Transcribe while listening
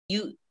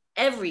you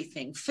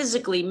everything,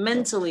 physically,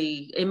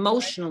 mentally,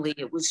 emotionally.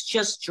 It was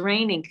just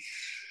draining.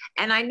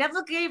 And I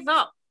never gave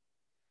up.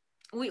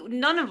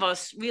 None of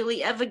us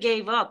really ever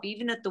gave up,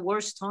 even at the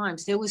worst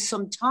times. There was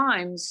some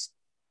times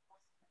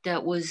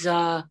that was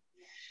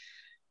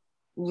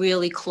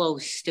really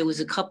close. There was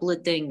a couple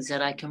of things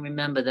that I can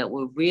remember that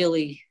were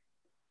really,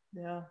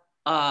 yeah.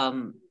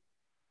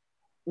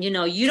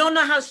 You don't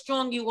know how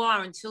strong you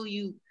are until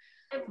you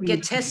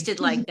get tested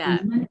like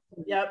that.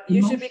 Yep,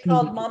 you should be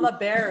called Mama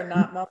Bear,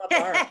 not Mama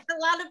Bark. A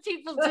lot of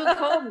people do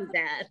call me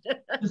that.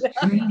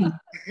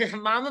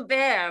 Mama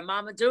Bear,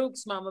 Mama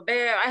Dukes, Mama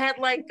Bear. I had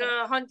like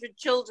 100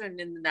 children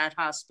in that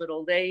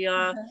hospital. They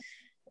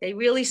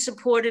really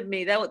supported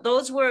me.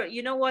 Those were,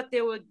 you know what?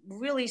 There were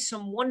really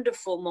some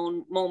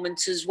wonderful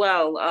moments as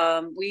well.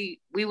 We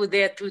were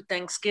there through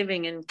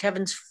Thanksgiving, and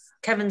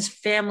Kevin's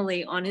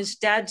family on his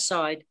dad's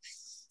side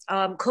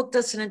cooked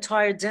us an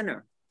entire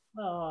dinner.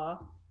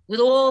 Aww. With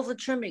all the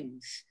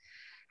trimmings,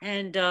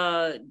 and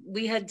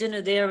we had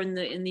dinner there in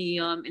the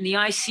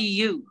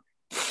ICU,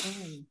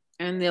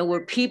 and there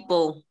were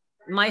people.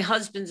 My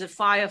husband's a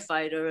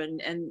firefighter,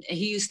 and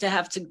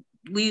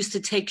we used to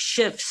take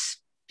shifts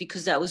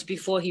because that was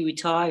before he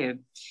retired.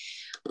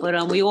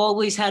 But we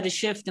always had a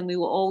shift, and there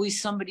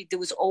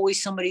was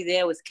always somebody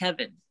there with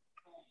Kevin,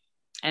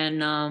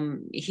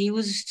 and he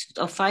was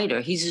a fighter.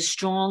 He's a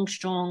strong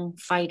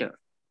fighter.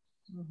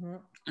 Mm-hmm.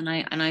 And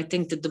I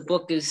think that the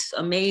book is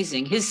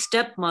amazing. His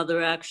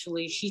stepmother,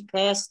 actually, she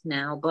passed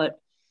now, but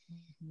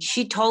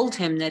she told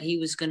him that he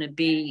was going to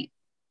be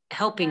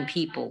helping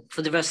people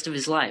for the rest of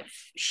his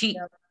life. She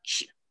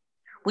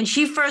when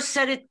she first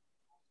said it,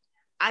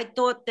 I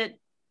thought that,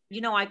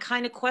 I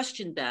kind of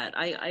questioned that.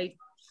 I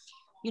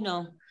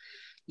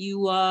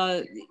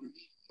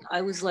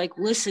was like,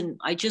 listen,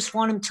 I just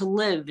want him to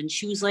live. And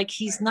she was like,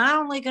 he's not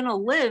only going to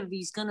live,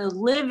 he's going to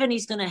live and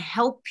he's going to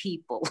help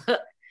people.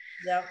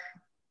 Yep.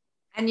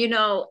 And,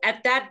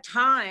 at that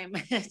time,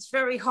 it's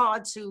very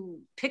hard to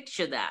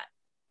picture that.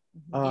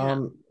 What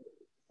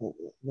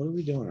are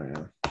we doing right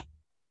now?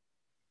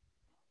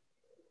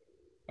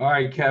 All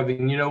right,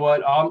 Kevin, you know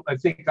what? I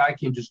think I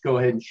can just go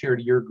ahead and share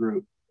to your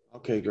group.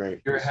 Okay,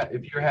 great.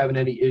 If you're having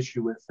any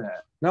issue with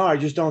that. No, I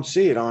just don't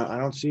see it I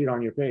don't see it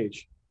on your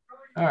page.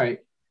 All right.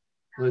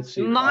 Let's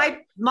see. My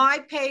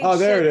page. Oh,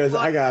 there it is.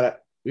 I got it.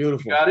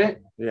 Beautiful. You got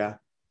it? Yeah.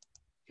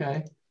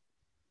 Okay.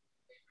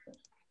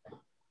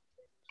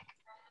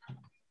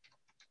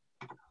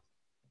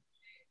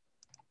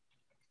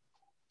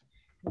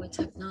 Boy,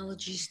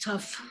 technology's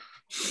tough.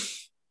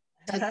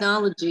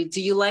 Technology.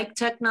 Do you like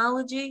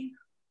technology?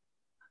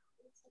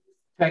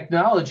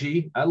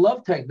 Technology. I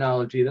love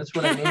technology. That's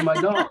what I named my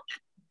dog.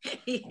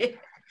 Yeah.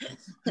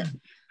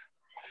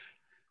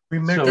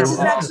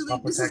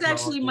 This is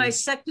actually my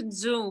second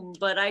Zoom,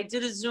 but I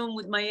did a Zoom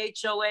with my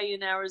HOA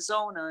in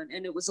Arizona,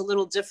 and it was a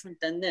little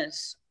different than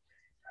this.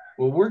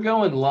 Well, we're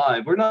going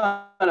live. We're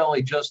not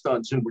only just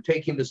on Zoom. We're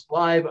taking this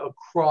live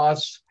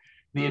across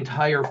the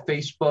entire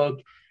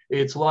Facebook.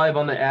 It's live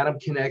on the Adam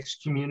Connects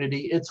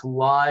community. It's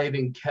live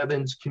in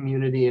Kevin's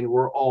community, and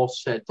we're all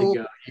set to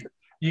go.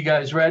 You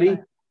guys ready?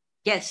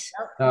 Yes.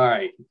 All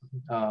right.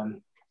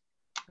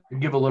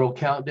 Give a little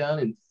countdown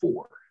in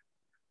 4,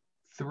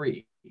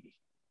 3.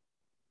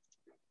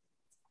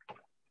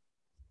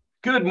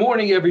 Good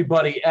morning,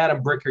 everybody.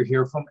 Adam Bricker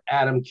here from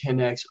Adam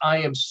Connects. I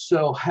am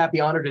so happy,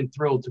 honored, and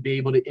thrilled to be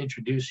able to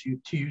introduce you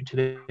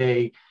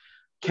today,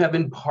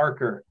 Kevin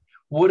Parker.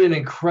 What an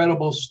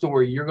incredible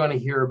story. You're going to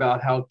hear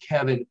about how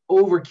Kevin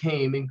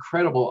overcame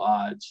incredible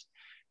odds,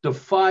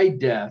 defied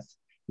death,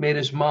 made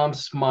his mom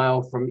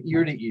smile from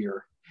ear to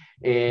ear.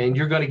 And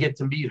you're going to get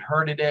to meet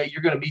her today.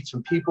 You're going to meet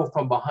some people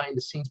from behind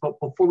the scenes.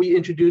 But before we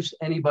introduce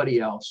anybody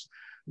else,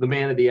 the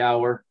man of the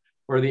hour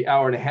or the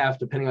hour and a half,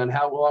 depending on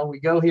how long we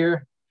go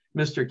here,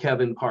 Mr.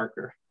 Kevin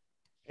Parker.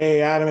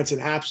 Hey, Adam, it's an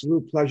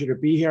absolute pleasure to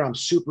be here. I'm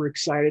super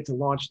excited to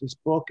launch this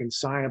book and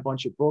sign a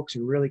bunch of books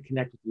and really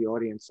connect with the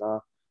audience.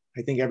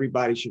 I think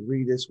everybody should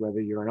read this, whether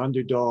you're an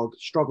underdog,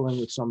 struggling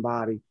with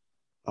somebody,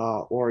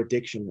 or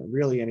addiction,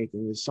 really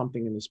anything. There's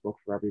something in this book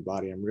for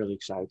everybody. I'm really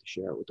excited to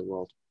share it with the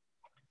world.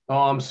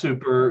 Oh, I'm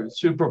super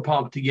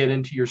pumped to get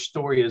into your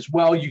story as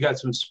well. You got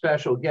some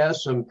special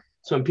guests,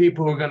 some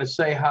people who are going to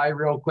say hi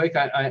real quick.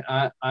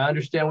 I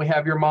understand we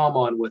have your mom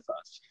on with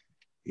us.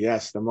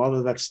 Yes, the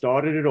mother that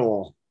started it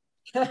all.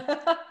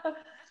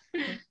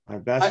 My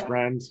best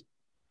friend,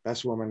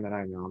 best woman that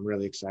I know. I'm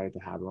really excited to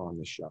have her on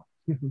this show.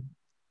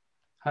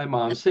 Hi,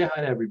 Mom. Say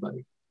hi to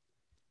everybody.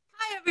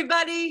 Hi,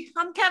 everybody.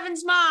 I'm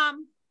Kevin's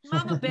mom,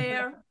 Mama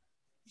Bear.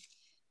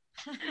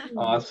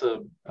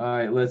 Awesome. All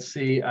right, let's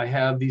see. I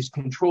have these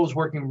controls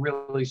working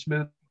really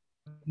smooth.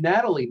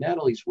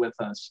 Natalie's with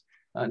us.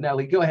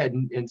 Natalie, go ahead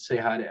and say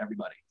hi to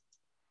everybody.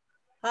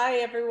 Hi,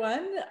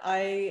 everyone.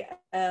 I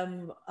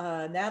am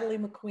Natalie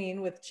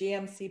McQueen with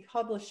GMC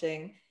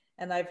Publishing,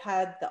 and I've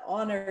had the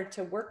honor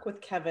to work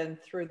with Kevin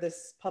through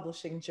this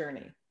publishing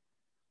journey.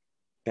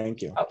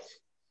 Thank you.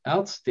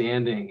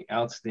 Outstanding.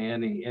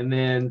 And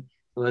then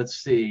let's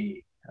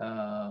see.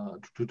 I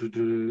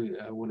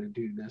want to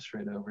do this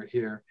right over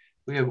here.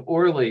 we have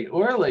Orly.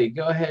 Orly,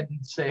 go ahead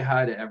and say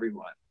hi to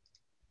everyone.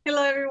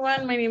 Hello,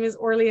 everyone. My name is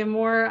Orly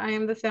Amore. I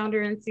am the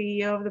founder and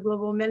CEO of the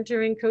Global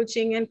Mentoring,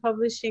 Coaching, and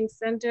Publishing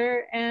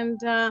Center. And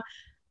I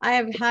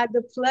have had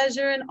the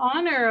pleasure and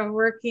honor of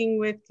working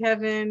with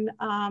Kevin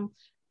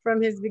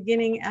from his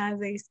beginning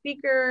as a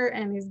speaker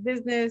and his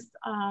business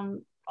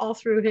all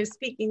through his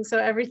speaking. So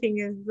everything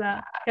is,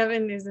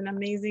 Kevin is an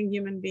amazing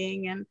human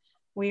being, and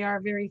we are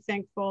very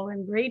thankful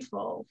and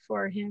grateful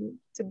for him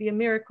to be a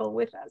miracle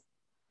with us.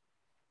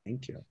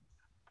 Thank you.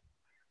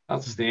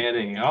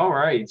 Outstanding. All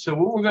right. So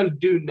what we're going to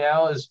do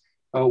now is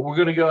we're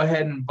going to go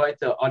ahead and invite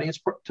the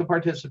audience to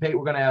participate.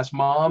 We're going to ask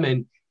Mom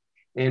and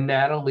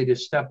Natalie to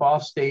step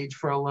off stage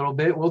for a little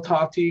bit. We'll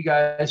talk to you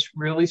guys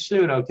really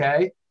soon,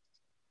 okay?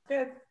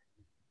 Good.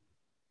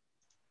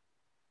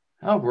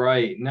 All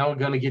right. Now we're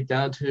going to get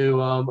down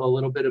to a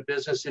little bit of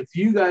business. If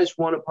you guys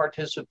want to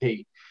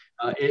participate,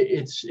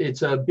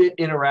 it's a bit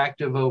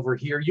interactive over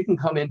here. You can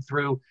come in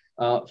through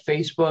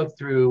Facebook,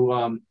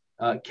 through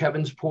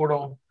Kevin's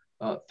portal,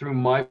 through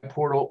my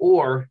portal,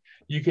 or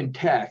you can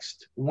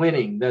text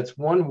winning, that's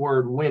one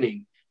word,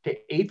 winning, to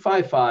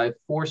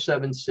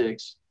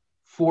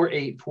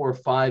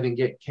 855-476-4845 and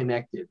get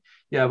connected.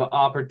 You have an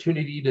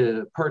opportunity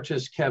to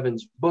purchase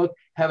Kevin's book,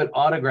 have it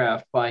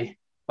autographed by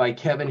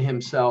Kevin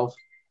himself,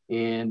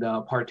 and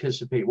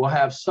participate. We'll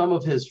have some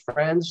of his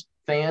friends,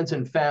 fans,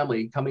 and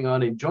family coming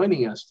on and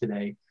joining us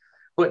today.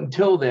 But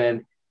until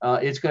then,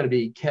 it's going to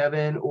be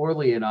Kevin,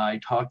 Orly, and I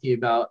talking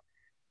about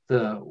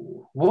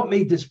what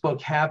made this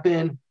book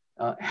happen,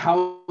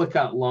 how it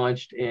got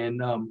launched, and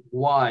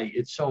why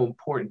it's so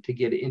important to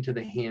get it into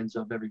the hands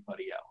of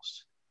everybody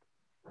else.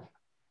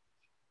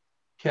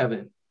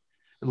 Kevin,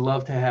 I'd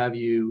love to have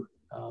you.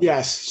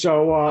 Yes.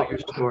 So your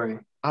story.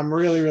 I'm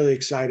really, really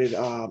excited.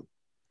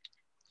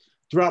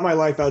 Throughout my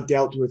life, I've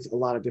dealt with a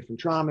lot of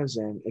different traumas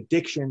and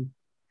addiction,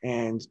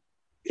 and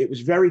it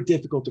was very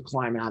difficult to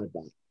climb out of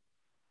that.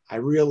 I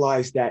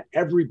realized that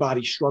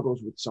everybody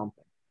struggles with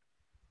something.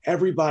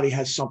 Everybody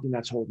has something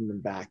that's holding them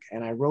back.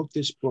 And I wrote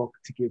this book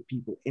to give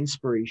people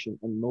inspiration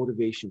and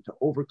motivation to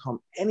overcome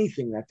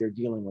anything that they're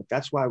dealing with.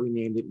 That's why we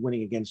named it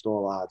Winning Against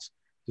All Odds,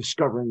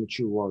 Discovering the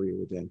True Warrior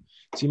Within.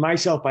 See,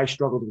 myself, I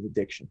struggled with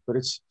addiction, but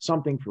it's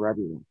something for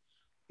everyone.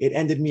 It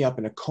ended me up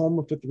in a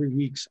coma for 3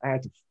 weeks. I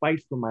had to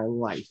fight for my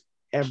life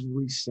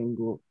every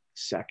single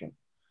second.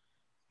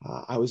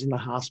 I was in the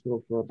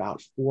hospital for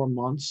about 4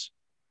 months.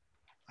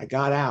 I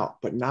got out,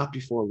 but not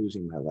before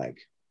losing my leg.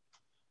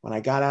 When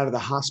I got out of the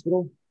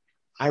hospital,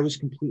 I was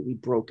completely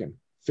broken,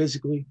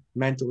 physically,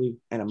 mentally,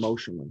 and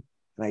emotionally.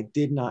 And I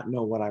did not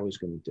know what I was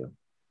going to do.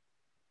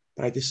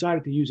 But I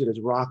decided to use it as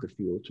rocket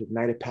fuel to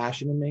ignite a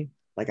passion in me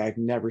like I've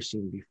never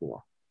seen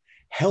before.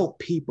 Help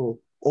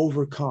people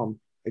overcome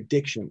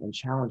addiction and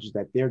challenges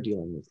that they're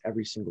dealing with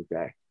every single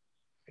day.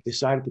 I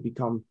decided to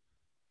become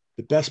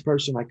the best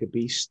person I could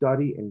be,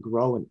 study and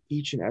grow in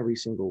each and every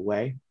single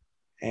way,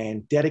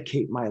 and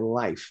dedicate my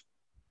life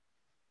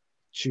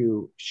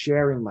to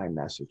sharing my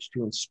message,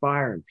 to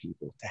inspiring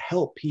people, to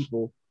help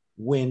people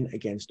win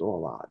against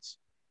all odds.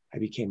 I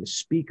became a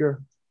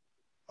speaker,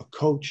 a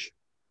coach,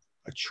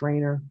 a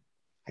trainer.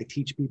 I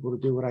teach people to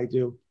do what I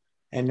do,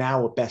 and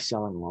now a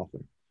best-selling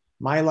author.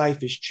 My life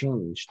has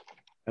changed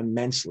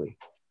immensely,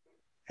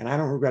 and I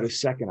don't regret a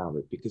second of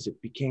it because it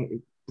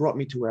brought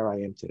me to where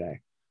I am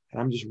today.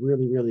 And I'm just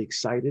really, really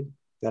excited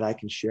that I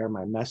can share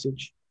my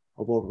message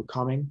of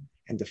overcoming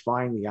and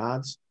defying the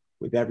odds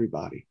with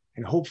everybody.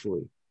 And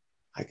hopefully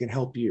I can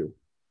help you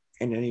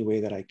in any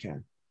way that I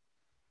can.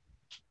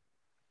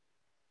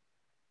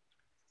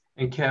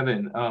 And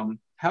Kevin,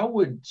 how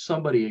would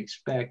somebody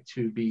expect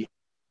to be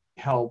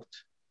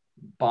helped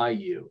by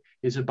you?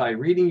 Is it by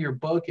reading your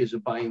book? Is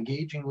it by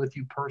engaging with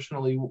you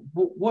personally?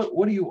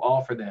 What do you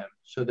offer them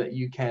so that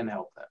you can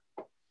help them?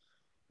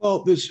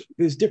 Well,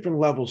 there's different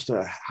levels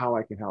to how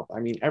I can help.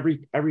 I mean,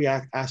 every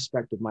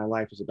aspect of my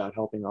life is about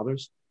helping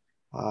others.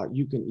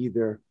 You can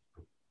either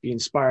be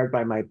inspired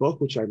by my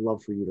book, which I'd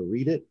love for you to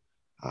read it.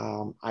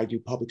 I do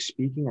public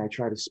speaking. I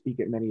try to speak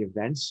at many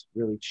events,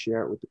 really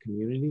share it with the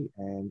community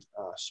and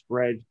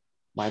spread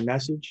my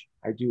message.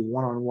 I do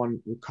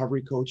one-on-one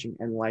recovery coaching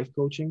and life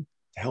coaching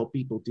to help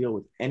people deal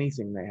with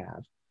anything they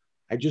have.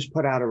 I just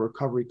put out a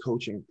recovery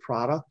coaching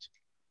product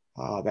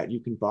that you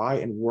can buy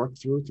and work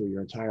through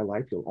your entire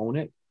life. You'll own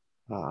it.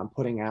 I'm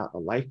putting out a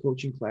life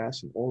coaching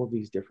class and all of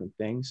these different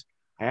things.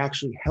 I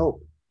actually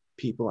help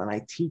people and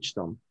I teach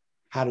them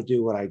how to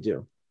do what I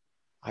do.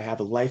 I have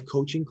a life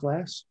coaching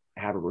class.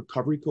 I have a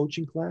recovery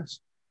coaching class.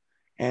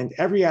 And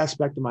every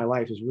aspect of my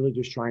life is really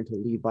just trying to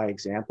lead by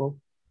example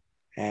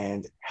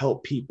and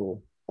help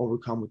people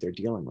overcome what they're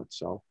dealing with.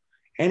 So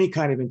any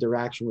kind of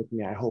interaction with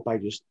me, I hope I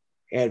just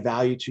add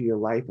value to your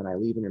life and I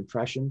leave an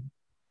impression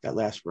that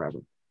lasts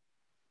forever.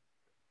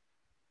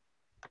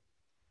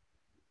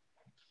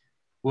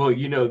 Well,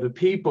 you know, the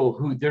people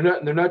who they're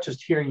not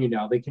just hearing you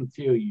now, they can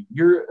feel you.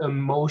 Your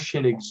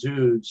emotion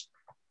exudes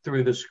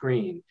through the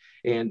screen.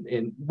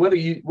 And whether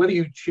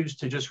you choose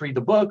to just read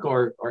the book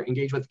or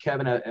engage with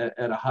Kevin at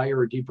a higher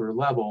or deeper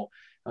level,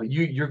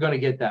 you're going to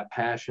get that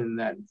passion,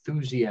 that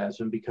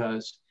enthusiasm,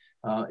 because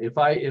if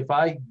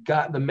I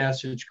got the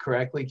message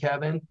correctly,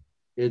 Kevin,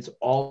 it's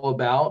all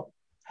about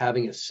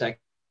having a second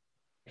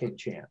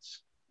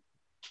chance.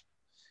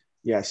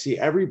 Yeah, see,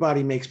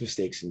 everybody makes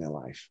mistakes in their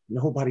life.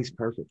 Nobody's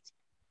perfect.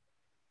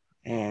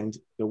 And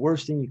the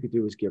worst thing you could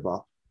do is give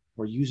up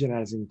or use it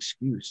as an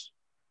excuse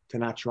to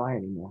not try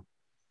anymore.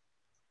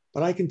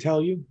 But I can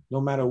tell you,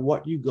 no matter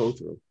what you go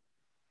through,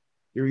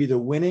 you're either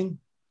winning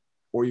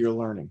or you're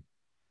learning.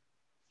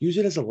 Use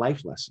it as a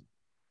life lesson.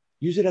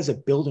 Use it as a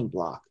building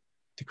block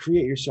to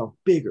create yourself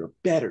bigger,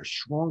 better,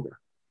 stronger.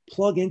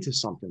 Plug into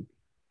something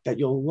that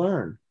you'll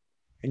learn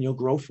and you'll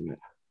grow from it.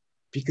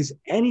 Because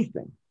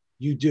anything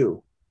you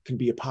do can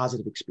be a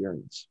positive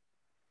experience.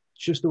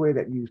 It's just the way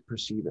that you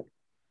perceive it.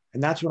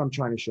 And that's what I'm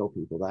trying to show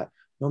people, that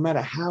no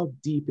matter how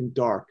deep and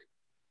dark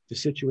the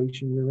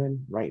situation you're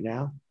in right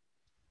now,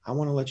 I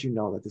want to let you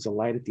know that there's a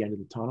light at the end of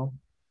the tunnel,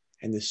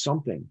 and there's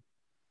something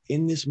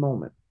in this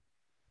moment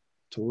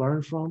to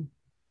learn from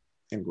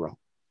and grow.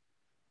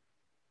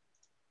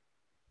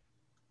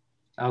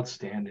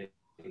 Outstanding.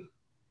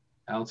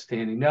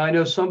 Outstanding. Now, I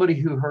know somebody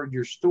who heard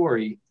your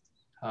story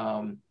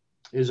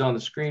is on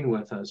the screen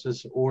with us.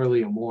 This is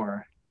Orly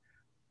Amore.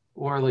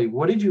 Orly,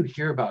 what did you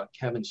hear about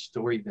Kevin's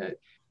story that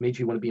made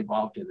you want to be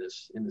involved in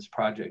this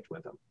project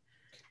with him?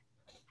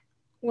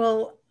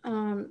 Well,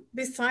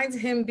 besides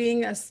him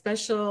being a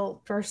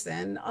special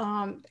person,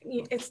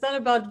 it's not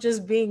about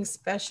just being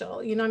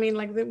special. You know what I mean?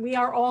 Like, we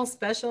are all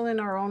special in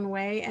our own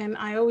way. And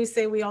I always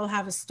say we all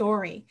have a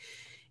story.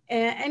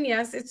 And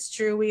yes, it's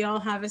true. We all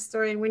have a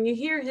story. And when you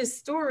hear his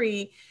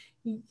story,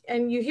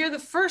 and you hear the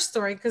first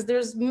story, because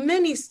there's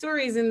many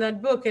stories in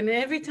that book, and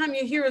every time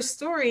you hear a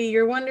story,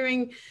 you're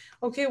wondering,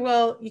 okay,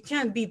 well, you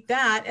can't beat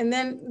that. And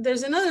then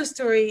there's another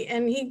story,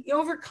 and he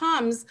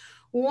overcomes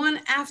one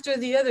after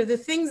the other, the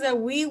things that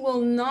we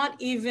will not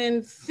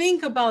even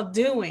think about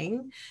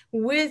doing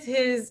with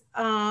his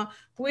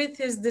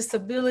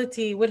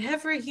disability.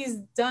 Whatever he's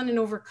done and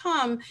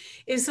overcome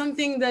is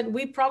something that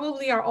we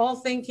probably are all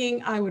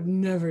thinking, I would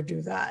never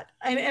do that.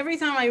 And every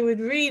time I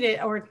would read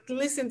it or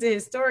listen to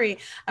his story,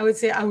 I would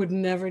say, I would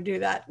never do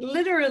that.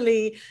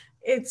 Literally,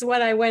 it's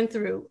what I went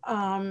through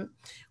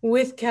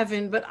with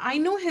Kevin. But I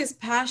know his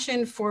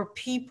passion for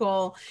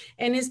people,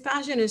 and his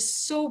passion is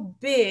so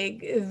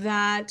big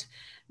that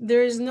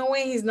there's no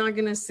way he's not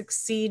going to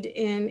succeed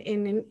in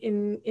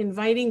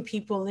inviting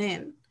people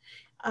in.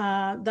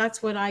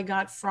 That's what I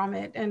got from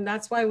it. And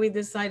that's why we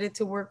decided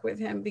to work with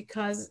him,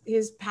 because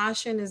his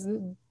passion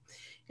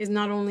is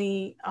not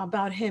only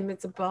about him,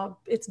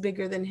 it's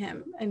bigger than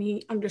him. And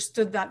he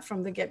understood that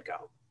from the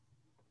get-go.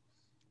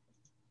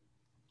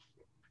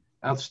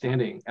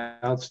 Outstanding,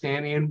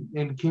 outstanding.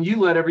 And can you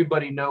let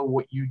everybody know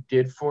what you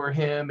did for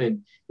him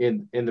and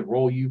the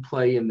role you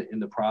play in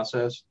the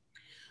process?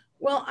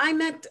 Well, I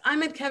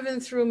met Kevin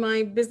through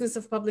my Business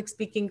of Public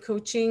Speaking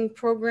coaching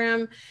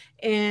program,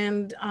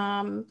 and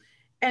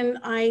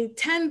I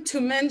tend to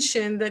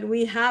mention that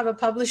we have a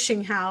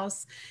publishing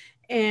house,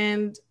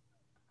 and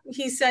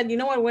he said, you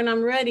know what, when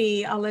I'm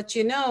ready, I'll let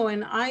you know.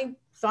 And I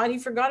thought he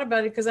forgot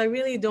about it, because I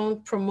really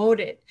don't promote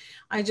it.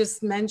 I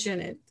just mention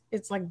it.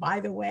 It's like, by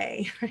the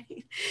way,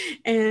 right?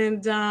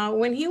 And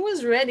when he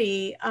was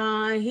ready,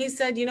 he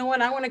said, you know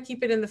what, I want to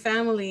keep it in the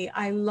family.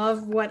 I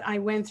love what I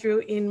went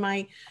through in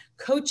my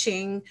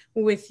coaching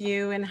with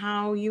you, and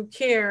how you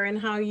care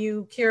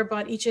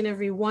about each and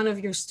every one of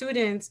your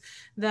students,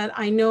 that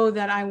I know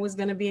that I was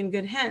going to be in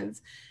good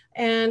hands.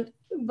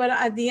 But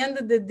at the end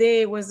of the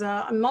day, it was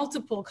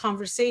multiple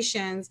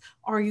conversations.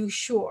 Are you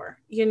sure?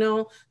 You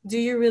know, do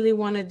you really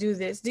want to do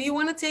this? Do you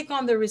want to take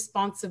on the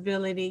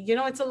responsibility? You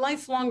know, it's a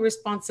lifelong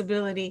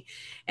responsibility.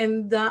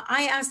 And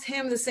I asked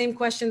him the same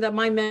question that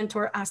my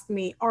mentor asked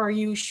me. Are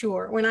you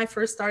sure? When I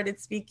first started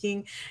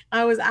speaking,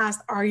 I was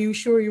asked, are you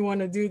sure you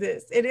want to do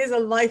this? It is a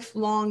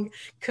lifelong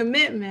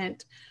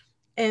commitment.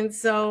 And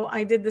so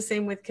I did the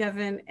same with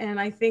Kevin. And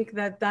I think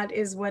that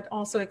is what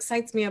also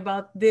excites me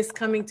about this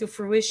coming to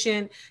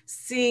fruition,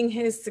 seeing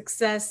his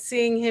success,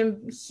 seeing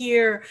him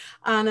here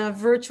on a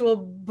virtual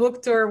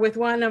book tour with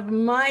one of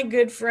my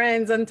good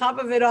friends. On top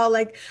of it all,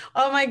 like,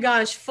 oh my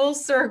gosh, full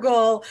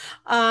circle.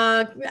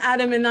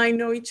 Adam and I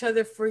know each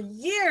other for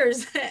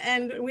years,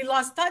 and we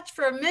lost touch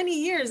for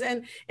many years.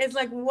 And it's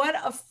like, what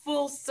a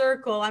full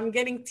circle. I'm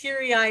getting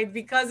teary-eyed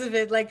because of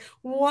it. Like,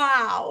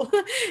 wow.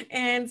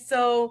 And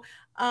so,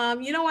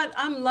 you know what?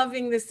 I'm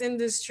loving this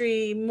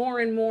industry more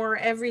and more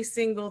every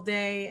single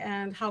day,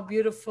 and how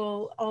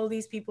beautiful all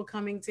these people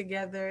coming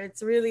together.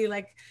 It's really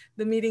like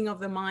the meeting of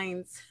the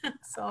minds.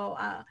 So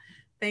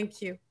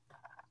thank you.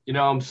 You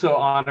know, I'm so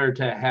honored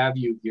to have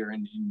you here.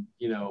 And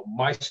you know,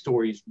 my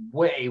story is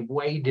way,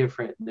 way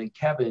different than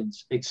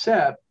Kevin's,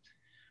 except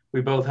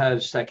we both had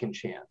a second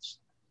chance.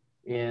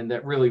 And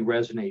that really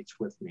resonates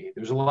with me.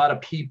 There's a lot of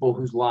people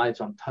whose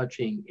lives I'm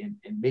touching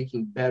and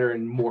making better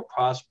and more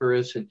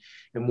prosperous and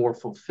more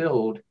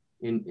fulfilled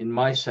in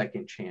my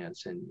second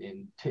chance.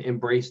 And to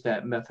embrace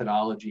that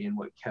methodology and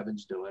what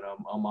Kevin's doing,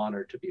 I'm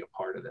honored to be a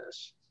part of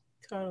this.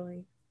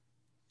 Totally.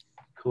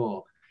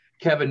 Cool.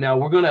 Kevin, now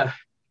we're going to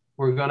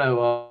we're going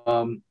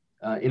to,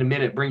 in a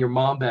minute, bring your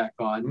mom back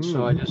on.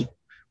 So I just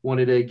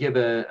wanted to give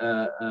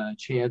a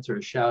chance or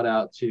a shout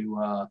out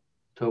to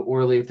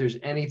Orly. If there's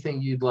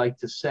anything you'd like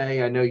to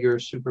say, I know you're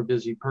a super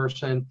busy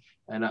person,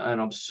 and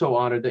I'm so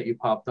honored that you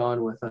popped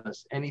on with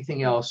us.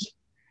 Anything else?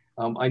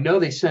 I know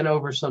they sent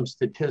over some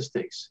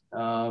statistics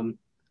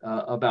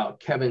about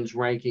Kevin's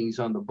rankings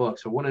on the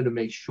books. I wanted to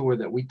make sure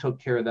that we took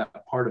care of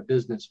that part of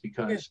business,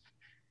 because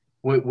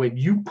when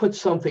you put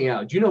something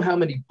out, do you know how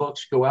many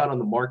books go out on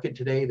the market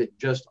today that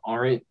just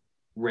aren't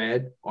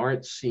read,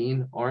 aren't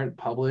seen, aren't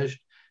published?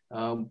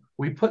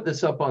 We put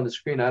this up on the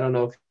screen. I don't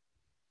know if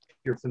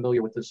you're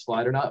familiar with this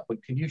slide or not,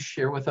 but can you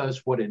share with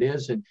us what it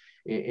is and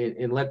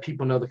let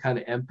people know the kind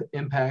of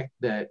impact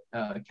that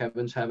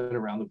Kevin's having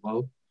around the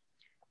globe?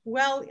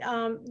 Well,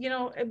 you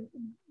know,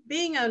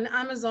 being an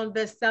Amazon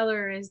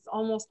bestseller is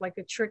almost like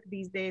a trick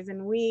these days.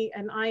 And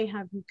I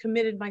have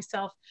committed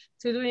myself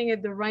to doing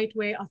it the right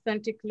way,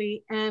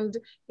 authentically and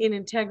in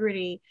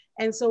integrity.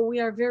 And so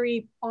we are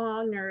very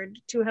honored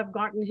to have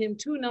gotten him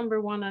to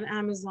 #1 on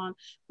Amazon.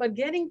 But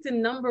getting to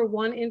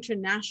 #1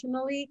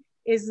 internationally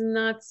is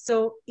not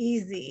so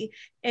easy.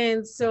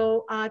 And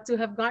so to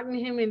have gotten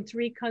him in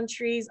 3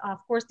 countries,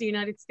 of course, the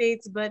United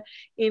States, but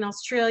in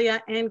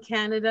Australia and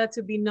Canada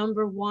to be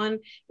 #1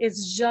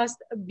 is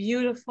just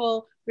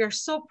beautiful. We are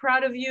so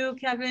proud of you,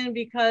 Kevin,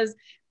 because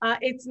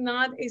it's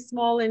not a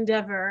small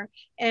endeavor.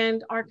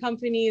 And our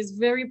company is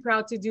very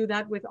proud to do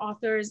that with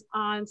authors.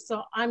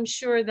 So I'm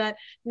sure that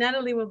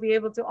Natalie will be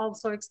able to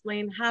also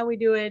explain how we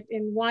do it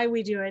and why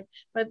we do it.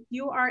 But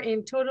you are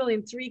in total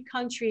in 3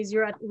 countries.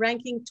 You're at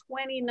ranking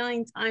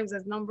 29 times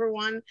as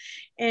 #1.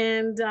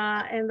 And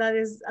that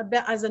is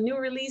as a new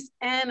release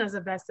and as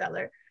a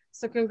bestseller.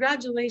 So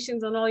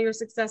congratulations on all your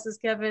successes,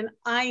 Kevin.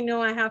 I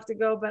know I have to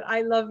go, but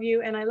I love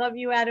you. And I love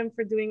you, Adam,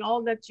 for doing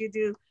all that you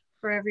do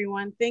for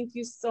everyone. Thank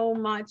you so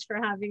much for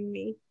having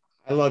me.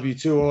 I love you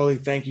too, Orly.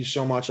 Thank you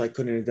so much. I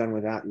couldn't have done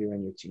without you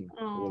and your team.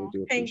 Oh, I really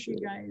do thank you,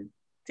 appreciate guys. it.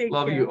 Take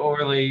Love care. you,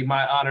 Orly.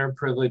 My honor and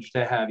privilege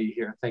to have you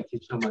here. Thank you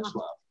so much,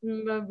 love.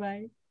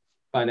 Bye-bye.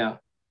 Bye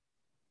now.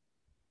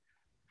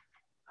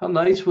 How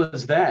nice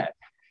was that?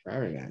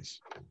 Very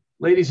nice.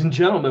 Ladies and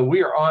gentlemen,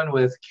 we are on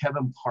with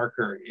Kevin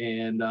Parker,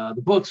 and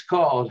the book's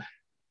called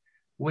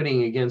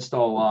Winning Against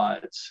All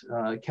Odds.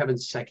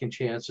 Kevin's Second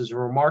Chance is a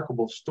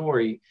remarkable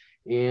story,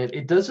 and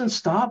it doesn't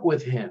stop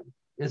with him.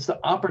 It's the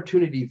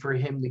opportunity for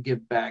him to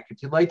give back.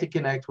 If you'd like to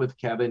connect with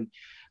Kevin,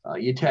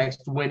 you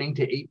text WINNING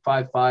to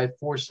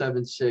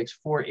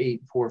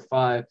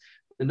 855-476-4845.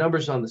 The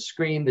number's on the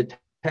screen. The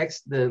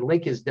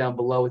link is down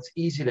below. It's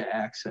easy to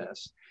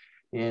access.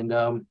 And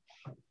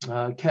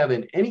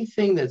Kevin,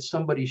 anything that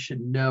somebody should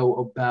know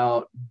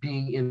about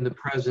being in the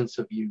presence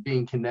of you,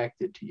 being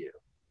connected to you?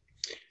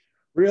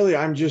 Really,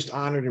 I'm just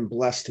honored and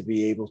blessed to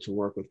be able to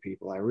work with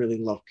people. I really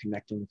love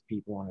connecting with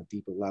people on a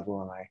deeper level,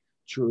 and I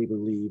truly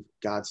believe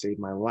God saved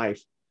my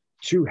life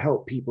to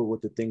help people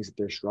with the things that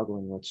they're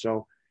struggling with.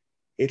 So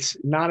it's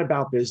not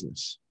about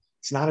business.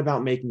 It's not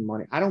about making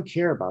money. I don't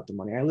care about the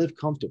money. I live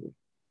comfortably.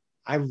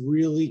 I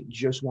really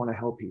just want to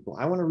help people.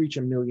 I want to reach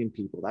 1 million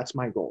people. That's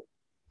my goal.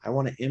 I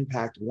want to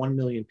impact 1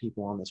 million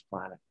people on this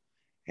planet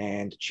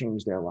and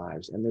change their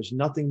lives. And there's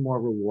nothing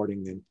more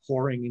rewarding than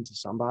pouring into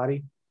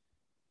somebody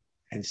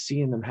and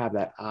seeing them have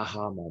that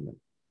aha moment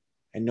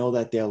and know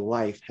that their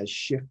life has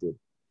shifted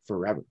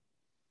forever.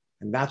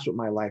 And that's what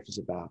my life is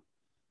about.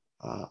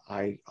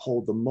 I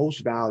hold the most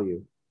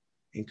value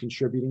in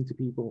contributing to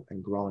people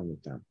and growing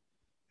with them.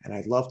 And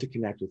I'd love to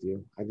connect with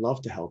you. I'd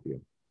love to help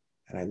you.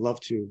 And I'd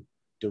love to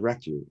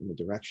direct you in the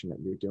direction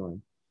that you're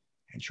doing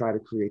and try to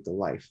create the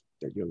life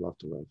that you love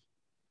to live.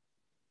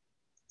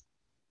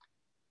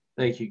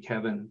 Thank you,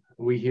 Kevin.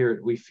 We hear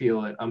it, we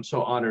feel it. I'm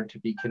so honored to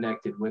be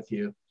connected with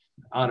you,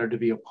 honored to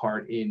be a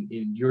part in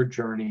your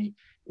journey.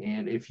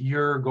 And if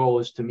your goal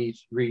is to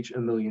reach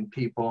 1 million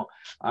people,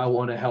 I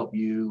want to help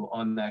you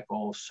on that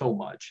goal so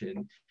much.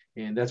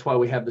 And that's why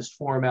we have this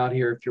forum out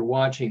here. If you're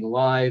watching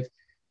live,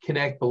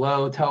 connect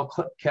below, tell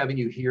Kevin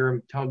you hear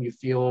him, tell him you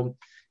feel him.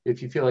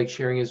 If you feel like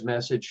sharing his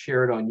message,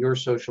 share it on your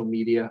social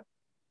media.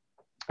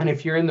 And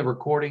if you're in the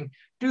recording,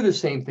 do the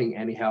same thing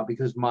anyhow,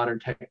 because modern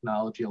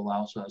technology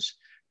allows us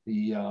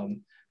the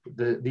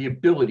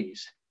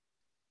abilities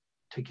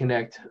to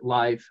connect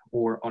live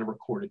or on a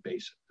recorded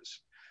basis.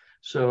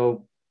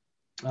 So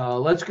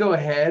let's go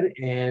ahead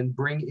and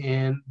bring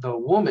in the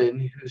woman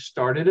who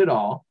started it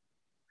all.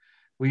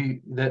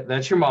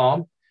 That's your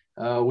mom.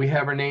 We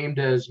have her named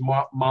as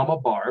Mama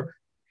Barb.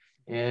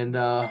 And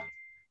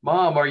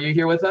Mom, are you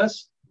here with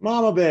us?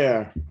 Mama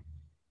Bear.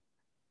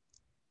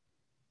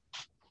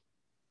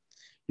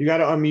 You got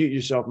to unmute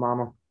yourself,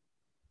 Mama.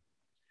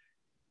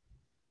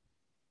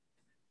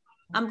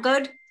 I'm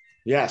good.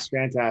 Yes,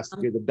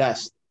 fantastic. You're the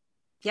best.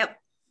 Yep.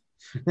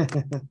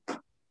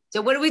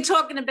 So what are we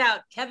talking about,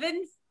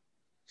 Kevin?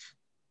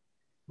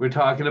 We're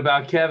talking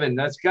about Kevin.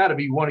 That's got to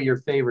be one of your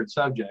favorite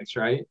subjects,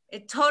 right?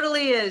 It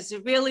totally is.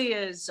 It really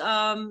is.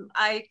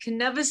 I can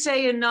never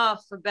say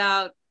enough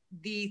about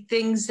the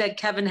things that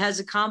Kevin has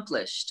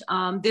accomplished.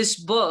 This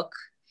book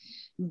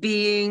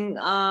being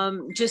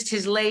just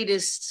his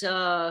latest,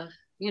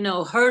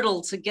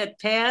 hurdle to get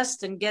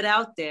past and get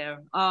out there.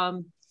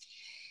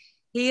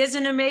 He is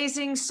an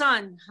amazing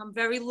son. I'm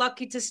very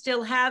lucky to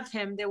still have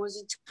him. There was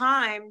a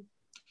time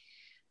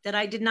that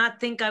I did not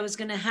think I was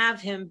going to have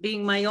him,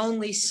 being my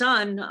only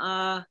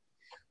son.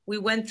 We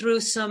went through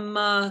some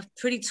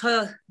pretty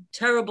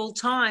terrible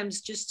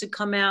times just to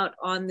come out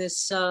on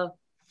this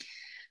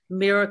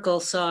miracle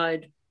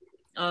side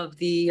of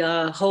the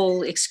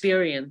whole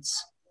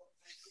experience.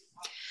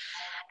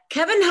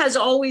 Kevin has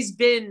always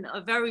been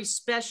a very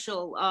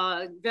special,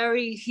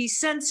 he's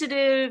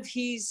sensitive,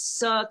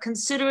 he's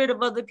considerate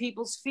of other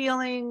people's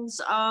feelings.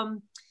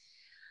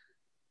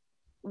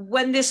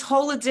 When this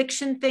whole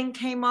addiction thing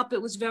came up,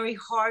 it was very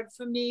hard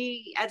for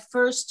me at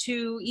first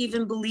to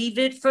even believe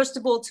it. First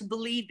of all, to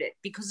believe it,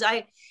 because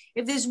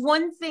if there's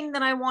one thing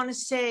that I want to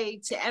say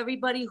to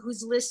everybody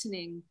who's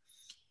listening,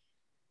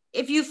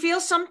 if you feel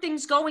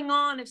something's going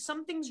on, if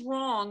something's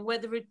wrong,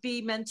 whether it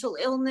be mental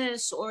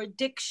illness or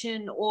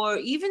addiction or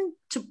even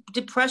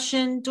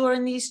depression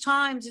during these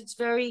times, it's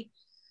very,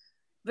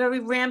 very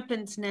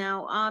rampant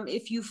now.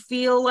 If you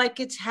feel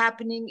like it's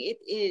happening, it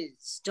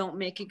is. Don't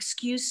make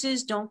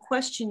excuses. Don't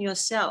question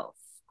yourself.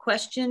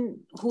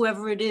 Question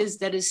whoever it is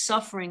that is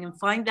suffering and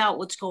find out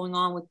what's going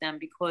on with them,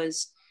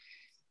 because,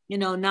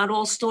 not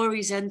all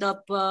stories end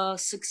up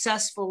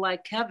successful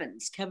like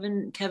Kevin's.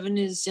 Kevin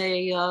is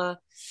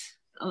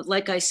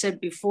like I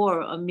said before,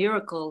 a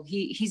miracle.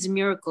 He's a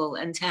miracle.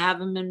 And to have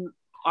him in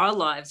our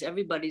lives,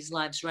 everybody's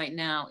lives right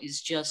now,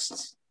 is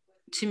just,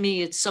 to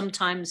me, it's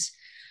sometimes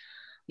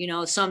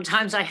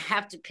I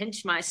have to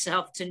pinch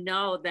myself to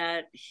know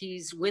that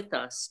he's with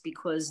us,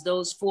 because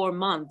those 4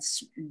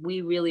 months,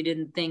 we really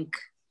didn't think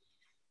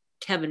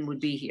Kevin would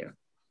be here.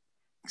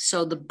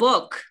 So the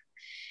book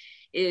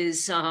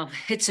is,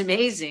 it's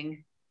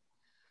amazing.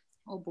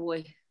 Oh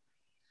boy.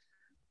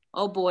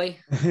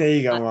 There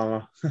you go,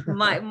 Mama.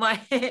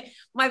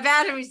 my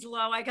battery's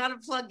low. I got to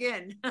plug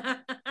in.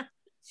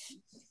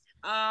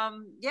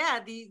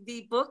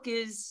 The book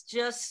is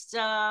just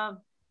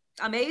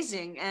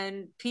amazing.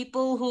 And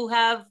people who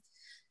have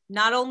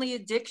not only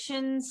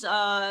addictions,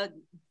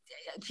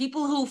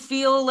 people who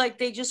feel like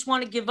they just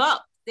want to give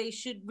up, they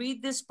should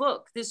read this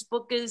book. This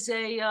book is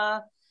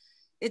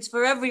it's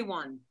for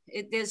everyone.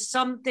 There's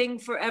something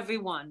for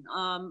everyone.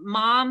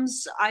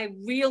 Moms, I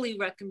really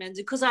recommend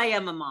it, because I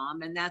am a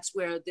mom, and that's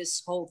where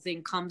this whole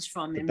thing comes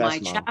from in my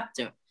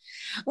chapter.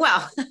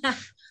 Well,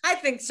 I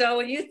think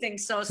so, and you think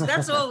so. So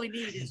that's all we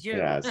need is you.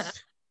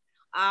 Yes.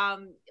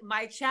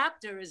 My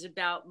chapter is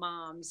about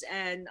moms,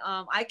 and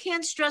I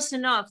can't stress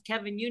enough,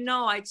 Kevin,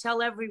 I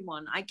tell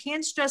everyone, I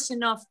can't stress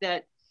enough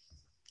that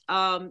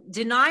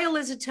denial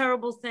is a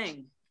terrible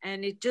thing.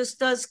 And it just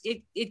does,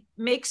 it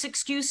makes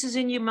excuses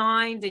in your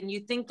mind, and you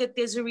think that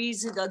there's a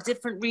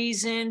different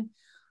reason.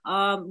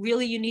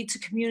 Really, you need to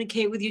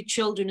communicate with your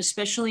children,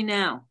 especially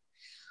now.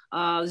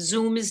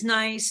 Zoom is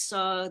nice,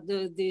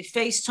 the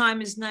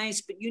FaceTime is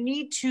nice, but you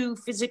need to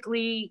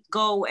physically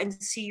go and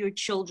see your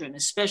children,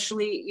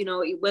 especially,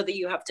 whether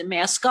you have to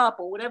mask up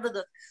or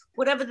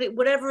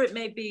whatever it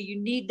may be.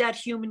 You need that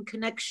human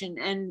connection.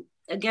 And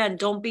again,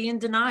 don't be in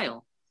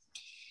denial.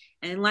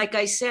 And like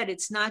I said,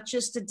 it's not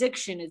just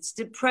addiction, it's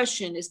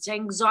depression, it's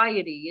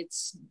anxiety,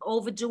 it's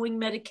overdoing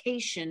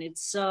medication.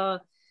 It's a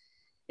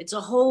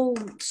whole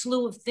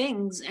slew of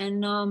things.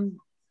 And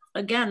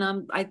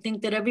again, I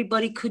think that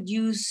everybody could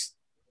use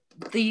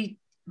the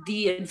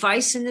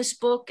advice in this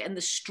book and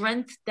the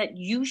strength that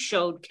you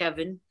showed,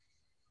 Kevin,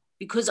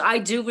 because I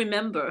do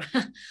remember,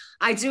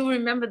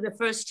 the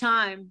first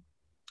time.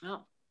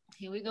 Oh,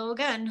 here we go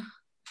again.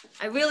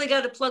 I really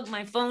got to plug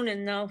my phone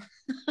in though.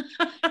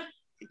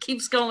 It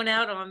keeps going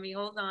out on me.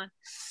 Hold on.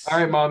 All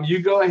right, Mom, you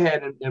go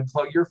ahead and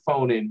plug your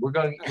phone in. We're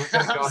going to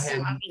go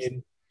ahead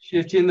and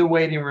shift you in the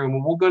waiting room,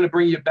 and we're going to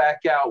bring you back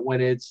out when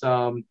it's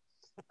when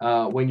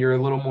you're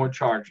a little more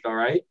charged. All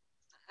right.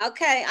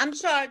 Okay, I'm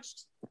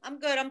charged. I'm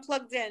good. I'm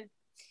plugged in.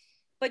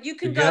 But you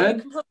can go. You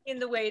can put me in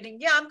the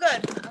waiting. Yeah, I'm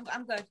good.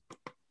 I'm good.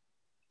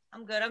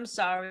 I'm good. I'm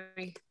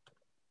sorry.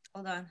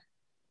 Hold on.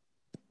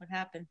 What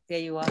happened? There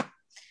you are.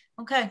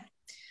 Okay,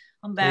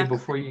 I'm back. Hey,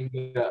 before you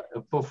go,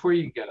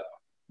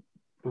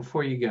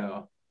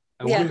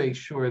 I want to make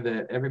sure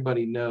that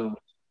everybody knows,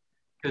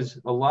 because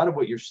a lot of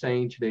what you're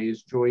saying today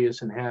is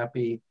joyous and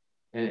happy,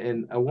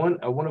 and I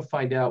want to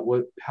find out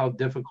how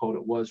difficult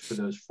it was for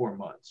those 4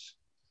 months.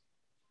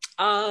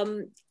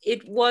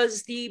 It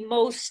was the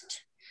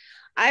most.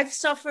 I've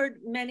suffered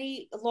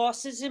many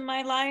losses in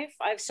my life.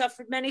 I've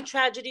suffered many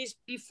tragedies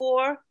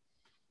before.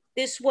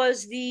 This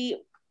was the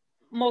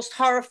most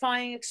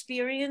horrifying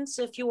experience,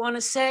 if you want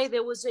to say.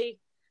 There was a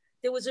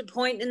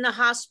point in the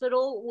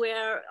hospital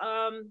where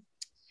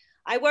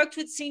I worked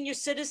with senior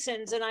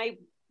citizens, and I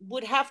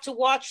would have to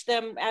watch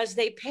them as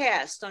they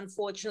passed.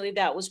 Unfortunately,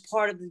 that was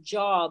part of the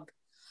job.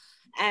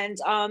 And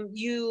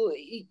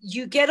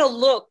you get a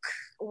look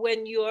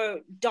when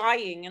you're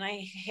dying, and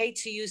I hate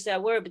to use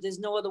that word, but there's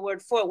no other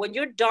word for it. When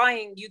you're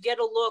dying, you get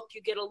a look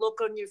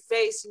on your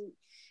face, and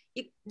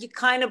you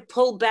kind of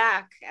pull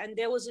back. And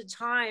there was a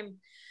time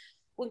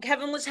when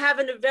Kevin was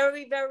having a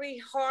very,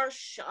 very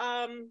harsh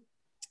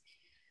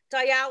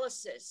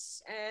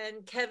dialysis,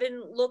 and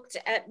Kevin looked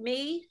at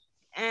me,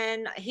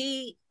 and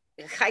I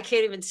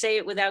can't even say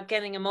it without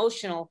getting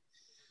emotional.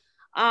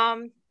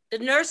 The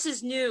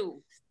nurses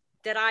knew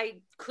that I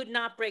could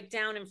not break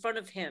down in front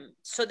of him,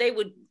 so they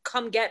would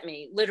come get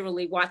me,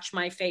 literally watch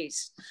my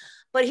face.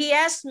 But he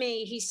asked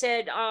me, he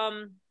said,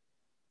 Mama,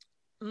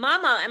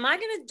 am I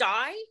gonna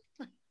die?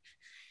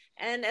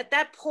 And at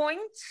that point,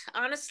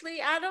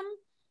 honestly, Adam,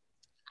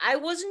 I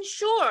wasn't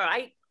sure.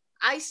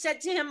 I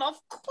said to him, of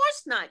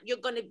course not. You're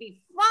going to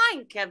be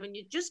fine, Kevin.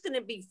 You're just going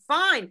to be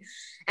fine.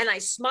 And I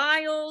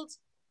smiled,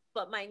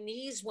 but my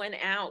knees went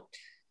out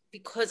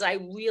because I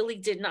really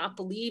did not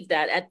believe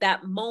that at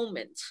that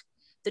moment.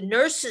 The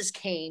nurses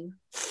came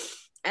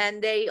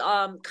and they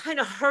kind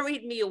of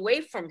hurried me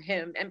away from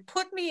him and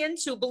put me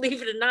into,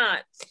 believe it or not,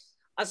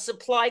 a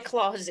supply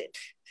closet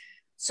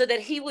so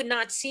that he would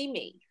not see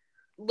me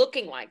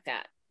looking like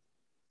that,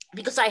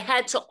 because I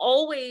had to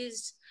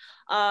always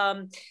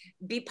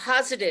be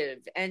positive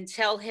and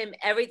tell him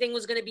everything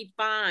was going to be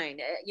fine.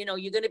 You know,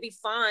 you're going to be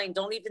fine.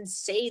 Don't even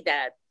say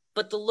that.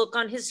 But the look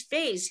on his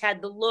face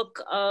had the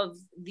look of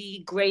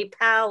the gray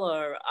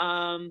pallor.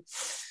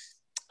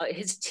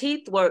 His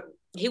teeth were,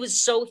 he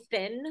was so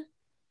thin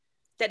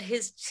that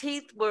his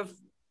teeth were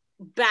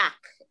back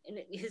and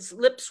his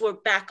lips were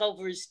back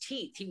over his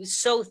teeth. He was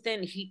so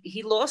thin.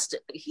 He lost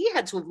it. He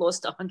had to have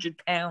lost 100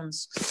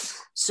 pounds.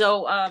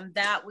 So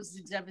that was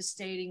the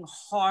devastating,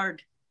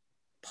 hard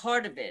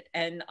part of it.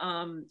 And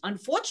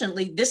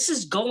unfortunately, this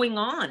is going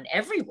on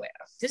everywhere.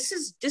 This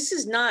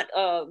is not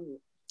an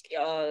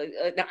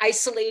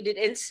isolated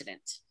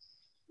incident,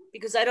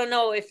 because I don't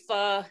know if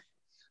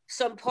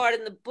some part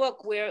in the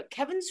book where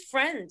Kevin's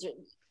friend,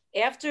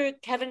 after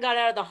Kevin got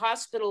out of the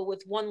hospital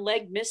with one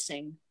leg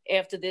missing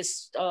after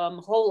this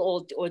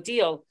whole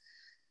ordeal,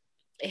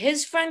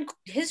 his friend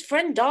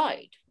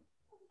died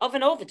of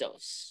an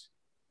overdose.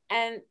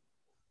 And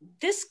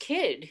this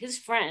kid, his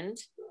friend,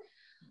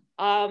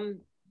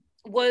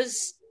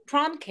 was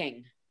prom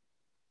king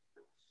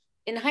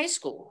in high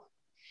school.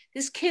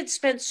 This kid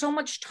spent so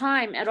much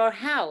time at our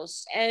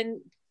house.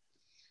 And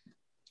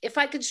if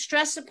I could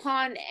stress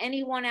upon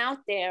anyone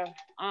out there,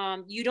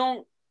 you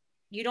don't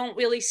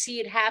really see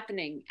it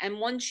happening. And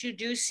once you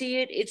do see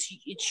it, it's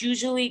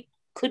usually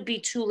could be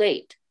too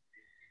late.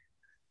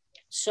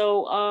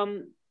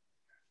 So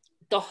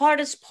the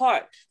hardest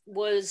part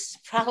was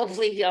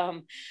probably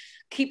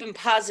keeping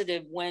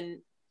positive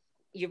when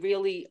you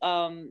really,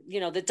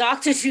 the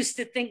doctors used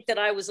to think that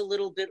I was a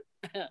little bit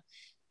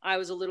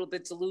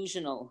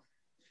delusional.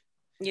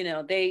 You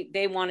know,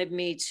 they wanted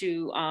me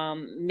to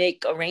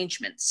make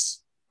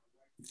arrangements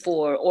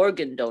for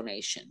organ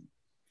donation.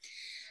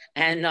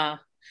 And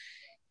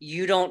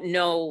you don't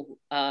know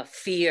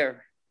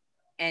fear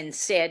and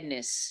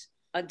sadness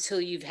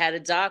until you've had a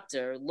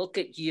doctor look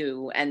at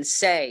you and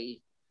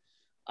say,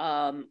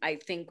 I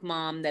think,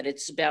 Mom, that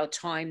it's about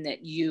time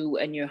that you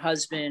and your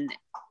husband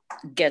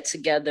get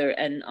together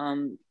and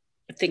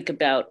think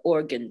about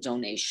organ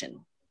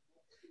donation.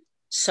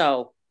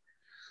 So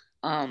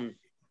that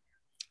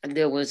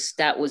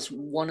was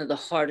one of the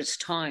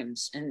hardest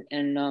times.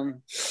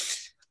 And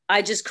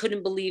I just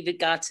couldn't believe it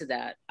got to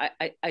that.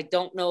 I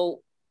don't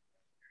know.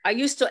 I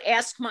used to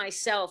ask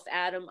myself,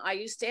 Adam,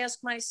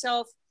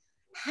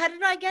 how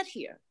did I get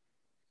here?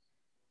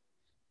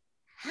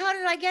 How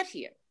did I get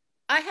here?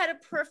 I had a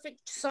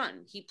perfect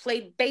son. He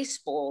played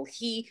baseball.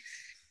 He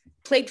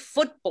played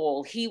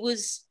football. He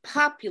was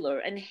popular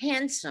and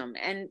handsome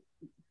and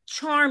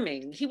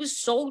charming. He was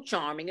so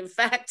charming. In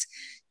fact,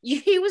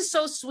 he was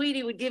so sweet.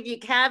 He would give you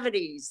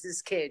cavities,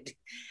 this kid.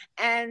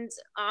 And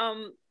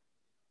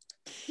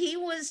he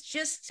was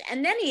just,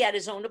 and then he had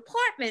his own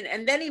apartment,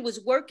 and then he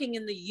was working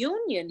in the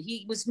union.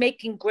 He was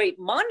making great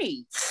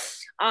money.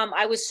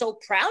 I was so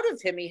proud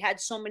of him. He had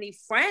so many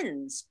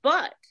friends,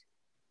 but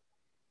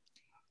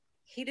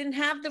he didn't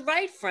have the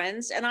right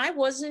friends. And I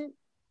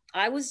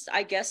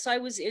guess I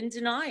was in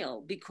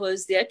denial,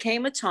 because there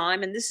came a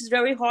time, and this is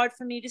very hard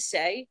for me to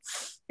say,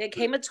 there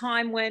came a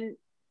time when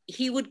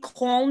he would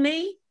call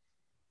me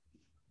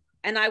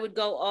and I would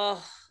go,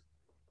 oh,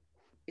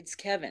 it's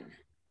Kevin.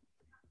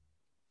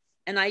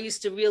 And I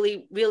used to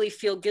really, really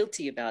feel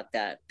guilty about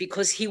that,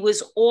 because he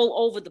was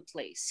all over the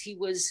place. He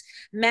was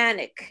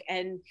manic,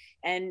 and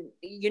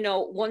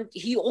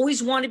he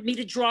always wanted me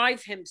to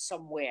drive him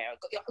somewhere.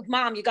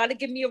 Mom, you got to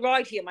give me a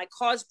ride here. My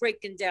car's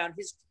breaking down.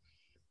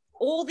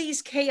 All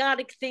these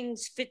chaotic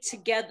things fit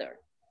together.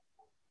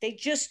 They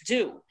just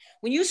do.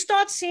 When you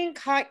start seeing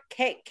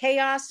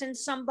chaos in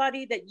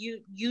somebody that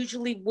you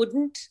usually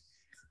wouldn't,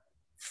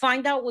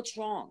 find out what's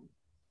wrong.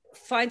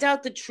 Find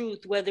out the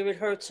truth, whether it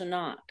hurts or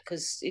not,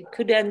 because it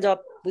could end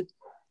up with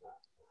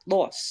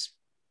loss.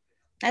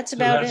 That's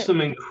about it.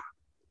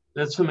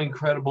 That's some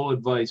incredible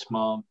advice,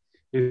 Mom.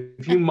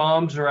 If you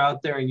moms are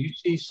out there and you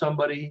see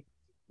somebody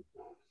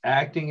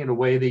acting in a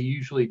way they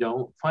usually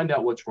don't, find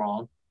out what's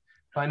wrong.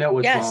 Find out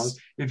what's wrong.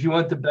 If you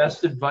want the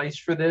best advice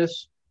for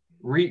this,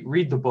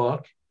 read the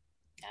book.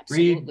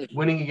 Absolutely. Read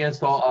Winning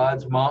Against All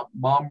Odds.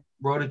 Mom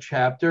wrote a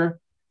chapter.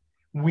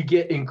 We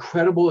get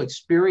incredible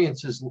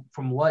experiences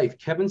from life.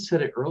 Kevin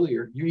said it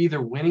earlier. You're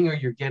either winning or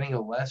you're getting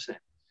a lesson.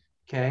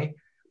 Okay.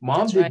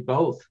 Mom did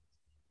both.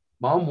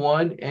 Mom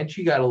won and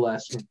she got a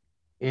lesson.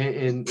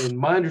 And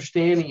my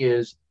understanding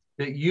is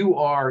that you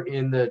are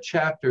in the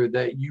chapter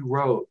that you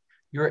wrote.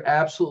 You're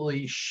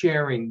absolutely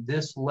sharing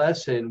this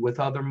lesson with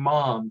other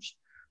moms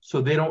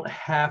so they don't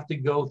have to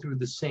go through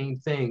the same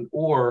thing,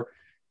 or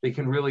they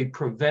can really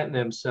prevent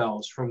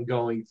themselves from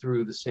going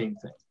through the same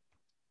thing.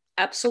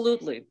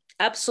 Absolutely.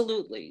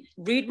 Absolutely.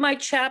 Read my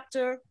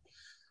chapter.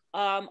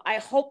 I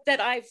hope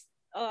that I've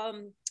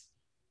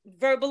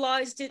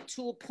verbalized it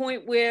to a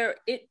point where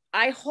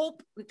I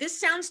hope, this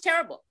sounds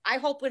terrible. I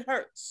hope it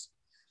hurts.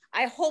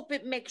 I hope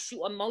it makes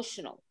you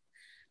emotional,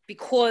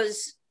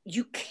 because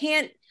you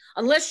can't,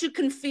 unless you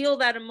can feel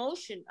that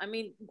emotion. I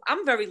mean,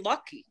 I'm very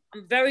lucky.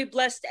 I'm very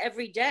blessed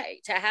every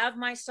day to have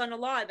my son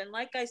alive. And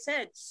like I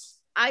said,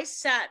 I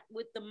sat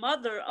with the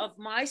mother of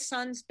my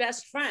son's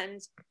best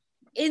friend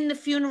in the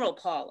funeral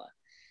parlor.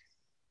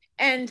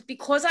 And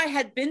because I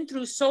had been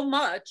through so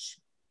much,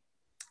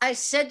 I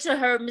said to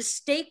her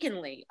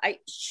mistakenly,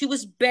 she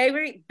was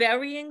burying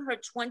her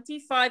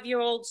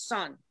 25-year-old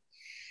son.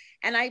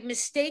 And I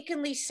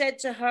mistakenly said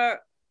to her,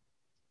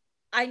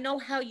 I know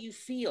how you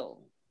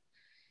feel.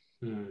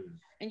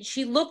 And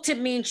she looked at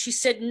me and she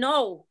said,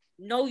 no,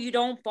 you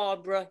don't,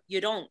 Barbara,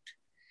 you don't.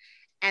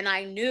 And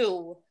I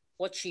knew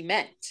what she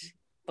meant,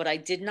 but I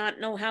did not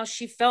know how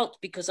she felt,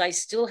 because I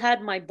still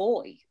had my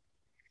boy.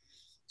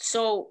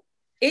 So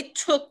it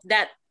took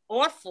that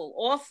awful,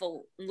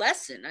 awful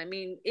lesson. I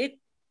mean,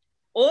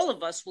 all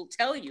of us will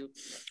tell you,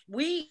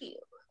 we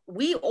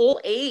all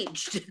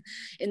aged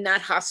in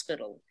that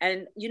hospital.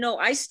 And,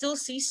 I still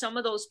see some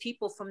of those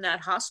people from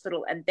that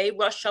hospital, and they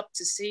rush up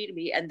to see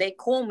me and they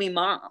call me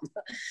mom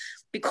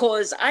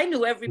because I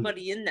knew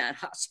everybody in that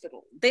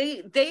hospital.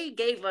 They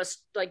gave us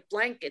like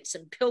blankets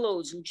and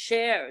pillows and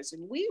chairs.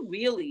 And we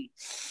really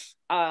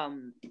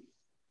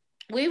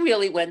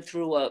went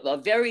through a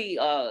very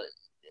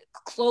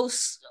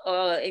close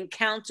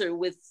encounter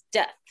with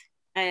death.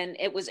 And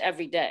it was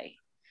every day.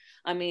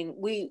 I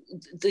mean,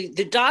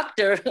 the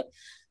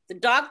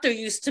doctor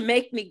used to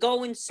make me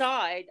go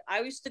inside.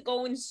 I used to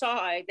go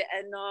inside,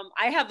 and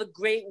I have a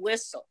great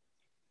whistle.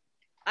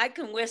 I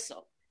can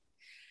whistle,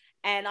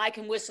 and I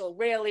can whistle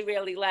really,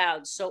 really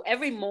loud. So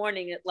every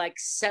morning at like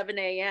 7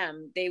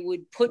 a.m., they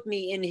would put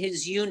me in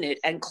his unit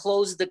and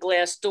close the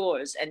glass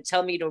doors and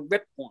tell me to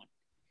rip one.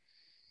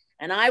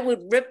 And I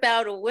would rip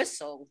out a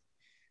whistle.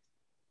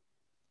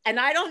 And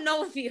I don't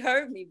know if he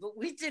heard me, but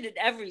we did it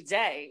every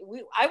day.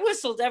 I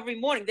whistled every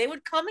morning. They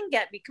would come and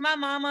get me. Come on,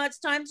 Mama, it's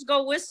time to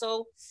go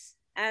whistle.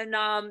 And,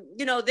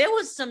 there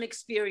was some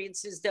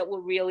experiences that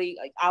were really,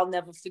 I'll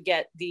never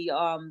forget the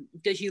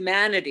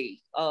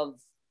humanity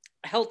of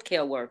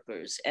healthcare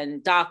workers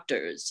and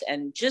doctors,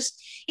 and just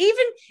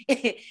even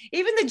the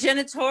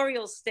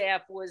janitorial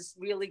staff was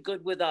really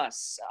good with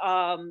us.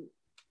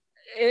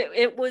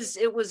 It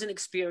was an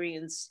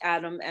experience,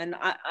 Adam, and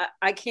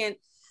I can't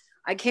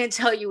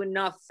tell you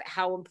enough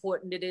how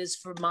important it is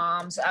for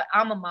moms.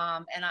 I'm a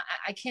mom, and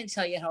I can't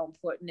tell you how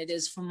important it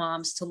is for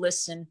moms to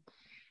listen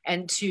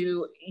and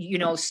to,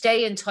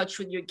 stay in touch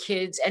with your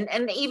kids.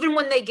 And even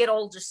when they get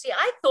older. See,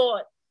 I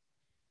thought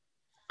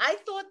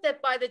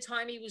that by the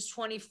time he was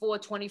 24,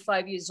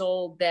 25 years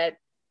old, that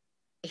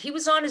he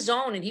was on his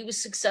own and he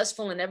was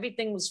successful and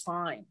everything was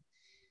fine.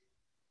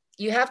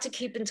 You have to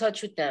keep in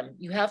touch with them.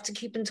 You have to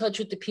keep in touch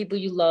with the people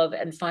you love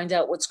and find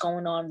out what's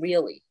going on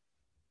really.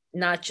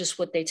 Not just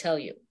what they tell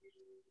you,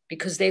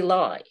 because they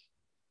lie.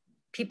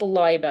 People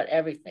lie about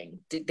everything.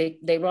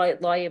 They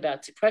lie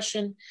about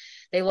depression.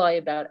 They lie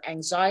about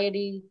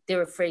anxiety.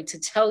 They're afraid to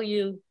tell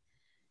you.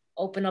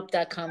 Open up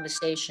that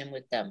conversation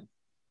with them.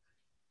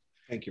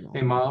 Thank you, Mom.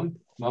 Hey,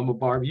 Mama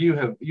Barb, you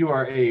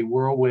are a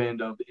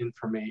whirlwind of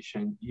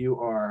information. You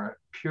are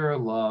pure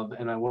love,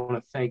 and I want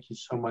to thank you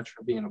so much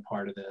for being a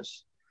part of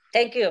this.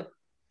 Thank you.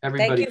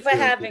 Thank you for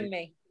having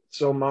me.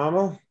 So,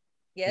 Mama.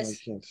 Yes. I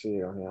can't see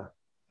you. Yeah.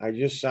 I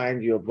just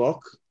signed you a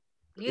book.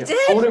 You did?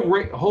 Hold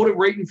it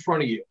right in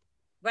front of you.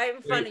 Right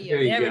in front of you.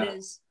 There it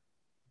is.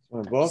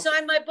 My book? You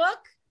signed my book?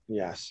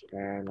 Yes.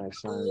 And I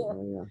signed it.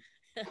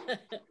 Yeah.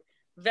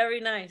 Very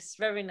nice.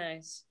 Very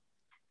nice.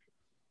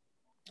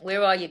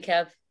 Where are you,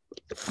 Kev?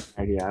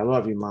 Yeah, I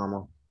love you,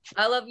 Mama.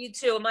 I love you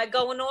too. Am I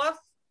going off?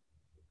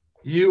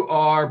 You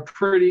are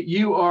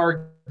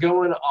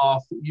going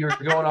off. You're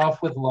going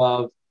off with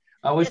love.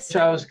 I wish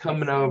I was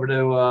coming over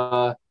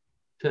to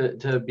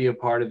be a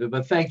part of it.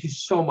 But thank you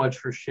so much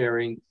for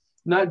sharing,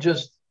 not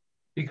just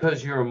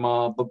because you're a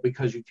mom, but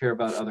because you care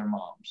about other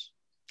moms.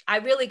 I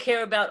really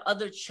care about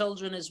other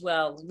children as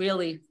well.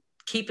 Really,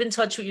 keep in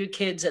touch with your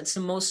kids. That's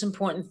the most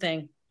important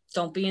thing.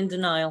 Don't be in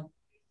denial.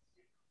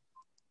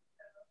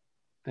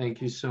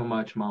 Thank you so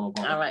much, Mama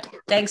Barb. All right.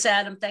 Thanks,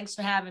 Adam. Thanks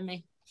for having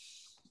me.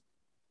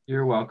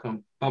 You're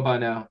welcome. Bye-bye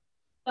now.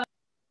 Bye.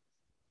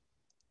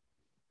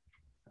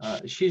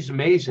 She's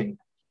amazing.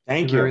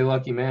 Thank you. Very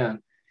lucky man.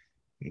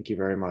 Thank you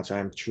very much. I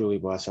am truly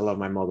blessed. I love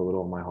my mother with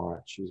all my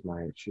heart. She's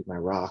my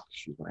rock.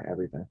 She's my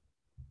everything.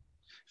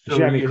 So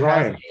she had me you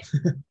crying.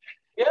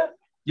 yeah,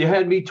 you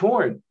had me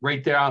torn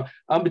right there.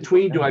 I'm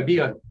between, do I be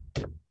a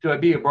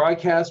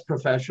broadcast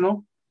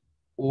professional,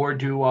 or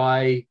do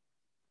I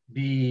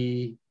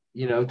be,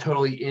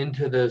 totally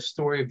into the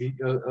story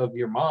of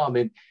your mom?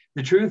 And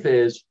the truth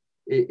is,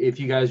 if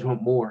you guys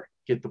want more,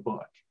 get the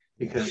book,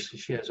 because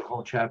she has a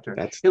whole chapter.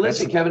 Hey,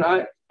 listen, Kevin,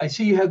 I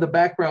see you have the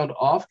background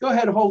off. Go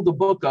ahead and hold the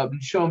book up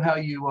and show them how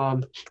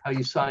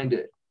you signed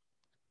it.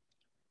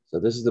 So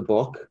this is the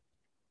book.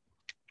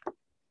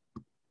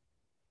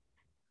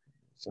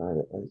 Sign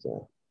it right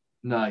there.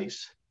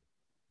 Nice.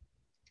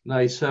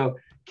 So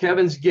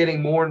Kevin's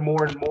getting more and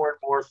more and more and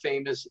more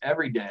famous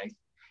every day.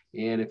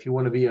 And if you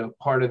want to be a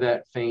part of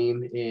that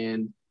fame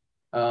and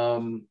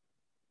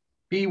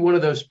be one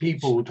of those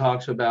people who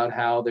talks about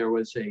how there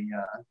was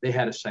they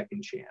had a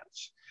second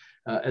chance.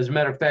 As a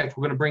matter of fact,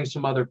 we're going to bring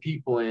some other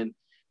people in.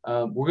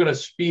 We're going to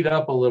speed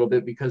up a little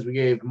bit because we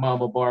gave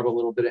Mama Barb a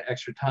little bit of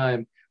extra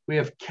time. We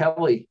have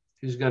Kelly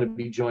who's going to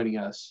be joining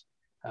us.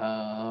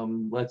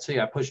 Let's see,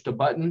 I pushed a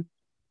button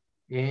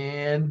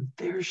and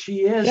there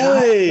she is.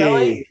 Kelly! Hi,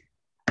 Kelly.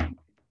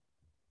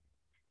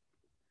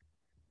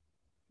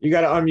 You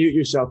got to unmute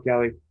yourself,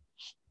 Kelly.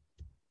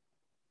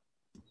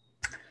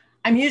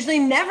 I'm usually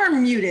never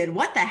muted.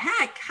 What the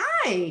heck?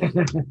 Hi.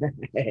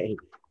 Hey,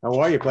 how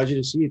are you? Pleasure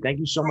to see you. Thank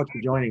you so much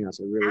for joining us.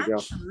 I really do.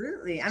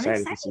 Absolutely. I'm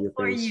excited to see your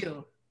for face.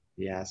 you.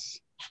 Yes.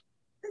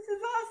 This is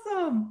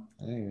awesome.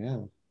 I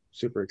am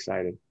super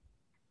excited.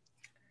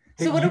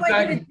 So what do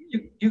I do?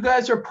 You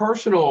guys are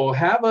personal.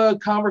 Have a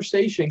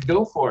conversation.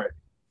 Go for it.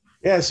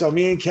 Yeah, so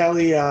me and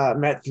Kelly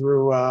met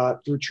through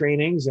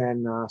trainings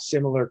and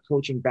similar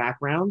coaching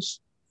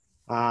backgrounds.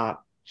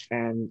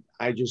 And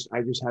I just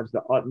have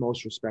the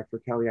utmost respect for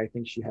Kelly. I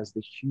think she has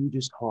the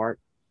hugest heart.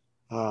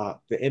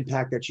 The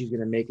impact that she's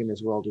going to make in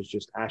this world is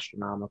just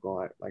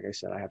astronomical. Like I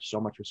said, I have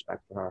so much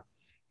respect for her.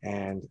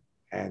 And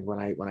when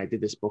I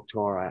did this book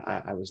tour,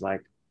 I was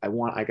like, I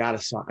gotta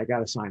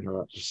sign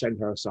her up, send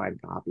her a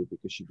signed copy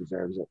because she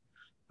deserves it.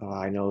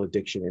 I know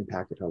addiction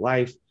impacted her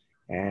life,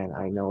 and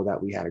I know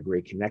that we had a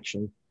great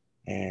connection.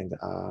 And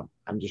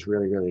I'm just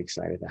really, really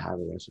excited to have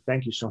her there. So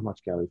thank you so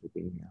much, Kelly, for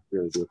being here. I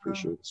really do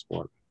appreciate the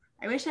support.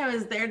 I wish I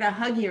was there to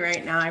hug you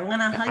right now. I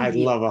want to hug I'd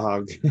you. love a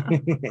hug.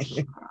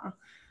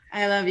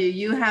 I love you.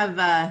 You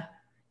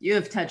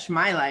have touched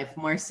my life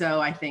more so,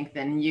 I think,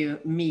 than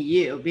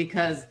you,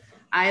 because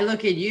I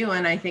look at you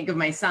and I think of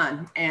my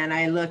son, and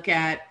I look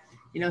at,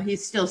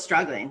 he's still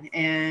struggling,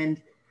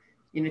 and,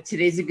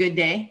 today's a good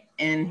day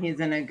and he's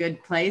in a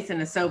good place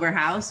in a sober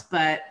house,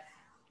 but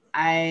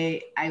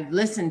I've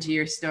listened to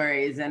your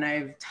stories and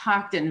I've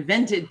talked and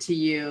vented to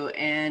you,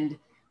 and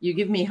you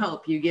give me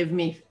hope. You give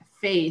me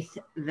faith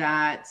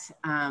that,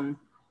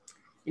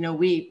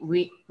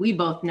 we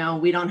both know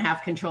we don't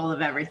have control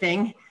of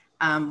everything.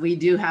 We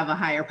do have a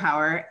higher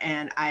power.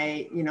 And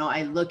I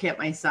look at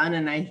my son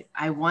and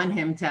I want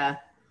him to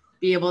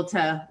be able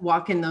to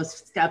walk in those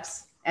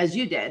steps as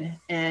you did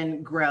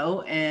and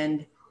grow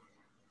and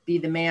be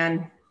the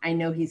man I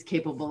know he's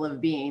capable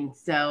of being.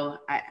 So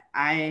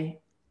I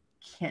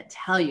can't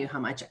tell you how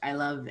much I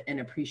love and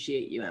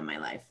appreciate you in my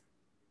life.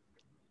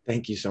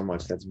 Thank you so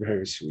much. That's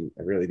very sweet.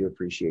 I really do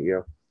appreciate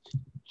you.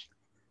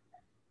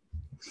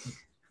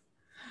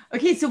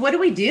 Okay, so what do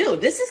we do?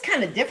 This is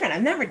kind of different.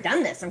 I've never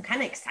done this. I'm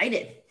kind of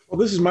excited. Well,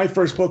 this is my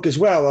first book as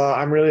well.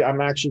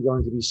 I'm actually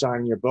going to be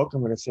signing your book.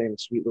 I'm going to say a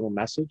sweet little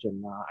message,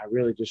 and I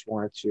really just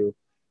wanted to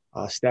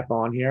step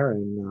on here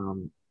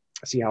and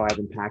see how I've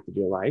impacted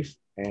your life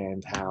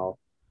and how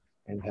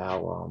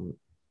the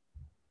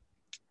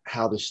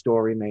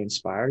story may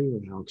inspire you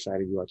and how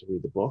excited you are to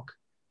read the book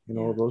and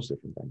all of those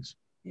different things.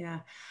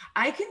 Yeah,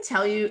 I can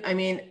tell you, I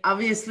mean,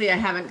 obviously I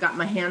haven't got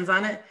my hands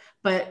on it,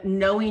 but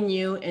knowing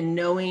you and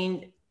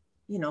knowing,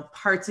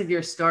 parts of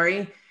your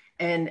story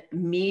and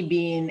me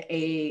being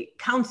a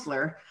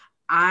counselor,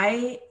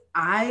 I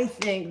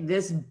think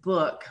this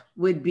book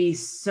would be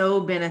so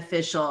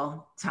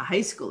beneficial to high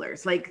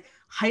schoolers, like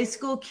high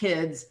school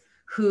kids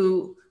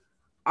who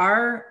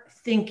are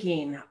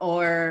thinking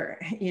or,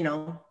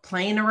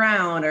 playing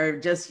around or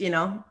just,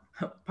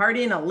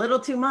 partying a little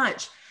too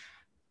much.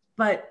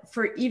 But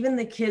for even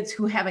the kids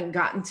who haven't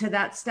gotten to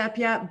that step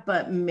yet,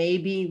 but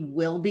maybe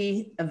will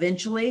be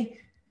eventually,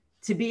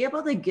 to be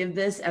able to give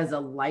this as a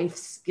life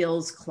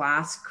skills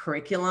class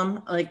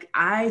curriculum, like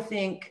I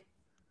think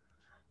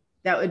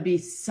that would be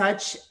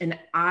such an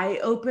eye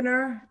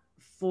opener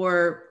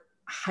for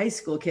high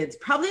school kids,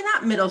 probably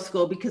not middle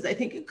school, because I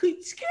think it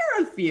could scare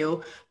a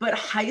few, but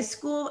high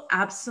school,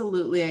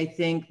 absolutely. I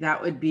think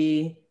that would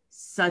be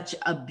such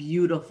a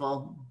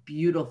beautiful,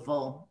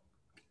 beautiful,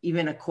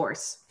 even a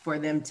course for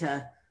them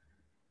to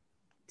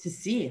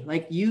see.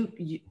 Like you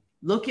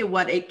look at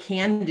what it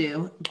can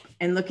do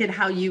and look at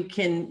how you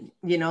can,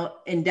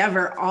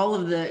 endeavor all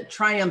of the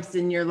triumphs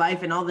in your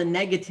life and all the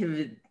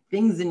negative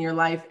things in your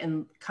life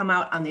and come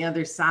out on the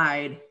other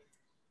side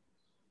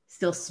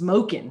still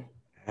smoking.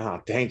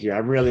 Oh, thank you.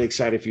 I'm really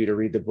excited for you to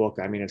read the book.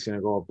 I mean, it's going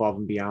to go above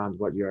and beyond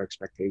what your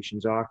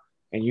expectations are.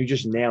 And you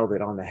just nailed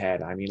it on the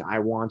head. I mean, I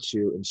want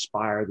to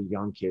inspire the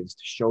young kids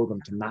to show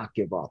them to not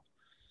give up.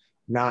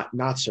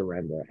 not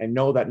surrender, and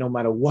know that no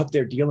matter what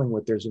they're dealing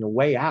with, there's a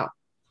way out.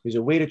 There's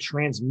a way to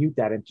transmute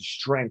that into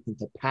strength,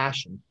 into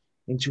passion,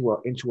 into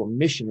a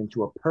mission,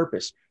 into a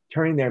purpose,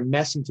 turning their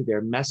mess into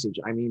their message.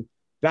 I mean,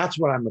 that's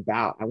what I'm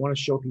about. I want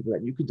to show people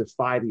that you can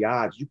defy the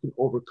odds. You can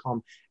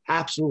overcome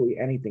absolutely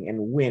anything and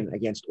win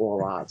against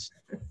all odds.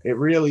 It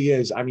really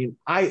is. I mean,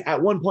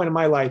 at one point in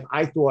my life,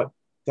 I thought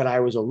that I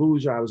was a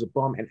loser, I was a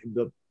bum,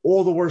 and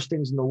all the worst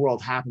things in the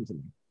world happened to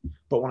me.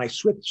 But when I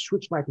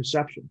switched my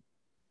perception,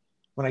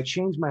 when I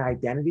changed my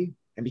identity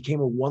and became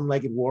a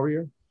one-legged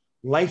warrior,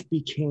 life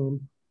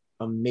became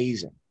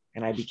amazing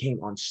and I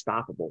became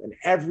unstoppable. And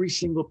every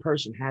single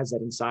person has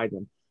that inside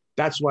them.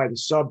 That's why the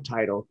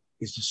subtitle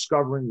is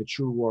Discovering the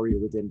True Warrior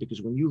Within,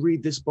 because when you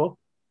read this book,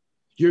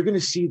 you're going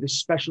to see the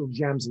special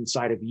gems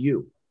inside of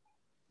you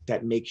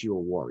that makes you a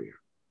warrior.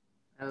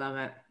 I love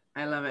it.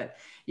 I love it.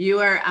 You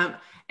are,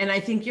 and I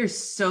think you're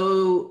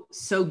so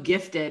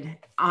gifted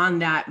on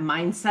that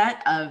mindset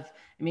of,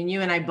 I mean,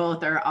 you and I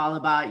both are all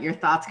about your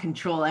thoughts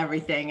control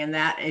everything. And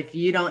that if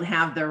you don't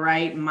have the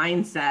right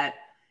mindset,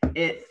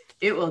 it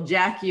will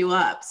jack you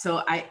up.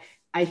 So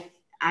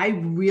I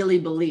really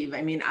believe,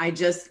 I mean, I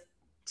just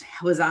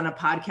was on a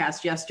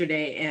podcast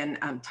yesterday and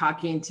I'm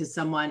talking to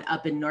someone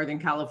up in Northern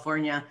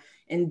California,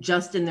 and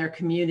just in their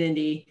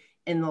community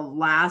in the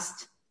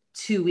last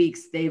 2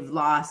 weeks, they've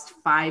lost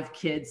 5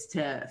 kids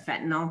to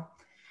fentanyl.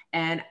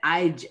 And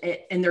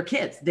they're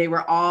kids, they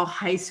were all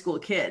high school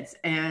kids.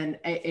 And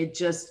it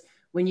just,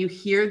 when you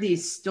hear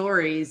these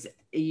stories,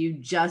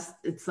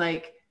 it's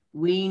like,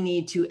 we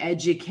need to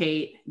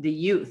educate the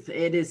youth.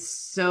 It is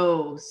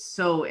so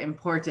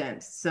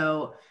important.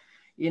 So,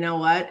 you know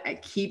what? I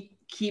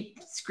keep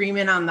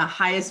screaming on the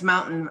highest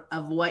mountain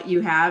of what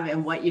you have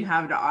and what you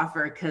have to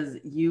offer, because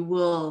you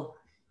will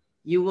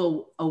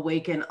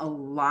awaken a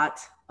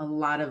lot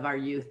of our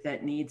youth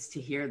that needs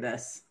to hear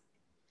this.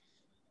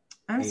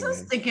 I'm so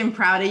stinking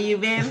proud of you,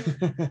 babe.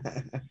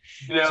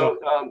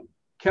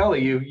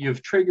 Kelly,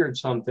 you've triggered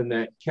something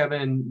that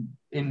Kevin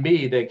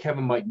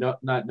might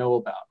not know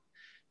about.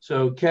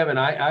 So Kevin,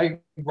 I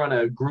run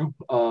a group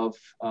of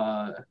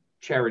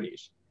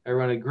charities. I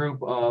run a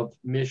group of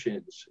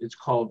missions. It's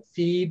called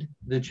Feed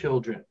the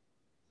Children.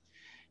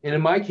 And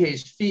in my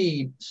case,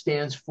 FEED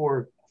stands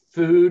for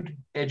food,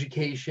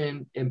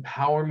 education,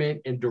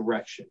 empowerment, and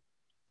direction.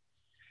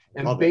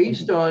 And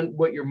based on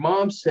what your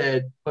mom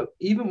said, but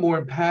even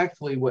more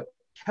impactfully, what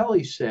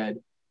Kelly said,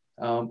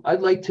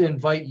 I'd like to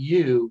invite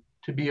you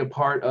to be a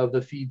part of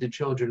the Feed the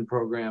Children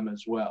program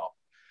as well.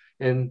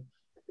 And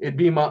it'd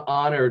be my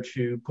honor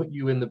to put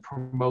you in the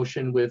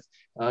promotion with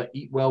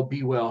Eat Well,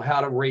 Be Well,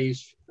 how to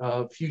raise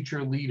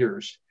future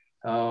leaders,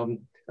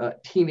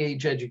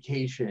 teenage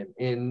education.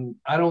 And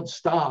I don't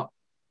stop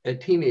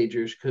at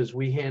teenagers because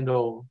we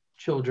handle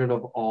children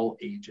of all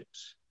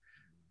ages.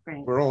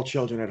 Right. We're all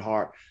children at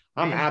heart.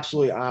 I'm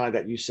absolutely honored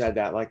that you said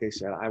that. Like I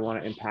said, I want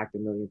to impact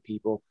 1 million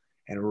people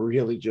and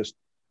really just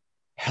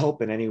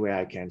help in any way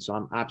I can. So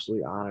I'm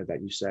absolutely honored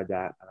that you said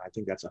that. And I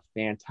think that's a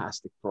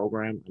fantastic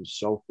program. I'm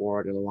so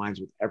for it. It aligns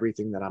with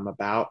everything that I'm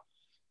about.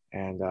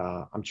 And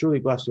I'm truly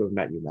blessed to have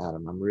met you,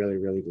 madam. I'm really,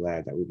 really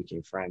glad that we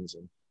became friends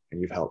and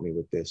you've helped me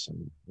with this.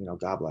 And,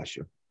 God bless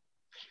you.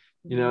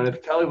 And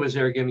if Kelly was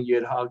there giving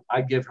you a hug,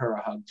 I'd give her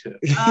a hug too.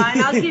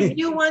 And I'll give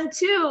you one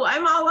too.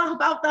 I'm all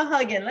about the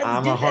hugging.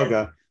 I'm a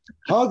hugger.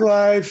 Hug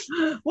life.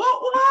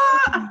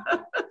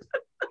 What?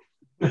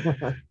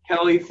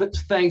 Kelly,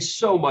 thanks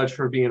so much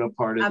for being a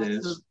part of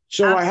this.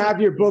 So I have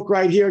your book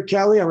right here,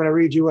 Kelly. I'm going to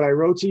read you what I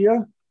wrote to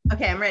you.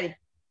 Okay, I'm ready.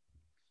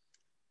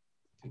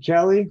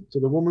 Kelly, to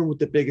the woman with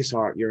the biggest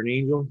heart, you're an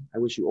angel. I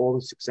wish you all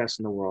the success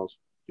in the world.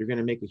 You're going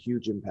to make a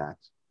huge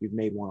impact. You've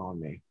made one on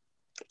me.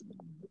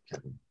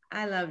 Kevin.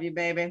 I love you,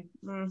 baby.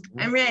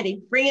 I'm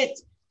ready. Bring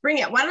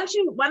it. Why don't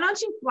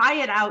you fly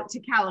it out to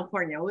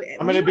California?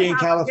 I'm going to be in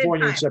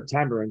California in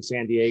September in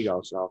San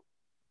Diego. So.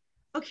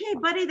 Okay,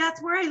 buddy,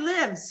 that's where I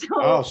live.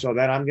 So. So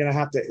then I'm going to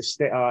have to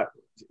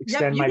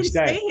extend my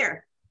stay. Stay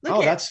here.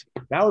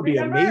 That would be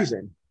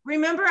amazing.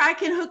 Remember, I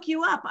can hook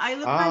you up. I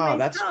live by myself.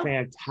 That's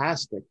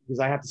fantastic, because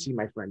I have to see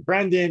my friend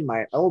Brendan,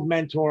 my old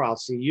mentor. I'll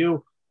see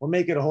you. We'll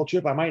make it a whole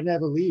trip. I might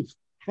never leave.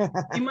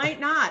 You might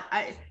not.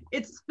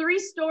 It's 3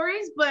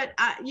 stories, but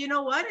you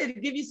know what?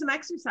 It'll give you some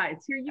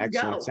exercise. Here you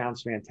Excellent. go.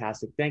 Sounds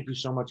fantastic. Thank you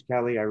so much,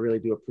 Kelly. I really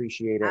do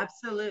appreciate it.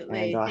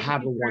 Absolutely. And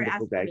have a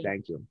wonderful day.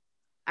 Thank you.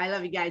 I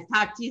love you guys.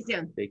 Talk to you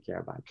soon. Take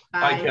care. Bye.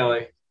 Bye,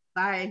 Kelly.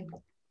 Bye.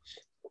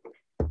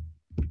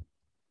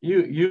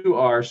 You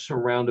are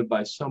surrounded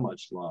by so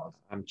much love.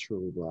 I'm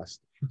truly blessed.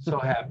 So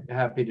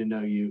happy to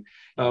know you.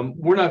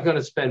 We're not going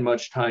to spend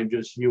much time,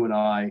 just you and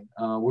I.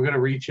 We're going to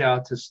reach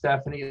out to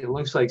Stephanie. It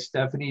looks like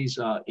Stephanie's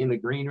in the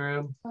green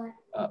room.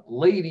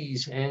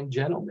 Ladies and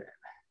gentlemen,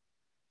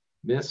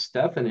 Miss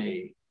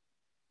Stephanie.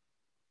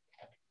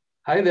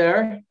 Hi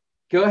there.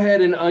 Go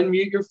ahead and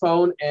unmute your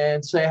phone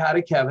and say hi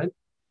to Kevin.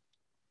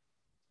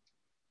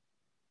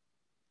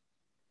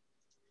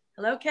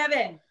 Hello,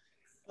 Kevin.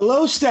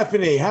 Hello,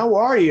 Stephanie. How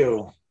are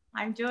you?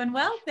 I'm doing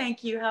well,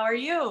 thank you. How are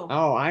you?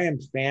 Oh, I am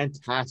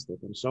fantastic.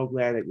 I'm so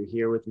glad that you're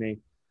here with me.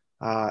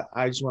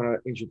 I just want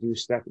to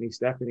introduce Stephanie.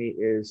 Stephanie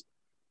is,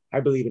 I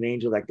believe, an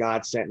angel that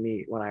God sent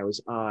me when I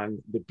was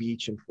on the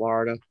beach in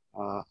Florida.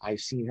 I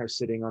seen her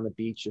sitting on the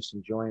beach, just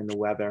enjoying the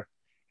weather.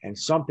 And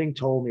something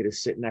told me to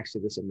sit next to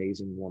this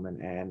amazing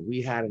woman. And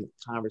we had a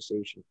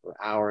conversation for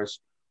hours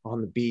on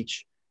the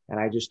beach. And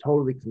I just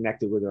totally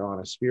connected with her on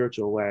a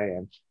spiritual way.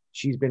 And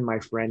she's been my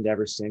friend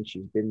ever since.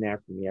 She's been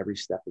there for me every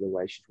step of the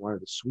way. She's one of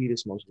the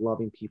sweetest, most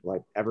loving people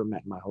I've ever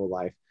met in my whole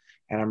life.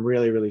 And I'm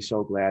really, really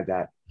so glad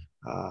that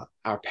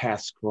our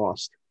paths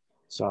crossed.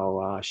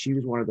 So she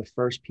was one of the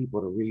first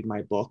people to read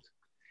my book.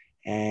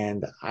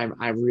 And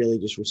I really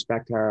just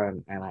respect her.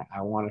 And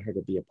I wanted her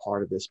to be a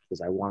part of this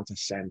because I wanted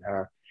to send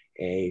her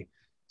a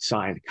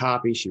signed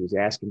copy. She was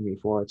asking me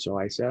for it. So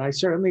I said, I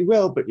certainly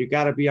will, but you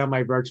got to be on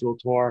my virtual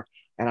tour.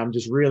 And I'm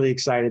just really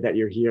excited that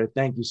you're here.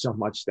 Thank you so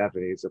much,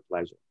 Stephanie. It's a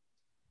pleasure.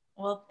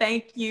 Well,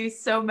 thank you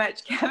so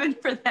much, Kevin,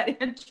 for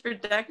that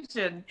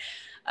introduction.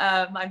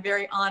 I'm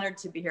very honored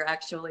to be here.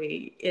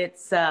 Actually,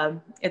 it's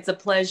a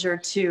pleasure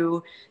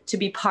to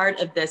be part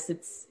of this.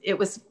 It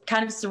was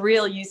kind of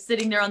surreal. You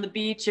sitting there on the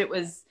beach. It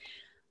was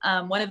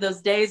one of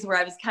those days where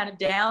I was kind of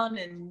down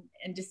and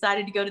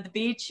decided to go to the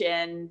beach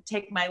and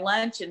take my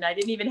lunch, and I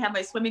didn't even have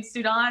my swimming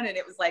suit on, and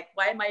it was like,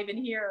 why am I even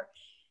here?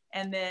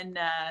 And then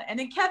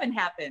Kevin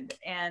happened,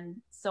 and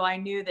so I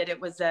knew that it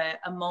was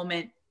a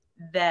moment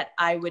that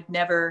I would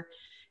never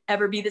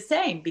ever be the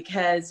same,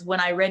 because when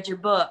I read your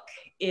book,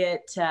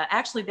 it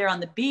actually there on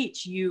the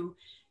beach, you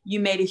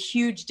made a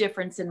huge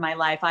difference in my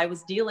life. I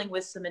was dealing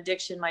with some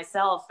addiction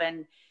myself,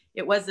 and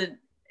it wasn't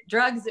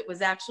drugs, it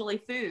was actually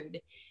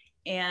food.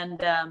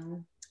 And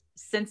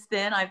since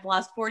then, I've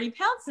lost 40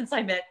 pounds since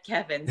I met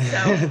Kevin.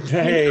 So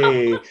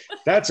hey,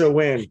 that's a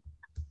win.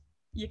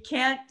 You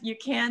can't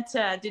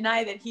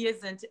deny that he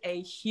isn't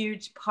a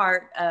huge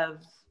part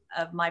of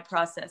my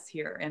process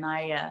here. And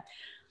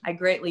I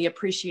greatly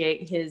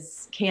appreciate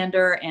his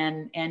candor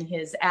and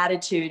his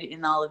attitude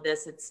in all of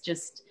this.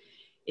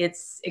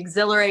 It's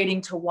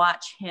exhilarating to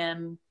watch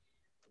him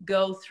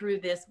go through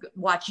this,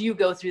 watch you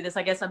go through this.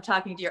 I guess I'm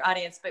talking to your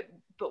audience, but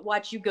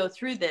watch you go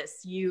through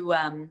this. You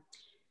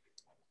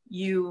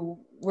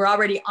were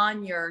already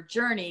on your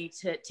journey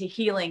to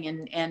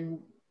healing and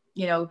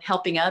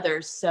helping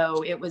others.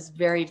 So it was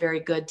very, very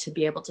good to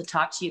be able to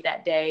talk to you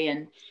that day.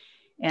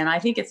 And I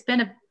think it's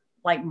been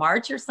like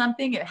March or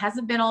something. It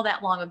hasn't been all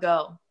that long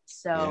ago.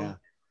 So yeah.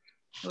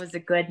 It was a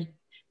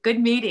good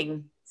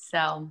meeting.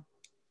 So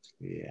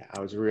yeah,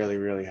 I was really,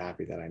 really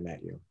happy that I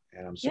met you.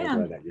 And I'm so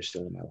glad that you're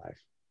still in my life.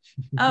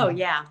 Oh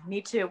yeah,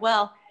 me too.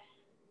 Well,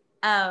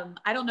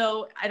 I don't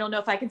know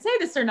if I can say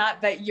this or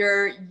not, but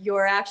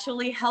you're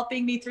actually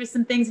helping me through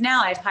some things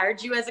now. I've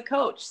hired you as a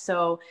coach.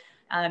 So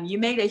you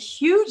made a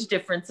huge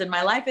difference in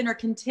my life and are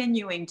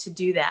continuing to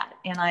do that.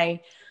 And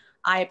I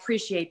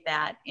appreciate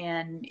that.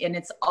 And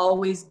it's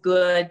always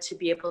good to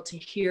be able to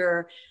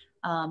hear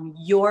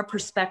your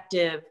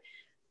perspective.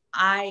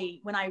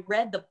 When I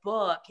read the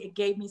book, it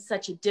gave me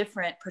such a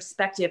different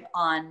perspective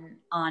on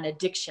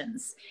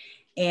addictions.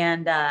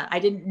 And I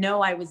didn't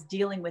know I was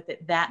dealing with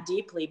it that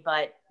deeply,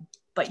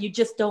 but you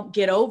just don't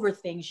get over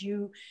things.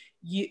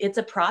 It's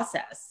a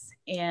process.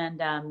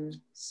 And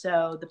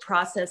so the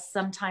process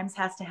sometimes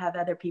has to have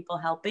other people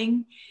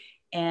helping.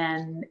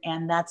 And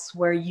that's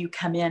where you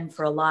come in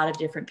for a lot of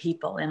different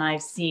people. And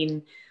I've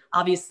seen,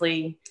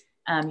 obviously,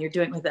 you're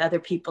doing it with other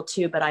people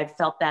too, but I've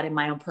felt that in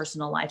my own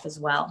personal life as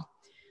well.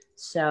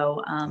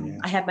 So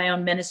I have my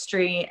own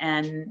ministry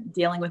and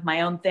dealing with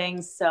my own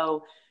things.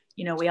 So,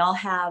 we all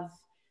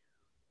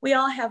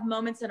have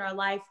moments in our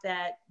life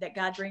that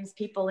God brings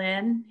people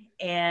in.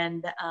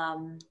 And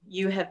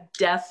you have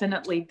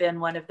definitely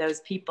been one of those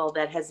people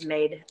that has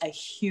made a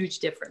huge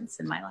difference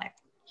in my life.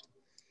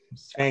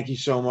 Thank you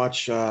so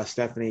much,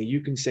 Stephanie.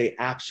 You can say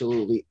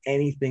absolutely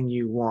anything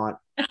you want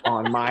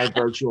on my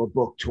virtual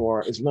book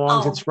tour, as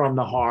long as it's from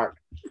the heart.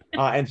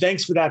 And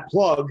thanks for that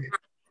plug.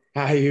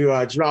 How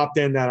you dropped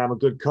in that I'm a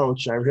good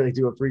coach. I really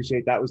do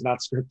appreciate that. Was not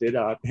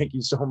scripted. Thank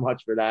you so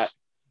much for that.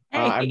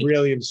 I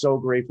really am so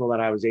grateful that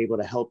I was able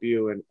to help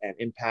you and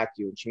impact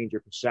you and change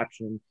your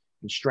perception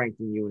and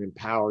strengthen you and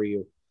empower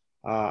you.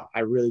 I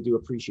really do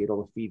appreciate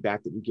all the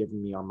feedback that you've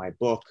given me on my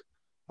book.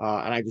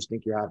 And I just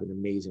think you have an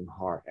amazing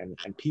heart.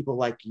 And people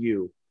like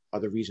you are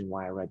the reason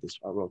why I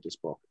wrote this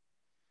book.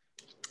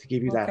 To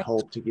give you that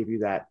hope, to give you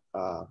that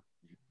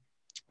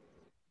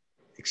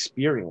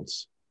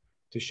experience,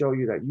 to show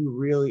you that you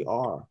really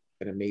are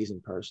an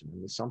amazing person.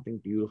 And there's something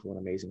beautiful and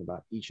amazing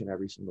about each and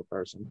every single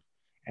person.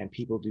 And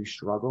people do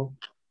struggle,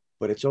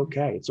 but it's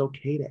okay. It's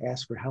okay to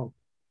ask for help.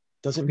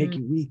 It doesn't make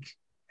you weak.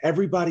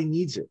 Everybody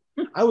needs it.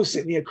 I was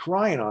sitting here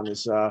crying on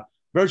this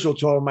virtual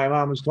tour. My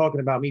mom was talking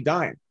about me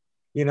dying.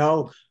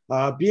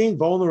 Being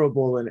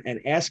vulnerable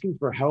and asking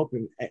for help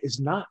is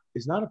not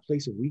a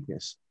place of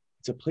weakness.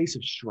 It's a place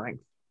of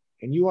strength.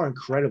 And you are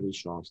incredibly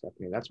strong,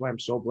 Stephanie. That's why I'm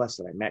so blessed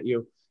that I met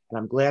you. And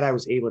I'm glad I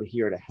was able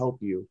to help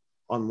you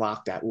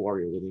unlock that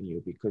warrior within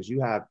you, because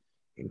you have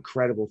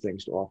incredible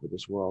things to offer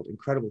this world,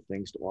 incredible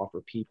things to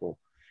offer people.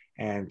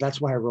 And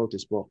that's why I wrote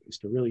this book, is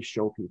to really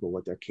show people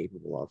what they're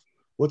capable of,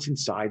 what's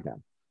inside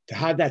them, to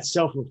have that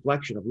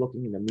self-reflection of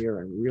looking in the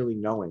mirror and really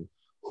knowing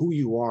who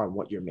you are and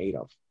what you're made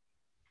of.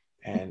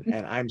 And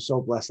I'm so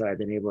blessed that I've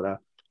been able to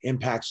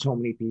impact so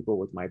many people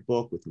with my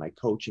book, with my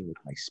coaching, with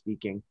my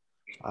speaking.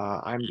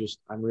 I'm just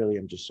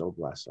so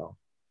blessed. So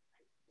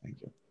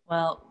thank you.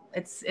 Well,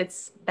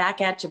 it's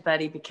back at you,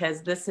 buddy,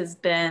 because this has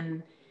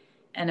been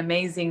an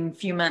amazing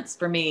few months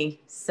for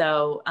me.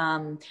 So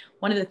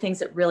one of the things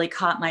that really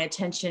caught my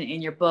attention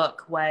in your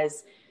book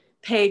was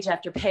page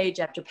after page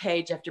after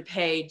page after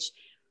page,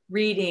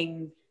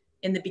 reading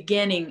in the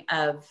beginning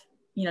of,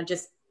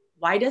 just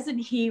why doesn't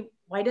he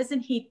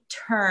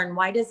turn?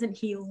 Why doesn't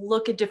he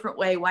look a different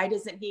way? Why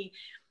doesn't he,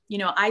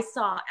 I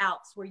saw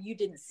outs where you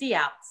didn't see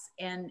outs,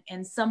 and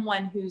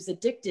someone who's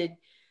addicted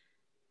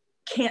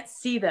can't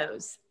see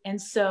those. And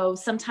so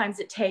sometimes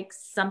it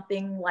takes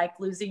something like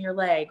losing your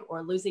leg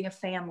or losing a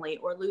family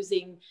or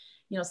losing,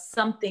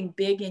 something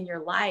big in your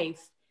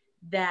life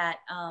that,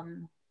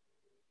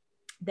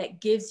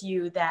 that gives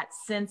you that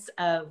sense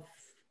of,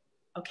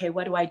 okay,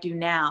 what do I do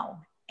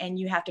now? And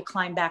you have to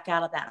climb back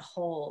out of that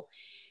hole.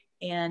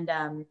 And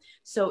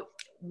so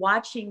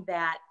watching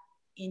that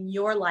in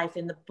your life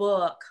in the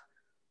book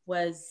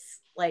was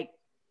like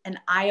an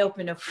eye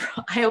opener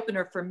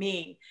for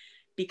me,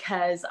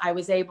 because I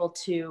was able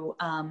to,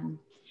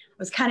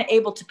 kind of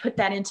able to put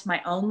that into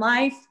my own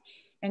life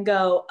and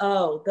go,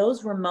 oh,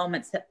 those were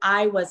moments that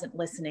I wasn't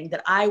listening,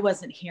 that I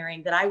wasn't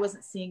hearing, that I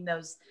wasn't seeing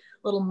those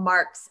little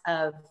marks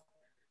of,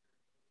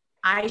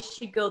 I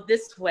should go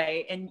this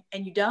way. And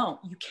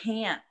you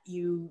can't,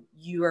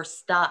 you are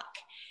stuck.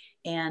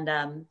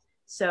 And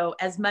so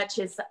as much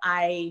as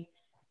I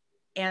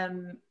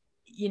am,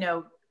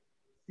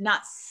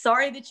 not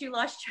sorry that you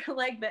lost your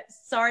leg, but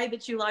sorry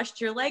that you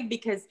lost your leg,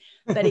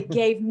 but it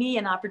gave me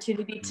an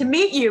opportunity to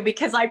meet you,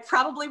 because I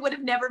probably would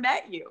have never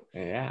met you.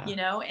 Yeah.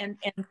 And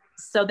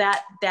so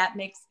that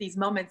makes these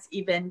moments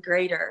even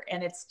greater.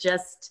 And it's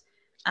just,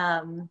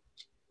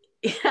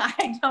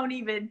 I don't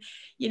even,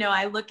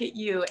 I look at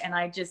you and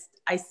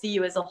I see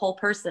you as a whole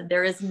person.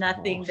 There is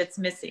nothing that's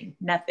missing,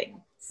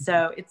 nothing.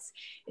 So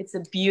it's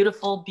a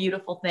beautiful,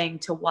 beautiful thing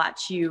to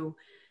watch you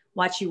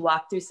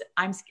walk through.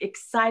 I'm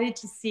excited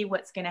to see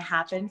what's going to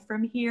happen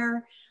from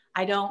here.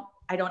 I don't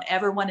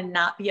ever want to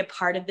not be a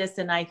part of this.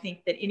 And I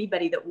think that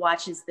anybody that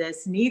watches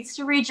this needs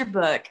to read your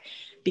book,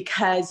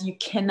 because you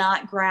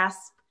cannot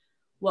grasp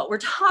what we're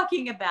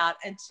talking about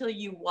until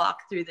you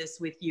walk through this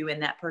with you in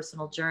that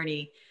personal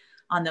journey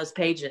on those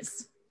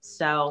pages.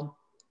 So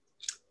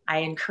I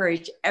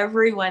encourage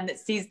everyone that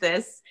sees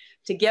this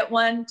to get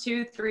 1,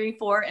 2, 3,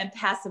 4 and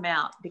pass them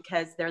out,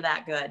 because they're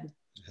that good.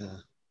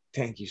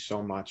 Thank you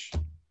so much.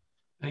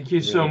 Thank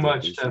you so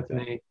much,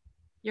 Stephanie.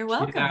 You're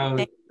welcome.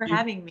 Thanks for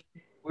having me.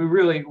 We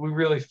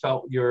really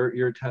felt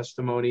your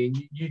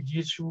testimony. You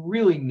just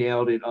really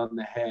nailed it on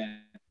the head.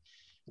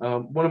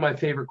 One of my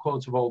favorite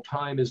quotes of all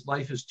time is,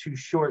 life is too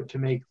short to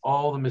make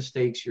all the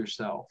mistakes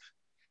yourself.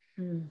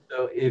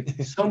 So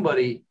if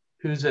somebody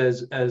who's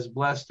as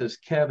blessed as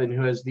Kevin,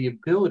 who has the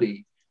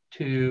ability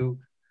to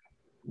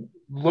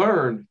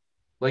learn,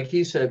 like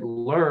he said,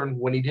 learn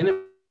when he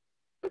didn't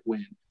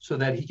win so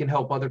that he can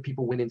help other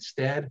people win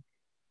instead.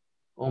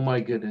 Oh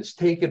my goodness,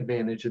 take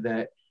advantage of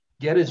that.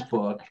 Get his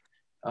book,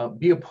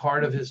 be a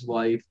part of his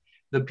life.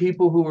 The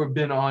people who have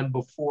been on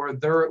before,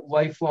 they're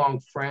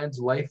lifelong friends,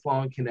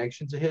 lifelong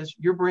connections of his.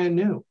 You're brand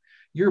new.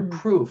 You're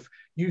proof.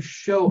 You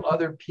show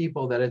other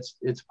people that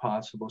it's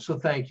possible. So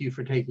thank you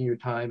for taking your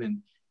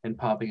time and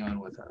popping on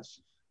with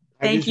us.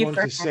 I just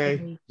wanted to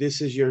say,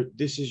 this is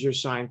your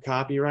signed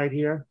copy right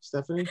here,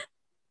 Stephanie.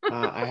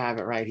 I have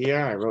it right here.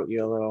 I wrote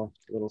you a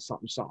little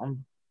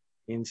something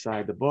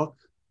inside the book.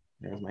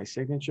 There's my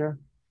signature.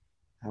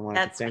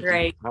 That's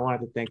great. I wanted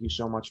to thank you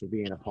so much for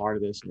being a part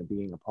of this and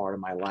being a part of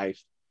my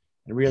life,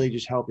 and really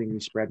just helping me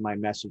spread my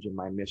message and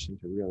my mission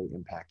to really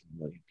impact 1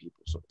 million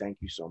people. So thank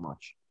you so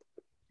much.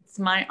 It's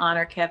my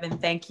honor, Kevin.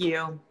 Thank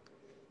you.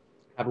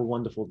 Have a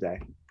wonderful day.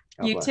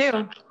 God you bless.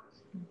 too.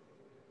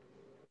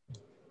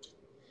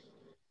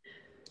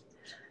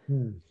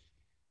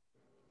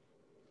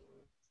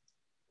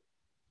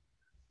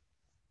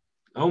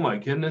 Oh my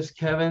goodness,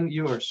 Kevin,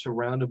 you are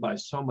surrounded by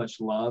so much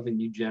love and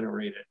you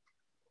generate it.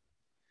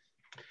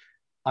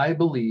 I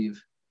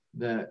believe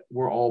that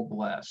we're all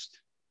blessed,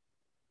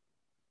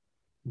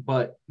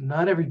 but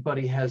not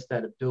everybody has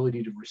that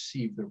ability to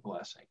receive their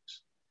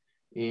blessings.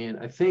 And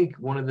I think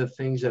one of the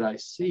things that I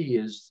see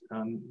is,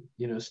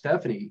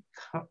 Stephanie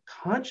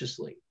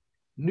consciously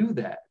knew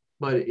that,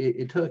 but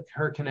it took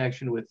her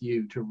connection with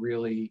you to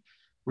really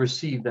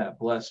receive that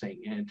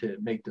blessing and to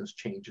make those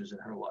changes in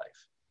her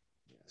life.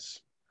 Yes,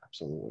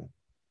 absolutely.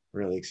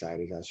 Really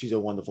excited. She's a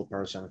wonderful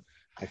person.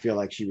 I feel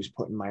like she was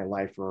put in my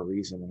life for a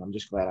reason, and I'm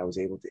just glad I was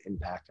able to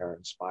impact her,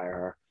 inspire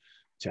her,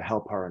 to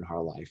help her in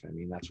her life. I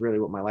mean, that's really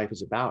what my life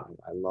is about.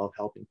 I love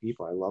helping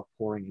people. I love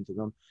pouring into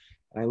them.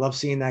 And I love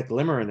seeing that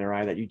glimmer in their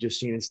eye that you just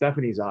seen in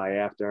Stephanie's eye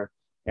after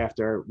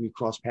we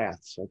crossed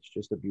paths. That's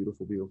just a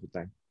beautiful, beautiful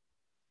thing.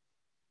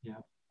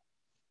 Yeah.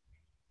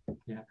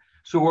 Yeah.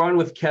 So we're on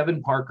with Kevin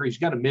Parker. He's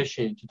got a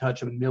mission to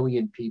touch 1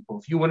 million people.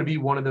 If you want to be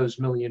one of those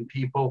 1 million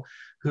people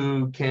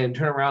who can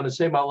turn around and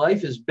say, my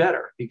life is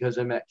better because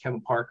I met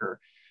Kevin Parker,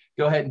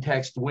 go ahead and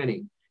text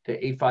winning to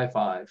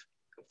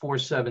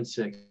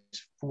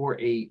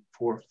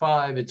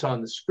 855-476-4845. It's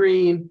on the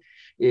screen.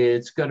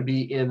 It's going to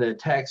be in the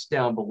text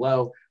down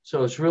below.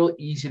 So it's real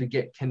easy to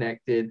get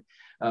connected.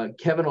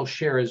 Kevin will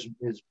share his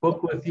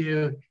book with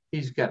you.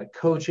 He's got a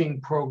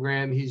coaching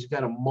program. He's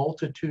got a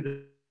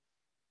multitude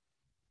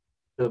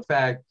of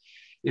fact.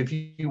 If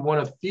you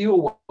want to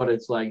feel what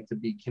it's like to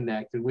be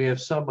connected, we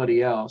have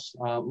somebody else.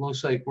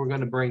 Looks like we're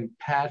going to bring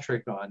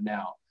Patrick on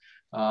now.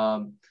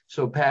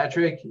 So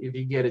Patrick, if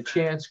you get a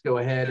chance, go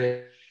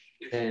ahead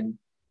and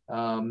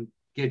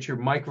get your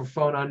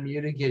microphone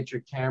unmuted, get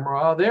your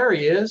camera. Oh, there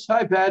he is.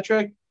 Hi,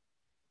 Patrick.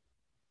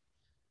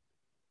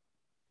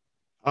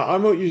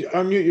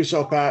 Unmute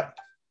yourself, Pat.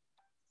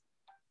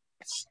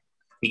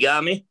 You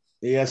got me?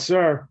 Yes,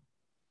 sir.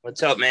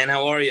 What's up, man?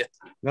 How are you?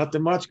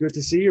 Nothing much. Good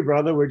to see you,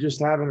 brother. We're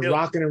just having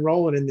rocking and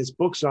rolling in this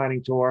book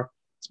signing tour.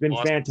 It's been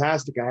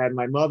fantastic. I had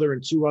my mother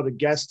and 2 other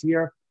guests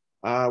here.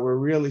 We're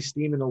really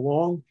steaming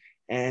along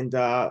and,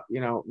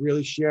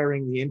 really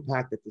sharing the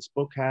impact that this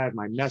book had,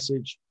 my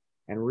message,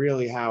 and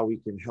really how we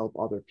can help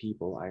other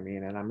people. I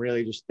mean, and I'm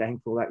really just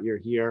thankful that you're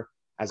here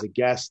as a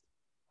guest.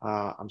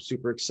 I'm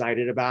super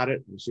excited about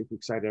it. I'm super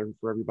excited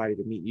for everybody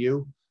to meet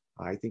you.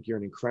 I think you're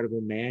an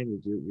incredible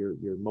man.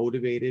 You're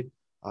motivated.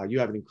 You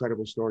have an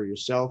incredible story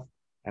yourself,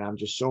 and I'm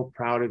just so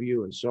proud of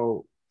you and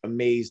so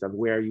amazed of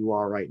where you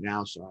are right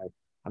now. So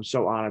I'm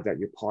so honored that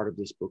you're part of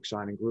this book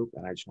signing group,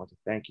 and I just want to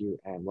thank you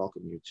and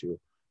welcome you to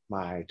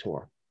my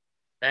tour.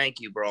 Thank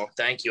you, bro.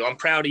 Thank you. I'm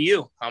proud of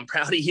you. I'm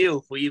proud of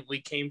you.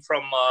 We came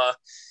from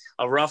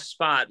a rough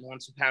spot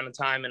once upon a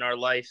time in our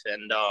life,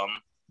 and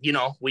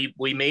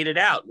we made it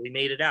out. We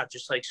made it out,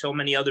 just like so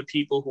many other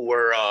people who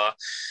were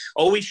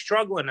always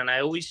struggling. And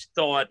I always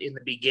thought in the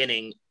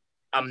beginning,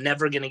 I'm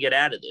never going to get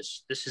out of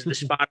this. This is the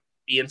spot I'll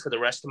be in for the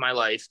rest of my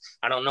life.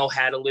 I don't know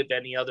how to live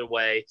any other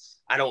way.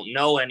 I don't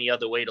know any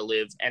other way to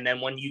live. And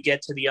then when you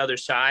get to the other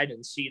side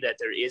and see that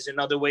there is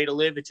another way to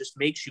live, it just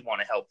makes you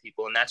want to help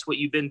people. And that's what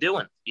you've been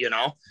doing.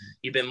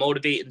 You've been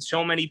motivating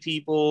so many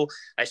people.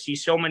 I see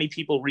so many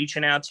people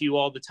reaching out to you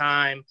all the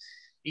time.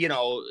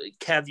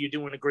 Kev, you're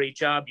doing a great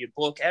job. Your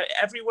book,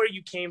 everywhere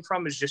you came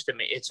from is just,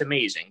 it's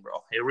amazing,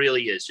 bro. It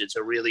really is. It's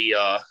a really,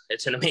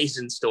 it's an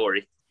amazing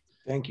story.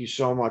 Thank you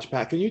so much,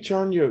 Pat. Can you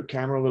turn your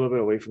camera a little bit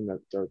away from the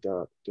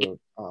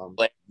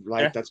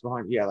light that's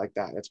behind? Yeah, like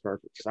that. That's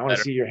perfect. Because I want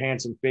to see your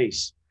handsome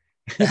face.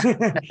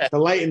 The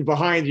lighting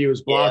behind you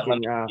is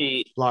blocking your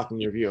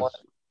view. All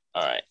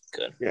right,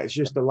 good. Yeah, it's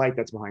just the light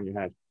that's behind your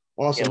head.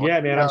 Awesome.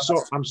 Yeah, man.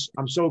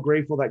 I'm so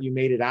grateful that you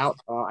made it out.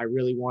 I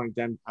really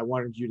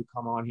wanted you to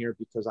come on here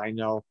because I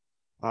know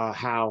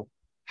how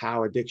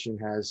addiction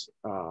has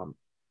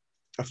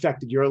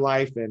affected your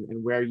life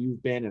and where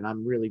you've been, and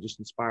I'm really just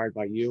inspired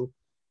by you.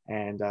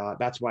 And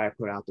that's why I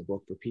put out the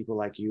book for people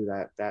like you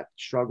that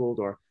struggled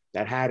or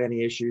that had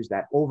any issues,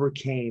 that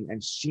overcame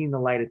and seen the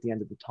light at the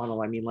end of the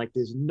tunnel. I mean, like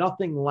there's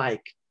nothing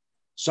like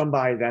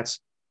somebody that's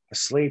a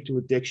slave to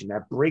addiction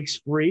that breaks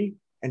free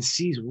and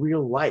sees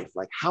real life,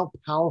 like how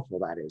powerful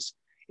that is.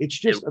 It's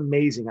just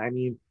amazing. I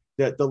mean,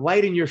 the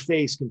light in your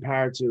face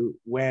compared to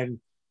when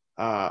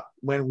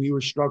we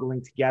were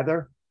struggling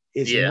together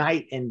is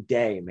night and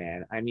day,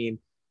 man. I mean,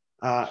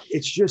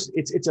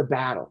 it's a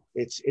battle.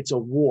 It's a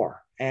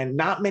war. And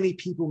not many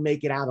people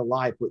make it out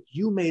alive, but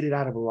you made it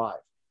out of alive.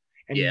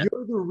 And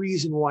you're the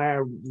reason why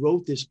I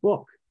wrote this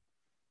book,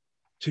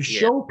 to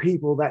show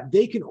people that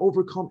they can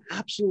overcome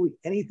absolutely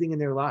anything in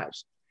their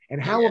lives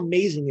and how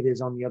amazing it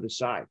is on the other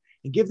side,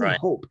 and give them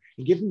hope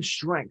and give them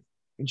strength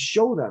and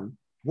show them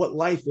what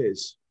life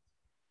is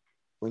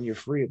when you're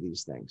free of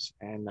these things.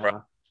 And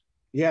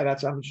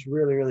I'm just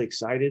really, really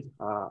excited.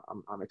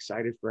 I'm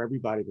excited for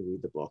everybody to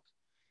read the book.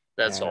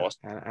 That's awesome.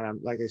 And I'm,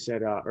 like I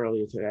said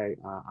earlier today,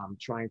 I'm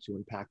trying to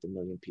impact 1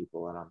 million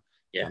people, and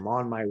I'm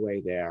on my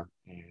way there.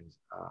 And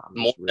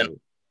I'm just really...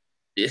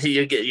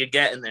 You're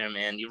getting there,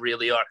 man. You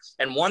really are.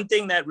 And one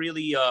thing that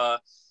really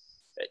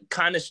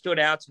kind of stood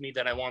out to me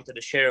that I wanted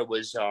to share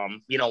was,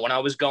 when I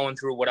was going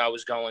through what I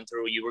was going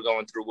through, you were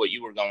going through what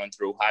you were going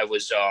through. I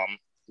was, I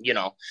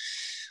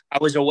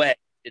was away.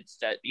 It's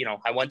that,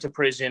 I went to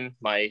prison.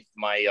 My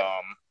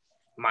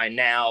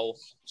now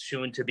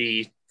soon to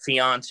be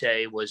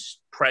fiance was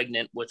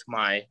pregnant with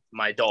my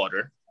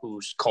daughter,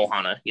 who's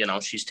Kohana.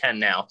 She's 10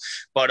 now.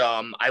 But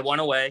I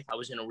went away. I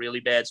was in a really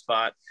bad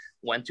spot.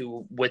 Went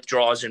to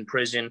withdrawals in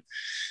prison,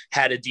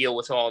 had to deal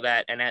with all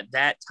that. And at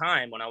that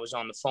time, when I was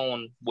on the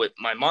phone with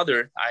my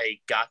mother, I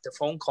got the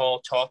phone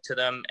call, talked to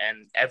them,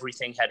 and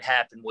everything had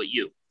happened with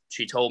you.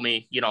 She told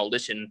me,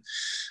 listen,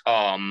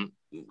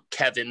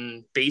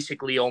 Kevin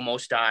basically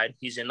almost died.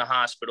 He's in the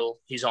hospital.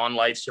 He's on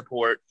life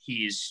support.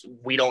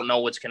 We don't know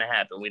what's going to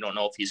happen. We don't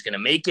know if he's going to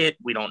make it.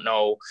 We don't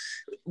know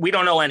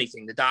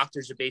anything. The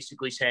doctors are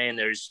basically saying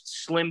there's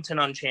slim to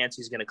none chance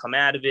he's going to come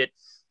out of it.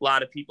 A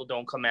lot of people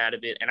don't come out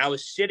of it. And I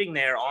was sitting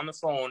there on the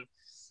phone,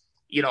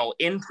 you know,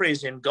 in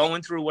prison,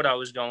 going through what I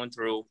was going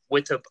through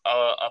with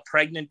a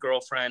pregnant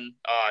girlfriend,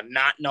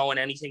 not knowing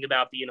anything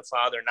about being a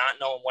father, not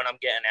knowing when I'm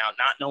getting out,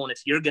 not knowing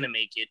if you're going to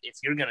make it, if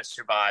you're going to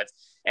survive.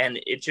 And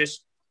it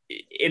just,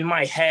 in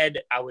my head,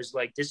 I was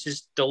like, this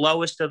is the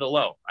lowest of the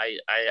low.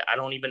 I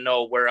don't even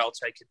know where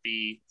else I could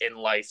be in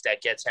life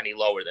that gets any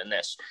lower than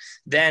this.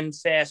 Then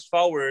fast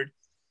forward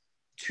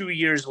 2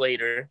 years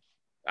later,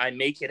 I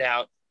make it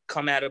out,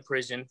 come out of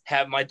prison,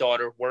 have my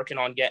daughter, working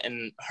on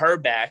getting her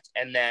back.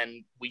 And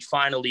then we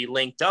finally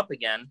linked up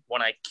again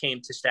when I came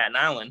to Staten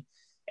Island.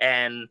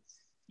 And,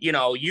 you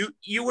know,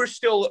 you were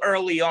still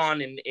early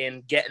on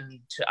in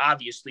getting to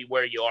obviously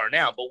where you are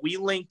now, but we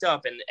linked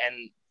up,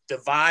 and the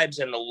vibes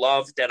and the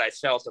love that I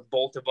felt of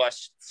both of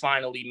us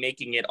finally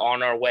making it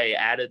on our way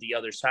out of the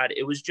other side.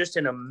 It was just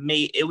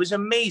it was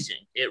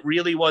amazing. It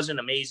really was an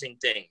amazing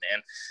thing,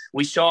 man.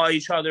 We saw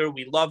each other.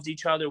 We loved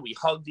each other. We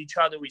hugged each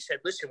other. We said,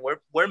 listen,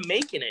 we're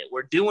making it.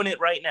 We're doing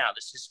it right now.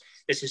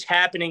 This is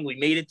happening. We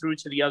made it through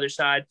to the other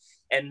side.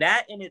 And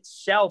that in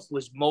itself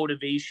was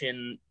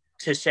motivation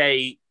to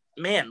say,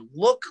 man,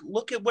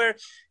 look at where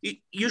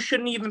you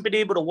shouldn't even been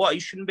able to walk. You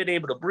shouldn't have been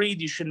able to breathe.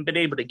 You shouldn't have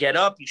been able to get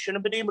up. You shouldn't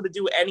have been able to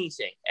do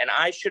anything. And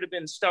I should have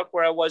been stuck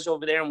where I was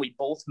over there, and we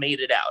both made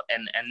it out.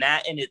 And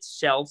that in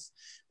itself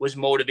was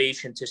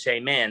motivation to say,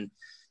 man,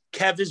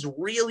 Kev is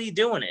really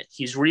doing it.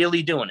 He's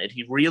really doing it.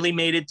 He really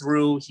made it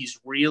through. He's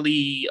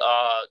really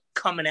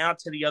coming out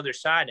to the other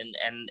side.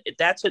 And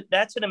that's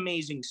an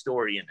amazing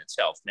story in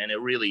itself, man. It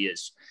really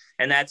is.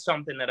 And that's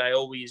something that I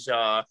always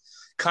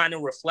kind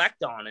of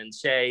reflect on and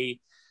say,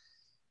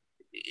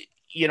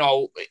 you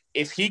know,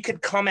 if he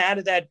could come out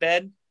of that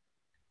bed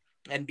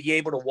and be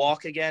able to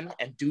walk again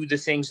and do the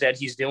things that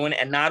he's doing,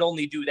 and not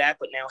only do that,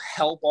 but now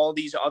help all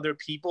these other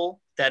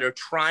people that are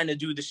trying to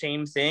do the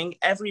same thing,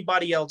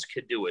 everybody else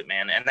could do it,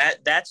 man. And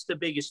that's the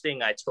biggest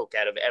thing I took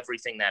out of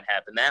everything that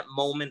happened. That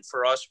moment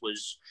for us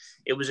was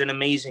an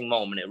amazing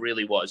moment. It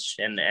really was.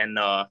 And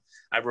I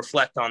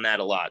reflect on that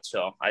a lot.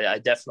 So I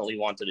definitely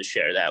wanted to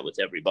share that with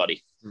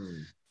everybody.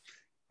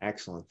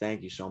 Excellent.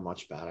 Thank you so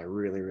much, Pat. I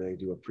really, really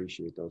do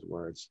appreciate those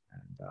words.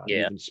 And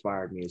you've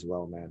inspired me as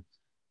well, man.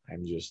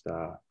 I'm just,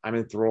 I'm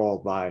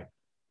enthralled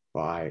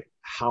by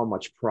how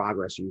much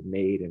progress you've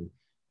made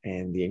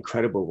and the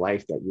incredible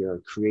life that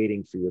you're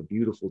creating for your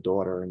beautiful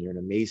daughter, and you're an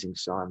amazing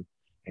son,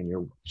 and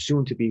your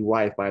soon to be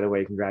wife, by the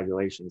way,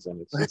 congratulations.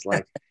 And it's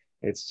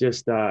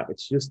just like,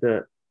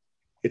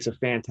 it's a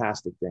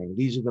fantastic thing.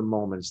 These are the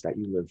moments that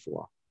you live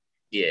for.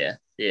 Yeah.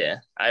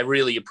 I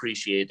really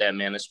appreciate that,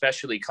 man,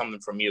 especially coming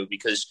from you,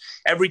 because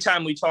every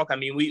time we talk, I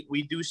mean,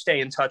 we do stay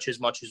in touch as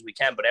much as we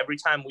can, but every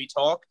time we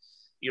talk,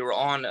 you're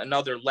on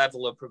another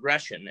level of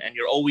progression, and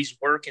you're always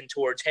working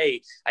towards,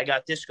 hey, I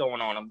got this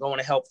going on. I'm going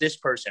to help this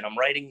person. I'm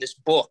writing this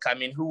book. I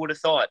mean, who would have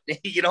thought?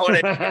 You know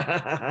what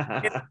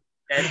I mean?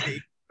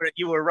 And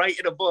you were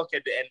writing a book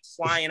and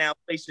flying out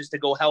places to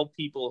go help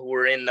people who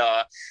are in,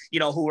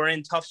 who are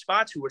in tough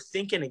spots, who were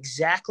thinking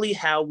exactly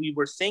how we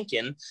were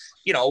thinking,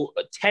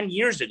 10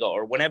 years ago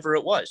or whenever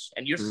it was.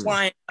 And you're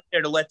flying out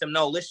there to let them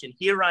know, listen,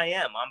 here I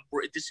am.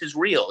 This is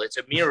real. It's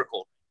a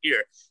miracle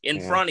here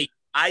in front of you.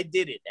 I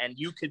did it, and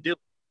you could do it.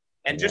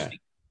 And just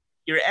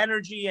your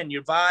energy and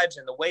your vibes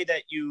and the way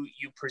that you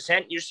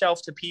present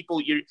yourself to people,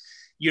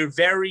 you're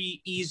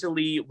very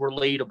easily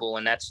relatable.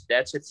 And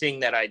that's a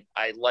thing that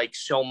I like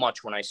so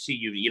much when I see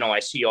you.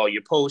 I see all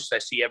your posts, I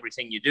see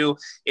everything you do.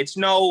 It's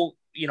no,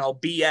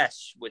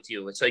 BS with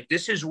you. It's like,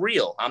 this is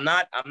real. I'm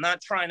not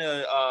trying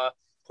to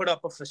put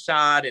up a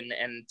facade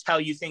and tell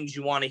you things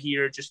you want to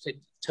hear just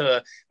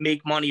to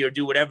make money or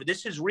do whatever.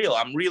 This is real.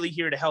 I'm really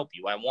here to help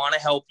you. I want to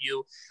help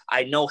you.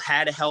 I know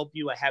how to help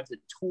you. I have the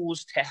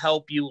tools to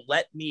help you.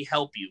 Let me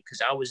help you,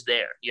 because I was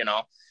there,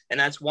 and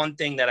that's one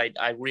thing that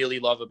I really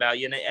love about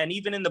you. And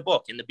even in the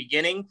book, in the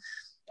beginning,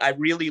 I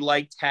really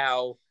liked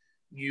how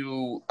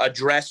you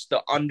addressed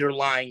the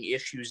underlying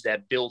issues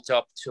that built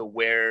up to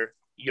where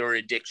your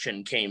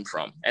addiction came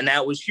from. And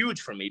that was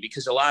huge for me,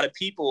 because a lot of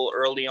people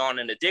early on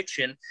in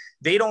addiction,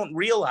 they don't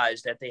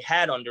realize that they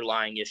had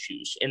underlying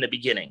issues in the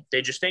beginning.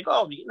 They just think,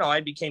 I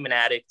became an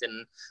addict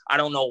and I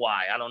don't know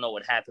why. I don't know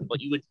what happened.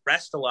 But you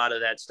addressed a lot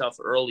of that stuff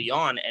early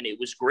on. And it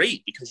was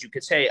great, because you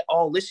could say,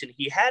 oh, listen,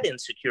 he had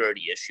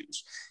insecurity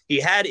issues. He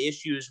had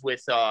issues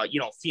with,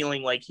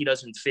 feeling like he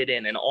doesn't fit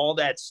in, and all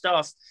that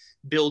stuff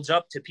builds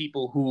up to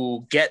people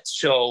who get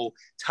so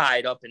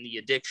tied up in the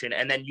addiction.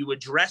 And then you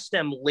address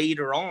them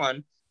later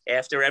on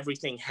after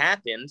everything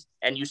happened,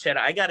 and you said,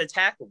 I got to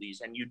tackle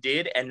these. And you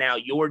did. And now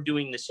you're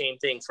doing the same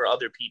thing for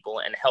other people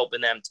and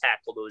helping them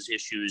tackle those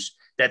issues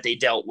that they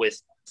dealt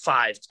with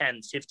 5,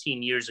 10,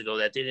 15 years ago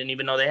that they didn't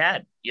even know they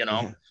had,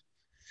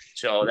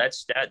 So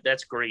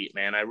that's great,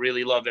 man. I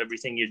really love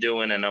everything you're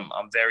doing, and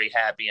I'm very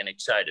happy and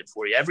excited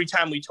for you. Every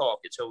time we talk,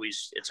 it's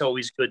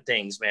always good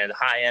things, man.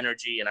 High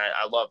energy, and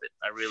I love it.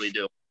 I really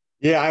do.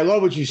 Yeah, I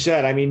love what you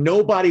said. I mean,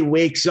 nobody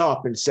wakes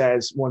up and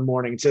says one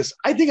morning and says,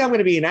 I think I'm going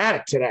to be an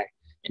addict today.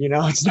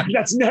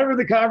 That's never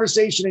the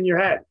conversation in your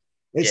head.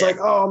 It's like,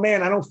 oh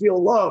man, I don't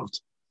feel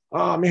loved.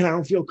 Oh man, I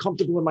don't feel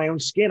comfortable in my own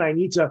skin.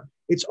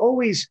 It's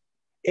always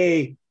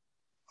a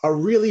a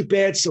really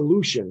bad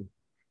solution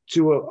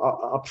to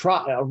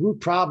a root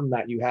problem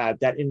that you had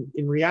that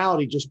in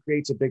reality just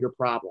creates a bigger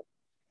problem.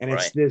 And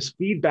it's this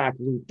feedback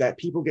loop that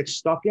people get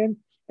stuck in,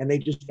 and they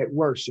just get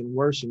worse and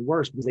worse and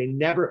worse because they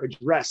never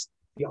address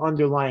the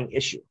underlying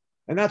issue.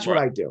 And that's what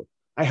I do.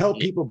 I help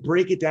people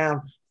break it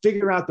down,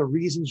 figure out the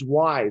reasons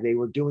why they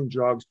were doing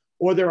drugs,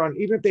 or they're on,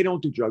 even if they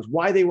don't do drugs,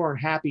 why they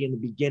weren't happy in the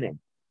beginning.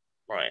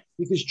 Right.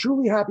 Because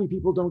truly happy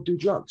people don't do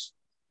drugs.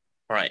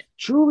 Right.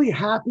 Truly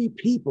happy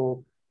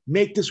people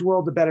make this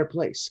world a better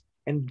place.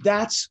 And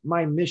that's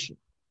my mission,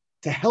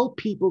 to help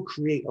people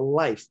create a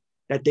life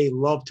that they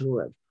love to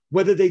live,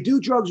 whether they do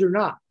drugs or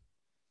not.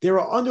 There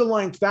are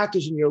underlying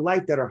factors in your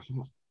life that are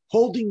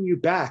holding you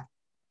back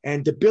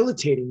and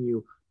debilitating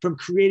you from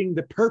creating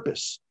the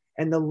purpose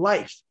and the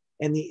life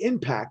and the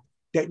impact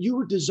that you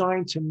were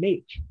designed to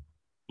make.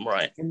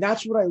 Right. And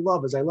that's what I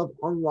love, is I love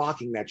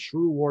unlocking that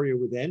true warrior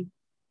within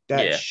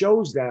that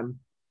shows them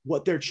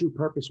what their true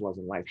purpose was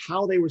in life,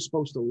 how they were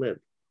supposed to live,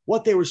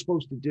 what they were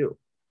supposed to do.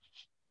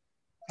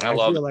 I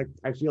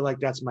feel like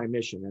that's my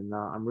mission, and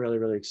I'm really,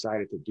 really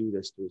excited to do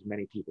this to as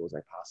many people as I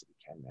possibly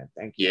can, man.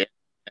 Thank you. Yeah.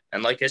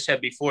 And like I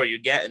said before, you're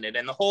getting it.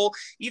 And the whole,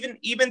 even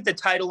the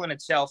title in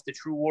itself, The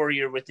True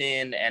Warrior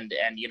Within, and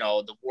you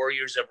know, the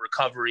Warriors of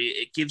Recovery,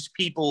 it gives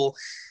people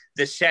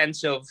the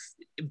sense of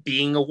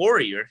being a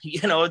warrior,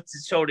 you know,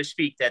 so to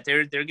speak, that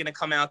they're going to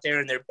come out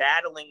there and they're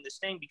battling this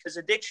thing. Because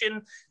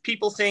addiction,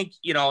 people think,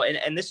 you know,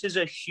 and this is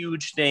a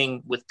huge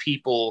thing with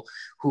people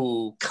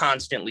who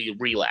constantly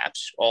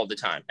relapse all the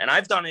time. And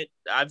I've done it,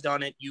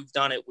 you've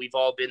done it, we've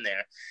all been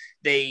there.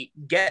 They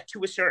get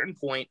to a certain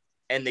point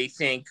and they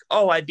think,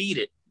 oh, I beat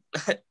it.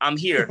 I'm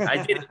here.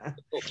 I did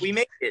it. We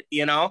made it,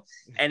 you know?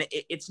 And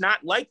it's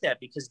not like that,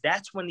 because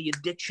that's when the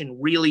addiction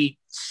really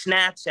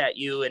snaps at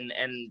you and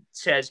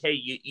says, hey,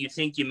 you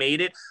think you made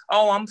it?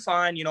 Oh, I'm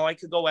fine. You know, I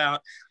could go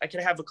out. I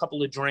could have a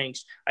couple of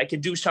drinks. I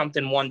could do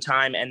something one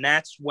time. And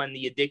that's when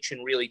the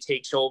addiction really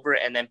takes over.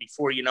 And then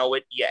before you know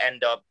it, you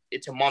end up,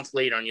 it's a month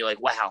later and you're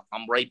like, wow,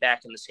 I'm right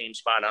back in the same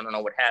spot. I don't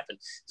know what happened.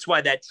 That's why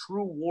that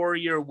true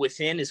warrior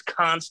within is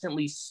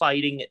constantly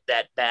fighting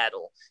that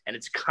battle. And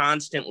it's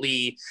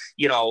constantly,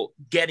 you know,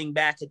 getting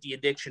back at the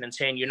addiction and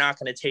saying, you're not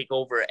going to take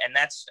over. And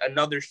that's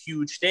another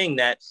huge thing,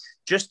 that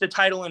just the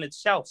title in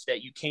itself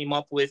that you came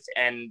up with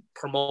and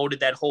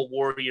promoted, that whole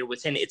warrior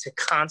within, it's a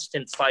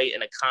constant fight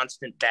and a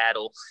constant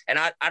battle. And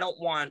I don't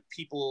want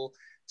people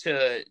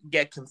to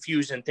get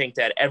confused and think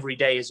that every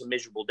day is a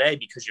miserable day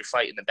because you're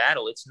fighting the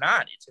battle. It's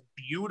not. It's a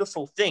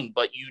beautiful thing,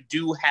 but you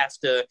do have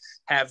to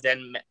have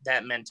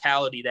that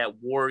mentality, that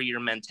warrior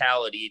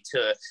mentality,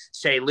 to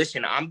say,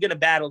 listen, I'm going to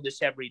battle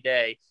this every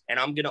day, and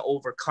I'm going to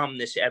overcome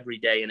this every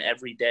day, and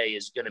every day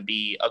is going to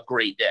be a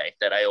great day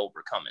that I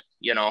overcome it,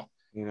 you know?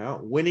 You know,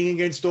 winning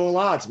against all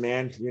odds,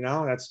 man. You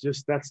know, that's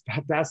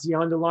the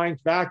underlying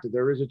factor.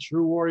 There is a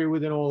true warrior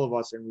within all of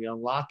us, and we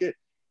unlock it,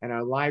 and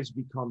our lives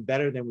become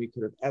better than we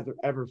could have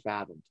ever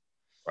fathomed.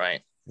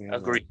 Right. Yeah,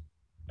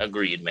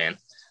 Agreed, man.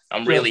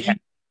 I'm really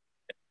happy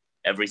with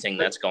everything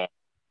that's going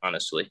on,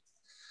 honestly.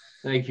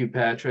 Thank you,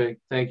 Patrick.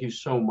 Thank you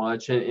so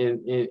much.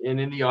 And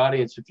in the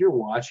audience, if you're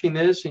watching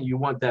this and you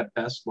want that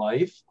best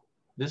life,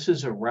 this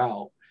is a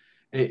route.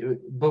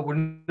 But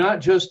we're not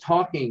just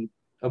talking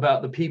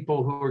about the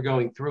people who are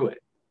going through it.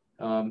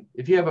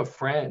 If you have a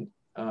friend,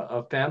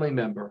 a family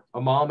member, a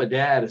mom, a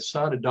dad, a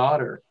son, a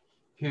daughter,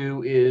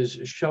 who is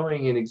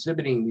showing and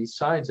exhibiting these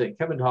signs that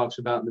Kevin talks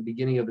about in the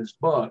beginning of his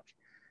book,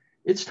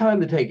 it's time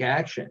to take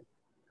action.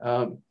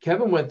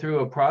 Kevin went through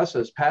a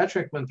process.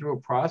 Patrick went through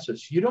a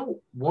process. You don't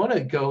want to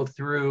go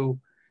through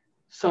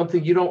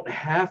something you don't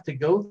have to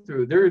go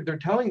through. They're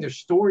telling their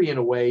story in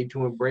a way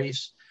to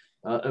embrace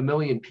a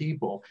million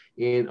people.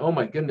 And oh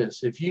my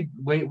goodness,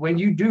 when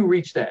you do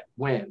reach that,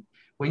 when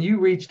you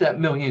reach that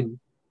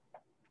million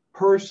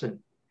person,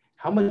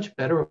 how much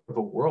better of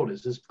a world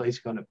is this place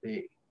going to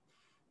be?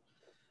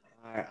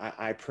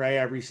 I pray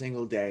every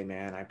single day,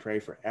 man. I pray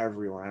for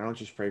everyone. I don't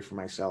just pray for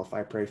myself.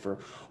 I pray for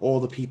all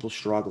the people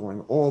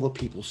struggling, all the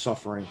people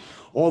suffering,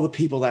 all the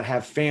people that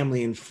have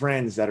family and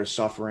friends that are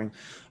suffering.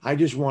 I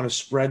just want to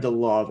spread the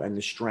love and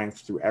the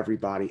strength through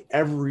everybody.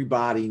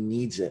 Everybody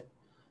needs it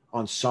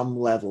on some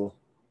level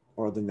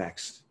or the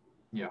next.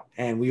 Yeah.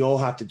 And we all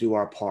have to do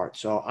our part.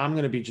 So I'm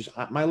going to be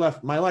my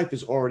life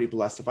is already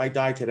blessed. If I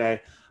die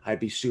today, I'd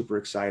be super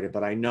excited,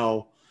 but I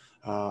know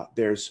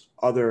there's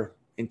other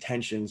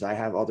intentions. I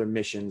have other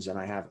missions, and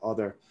I have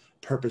other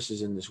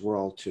purposes in this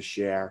world to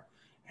share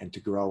and to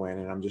grow in.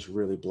 And I'm just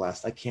really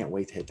blessed. I can't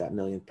wait to hit that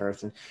millionth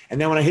person.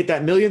 And then when I hit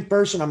that millionth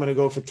person, I'm going to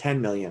go for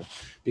 10 million,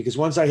 because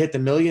once I hit the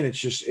million, it's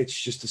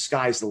just the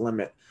sky's the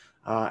limit.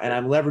 And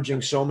I'm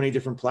leveraging so many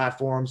different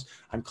platforms.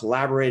 I'm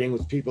collaborating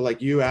with people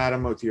like you,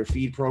 Adam, with your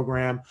feed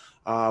program,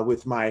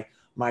 with my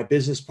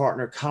business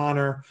partner,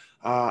 Connor.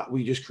 We're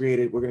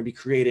going to be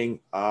creating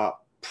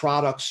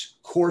products,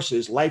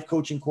 courses, life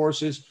coaching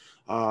courses,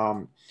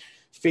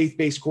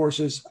 faith-based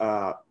courses,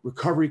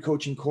 recovery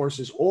coaching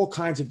courses, all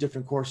kinds of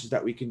different courses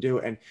that we can do.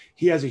 And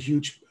he has a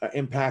huge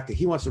impact.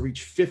 He wants to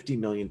reach 50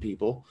 million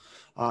people,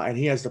 and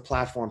he has the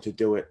platform to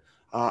do it.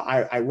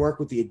 I work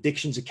with the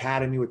Addictions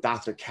Academy with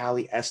Dr.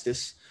 Callie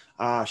Estes.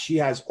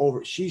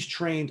 She's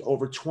trained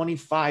over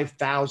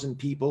 25,000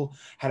 people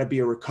how to be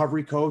a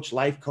recovery coach,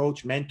 life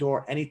coach,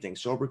 mentor, anything,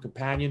 sober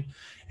companion.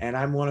 And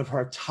I'm one of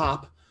her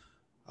top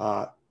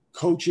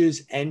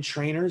coaches and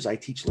trainers. I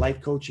teach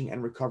life coaching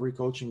and recovery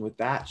coaching with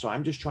that. So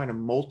I'm just trying to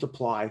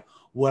multiply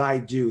what I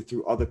do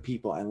through other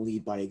people and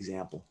lead by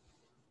example.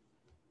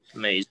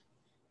 Amazing.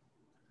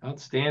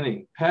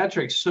 Outstanding.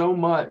 Patrick, so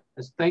much.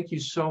 Thank you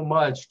so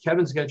much.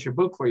 Kevin's got your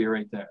book for you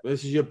right there.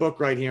 This is your book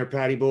right here,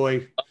 Patty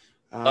boy.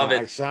 Love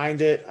it. I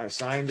signed it.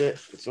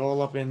 It's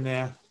all up in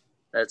there.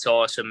 That's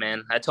awesome,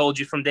 man. I told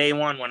you from day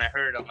one when I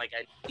heard, I'm like,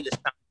 I need a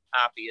signed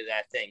copy of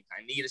that thing.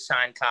 I need a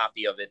signed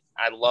copy of it.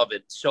 I love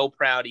it. So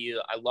proud of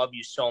you. I love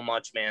you so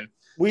much, man.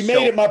 We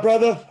made it, my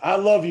brother. I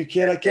love you,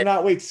 kid. I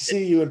cannot wait to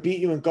see you and beat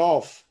you in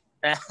golf.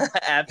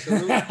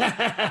 Absolutely.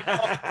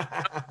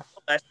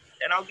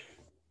 And I'll give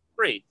you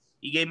free.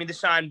 You gave me the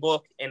signed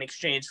book in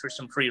exchange for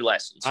some free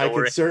lessons. So I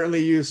could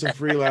certainly use some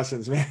free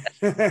lessons, man.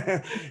 Thank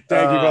you,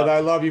 brother. I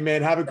love you,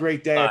 man. Have a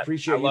great day. I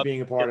appreciate you being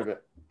a part of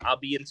it. I'll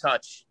be in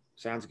touch.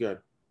 Sounds good.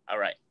 All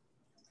right.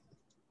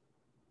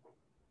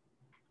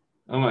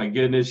 Oh, my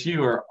goodness.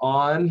 You are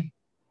on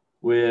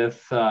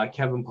with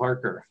Kevin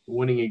Parker,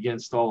 winning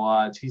against all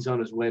odds. He's on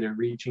his way to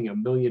reaching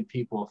 1 million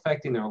people,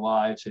 affecting their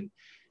lives, and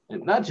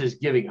not just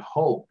giving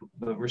hope,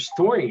 but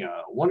restoring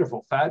a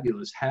wonderful,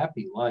 fabulous,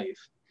 happy life.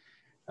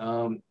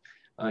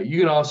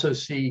 You can also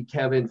see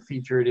Kevin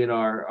featured in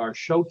our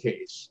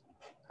showcase.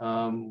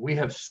 We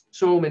have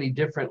so many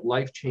different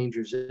life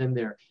changers in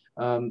there.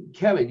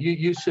 Kevin,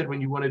 you said when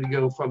you wanted to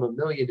go from 1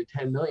 million to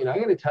 10 million, I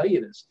got to tell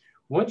you this.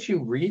 Once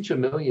you reach 1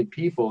 million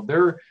people,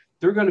 they're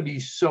going to be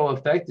so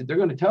affected. They're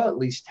going to tell at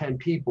least 10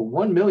 people.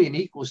 1 million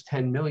equals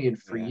 10 million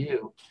for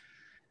you.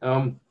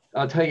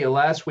 I'll tell you,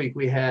 last week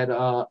we had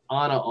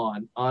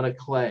Anna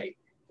Clay,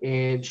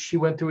 and she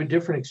went through a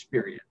different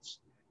experience.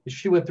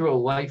 She went through a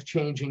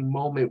life-changing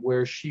moment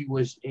where she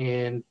was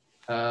in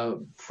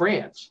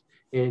France,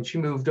 and she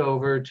moved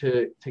over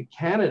to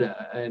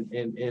Canada, and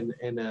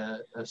a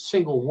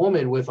single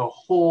woman with a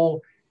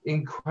whole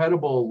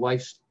incredible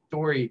life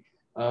story,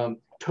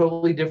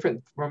 totally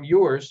different from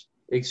yours,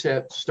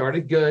 except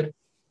started good,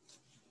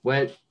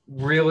 went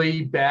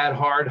really bad,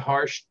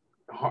 harsh,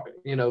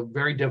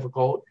 very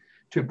difficult,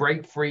 to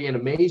break free and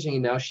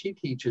amazing. Now she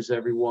teaches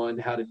everyone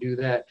how to do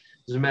that.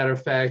 As a matter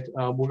of fact,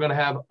 we're going to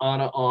have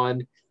Anna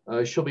on.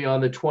 She'll be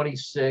on the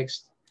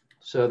 26th.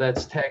 So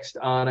that's text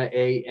Anna,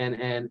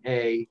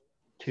 ANNA,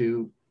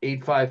 to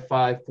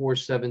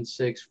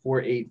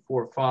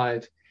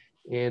 855-476-4845.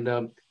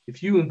 And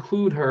if you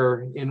include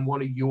her in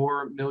one of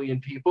your 1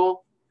 million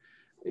people,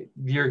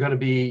 you're going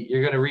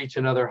to reach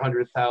another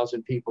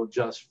 100,000 people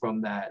just from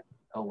that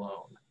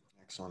alone.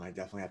 Excellent. I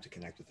definitely have to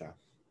connect with her.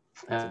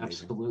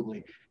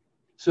 Absolutely.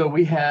 So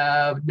we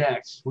have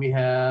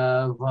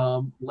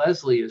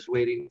Leslie is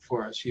waiting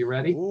for us. You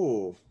ready?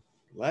 Ooh,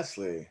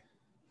 Leslie.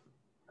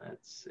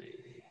 Let's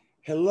see.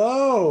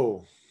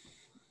 Hello.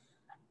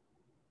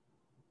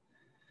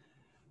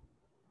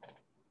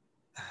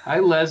 Hi,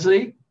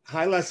 Leslie.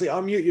 Hi, Leslie.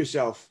 Unmute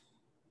yourself.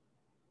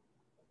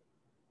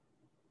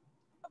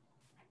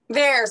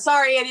 There.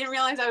 Sorry, I didn't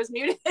realize I was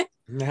muted.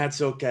 That's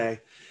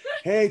okay.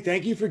 Hey,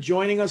 thank you for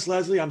joining us,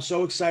 Leslie. I'm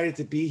so excited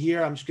to be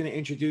here. I'm just going to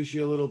introduce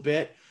you a little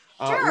bit.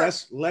 Sure.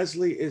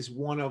 Leslie is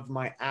one of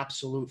my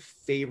absolute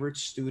favorite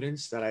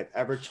students that I've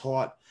ever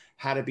taught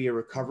how to be a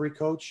recovery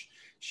coach.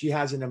 She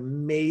has an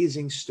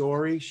amazing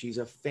story. She's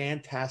a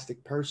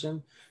fantastic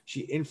person.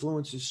 She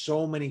influences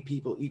so many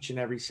people each and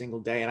every single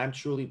day, and I'm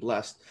truly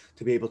blessed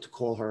to be able to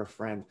call her a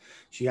friend.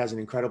 She has an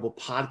incredible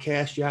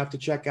podcast you have to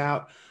check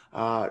out,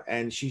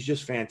 and she's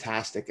just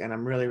fantastic, and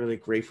I'm really, really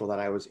grateful that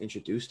I was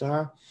introduced to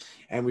her,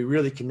 and we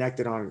really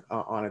connected on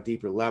a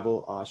deeper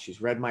level.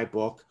 She's read my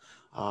book.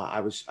 I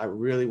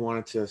really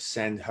wanted to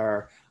send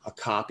her a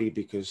copy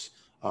because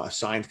a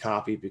signed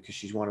copy because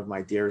she's one of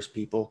my dearest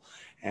people.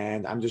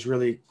 And I'm just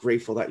really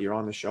grateful that you're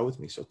on the show with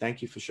me. So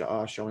thank you for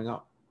showing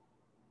up.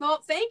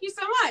 Well, thank you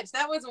so much.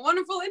 That was a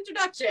wonderful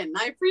introduction.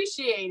 I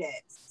appreciate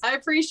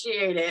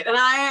it. And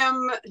I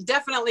am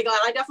definitely glad.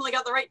 I definitely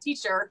got the right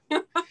teacher.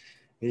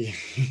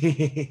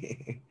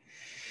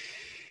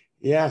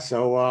 Yeah.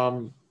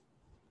 So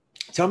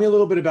tell me a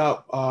little bit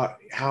about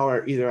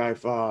how either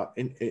I've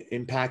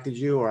impacted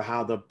you or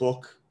how the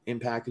book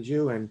impacted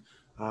you. And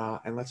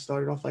let's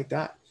start it off like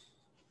that.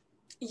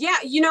 Yeah.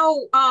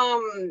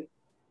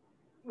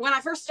 When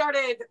I first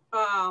started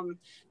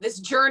this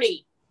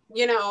journey,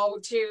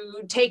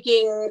 to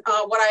taking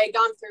what I had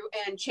gone through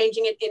and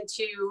changing it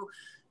into,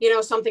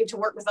 something to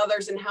work with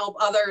others and help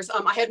others.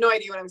 I had no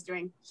idea what I was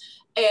doing.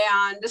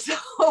 And so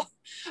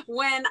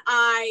when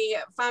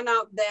I found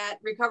out that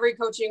recovery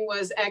coaching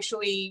was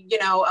actually,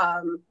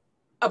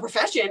 a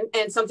profession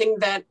and something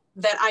that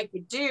I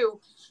could do,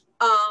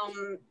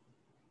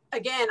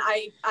 again,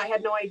 I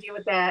had no idea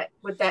what that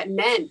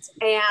meant.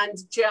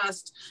 And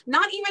just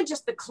not even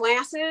just the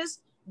classes,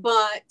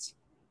 but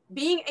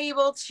being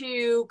able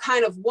to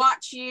kind of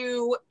watch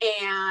you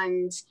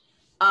and,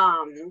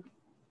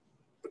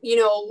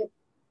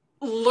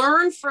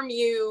 learn from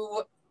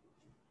you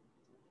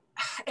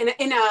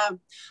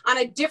on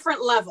a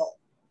different level.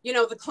 You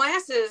know, the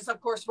classes,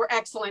 of course, were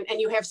excellent, and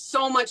you have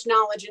so much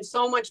knowledge and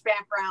so much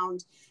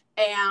background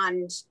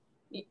and,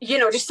 you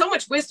know, just so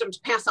much wisdom to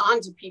pass on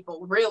to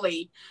people,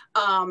 really.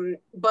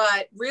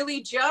 But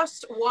really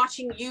just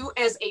watching you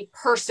as a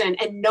person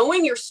and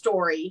knowing your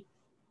story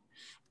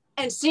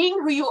and seeing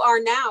who you are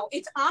now,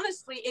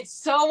 it's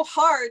so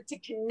hard to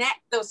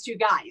connect those two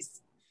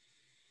guys,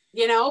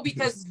 you know,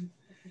 because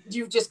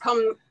you've just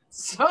come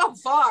so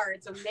far.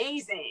 It's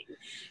amazing,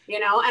 you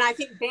know, and I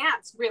think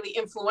that's really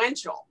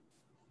influential.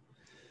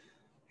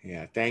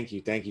 Yeah, thank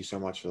you. Thank you so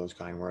much for those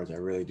kind words. I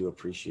really do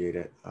appreciate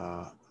it.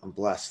 I'm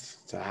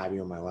blessed to have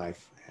you in my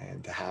life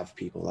and to have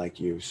people like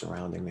you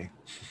surrounding me.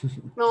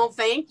 Well,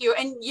 thank you.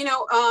 And, you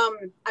know,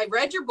 I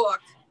read your book,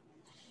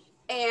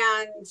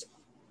 and,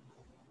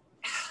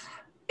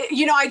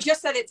 you know, I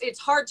just said it's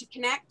hard to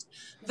connect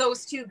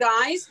those two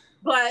guys,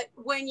 but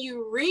when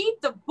you read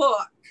the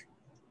book,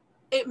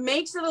 it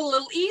makes it a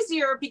little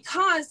easier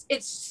because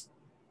it's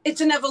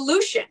an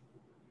evolution.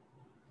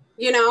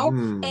 You know,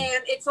 and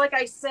it's like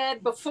I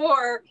said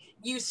before,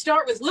 you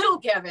start with little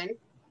Kevin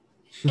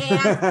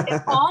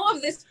and all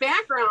of this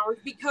background,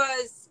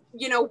 because,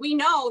 you know, we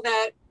know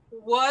that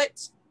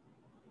what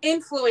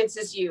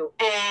influences you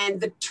and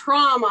the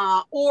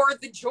trauma or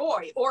the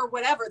joy or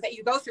whatever that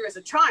you go through as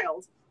a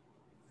child,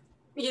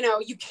 you know,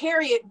 you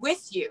carry it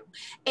with you.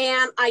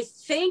 And I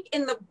think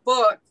in the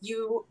book,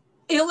 you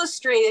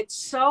illustrate it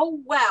so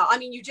well. I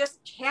mean, you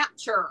just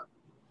capture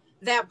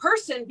that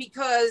person,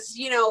 because,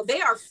 you know,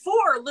 they are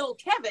for little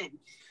Kevin,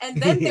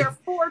 and then they're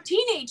for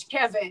teenage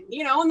Kevin,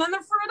 you know, and then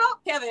they're for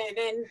adult Kevin.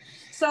 And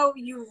so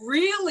you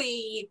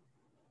really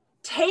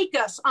take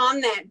us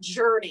on that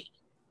journey,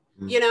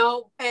 you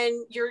know, and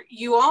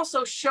you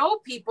also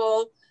show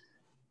people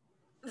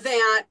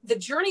that the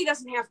journey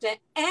doesn't have to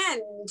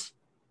end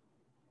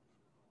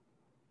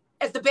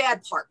at the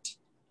bad part,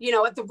 you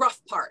know, at the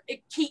rough part.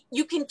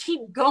 You can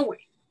keep going,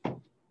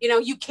 you know,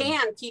 you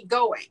can keep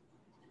going.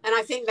 And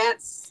I think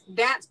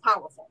that's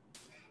powerful.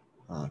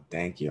 Oh,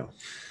 thank you.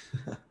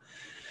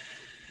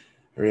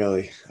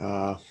 Really.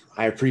 I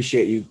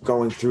appreciate you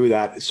going through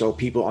that so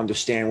people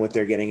understand what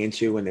they're getting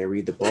into when they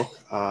read the book.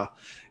 And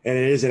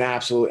it is an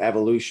absolute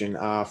evolution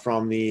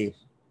from the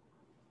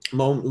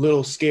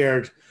little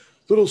scared,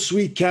 little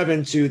sweet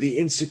Kevin to the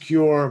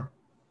insecure,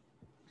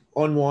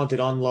 unwanted,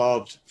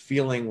 unloved,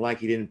 feeling like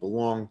he didn't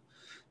belong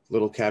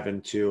little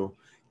Kevin, to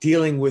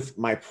dealing with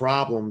my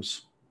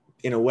problems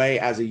in a way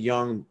as a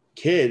young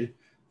kid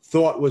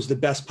thought was the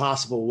best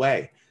possible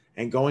way,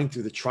 and going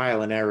through the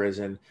trial and errors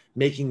and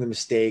making the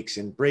mistakes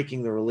and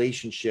breaking the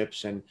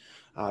relationships and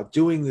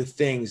doing the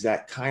things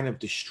that kind of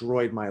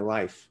destroyed my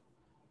life,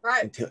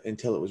 right,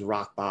 until it was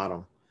rock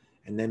bottom,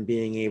 and then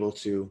being able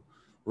to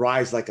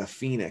rise like a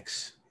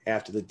phoenix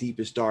after the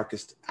deepest,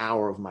 darkest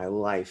hour of my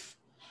life,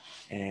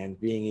 and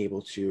being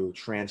able to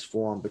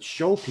transform, but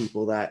show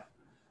people that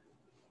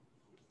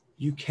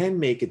you can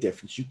make a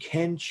difference. You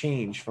can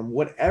change from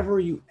whatever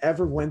you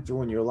ever went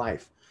through in your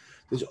life.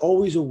 There's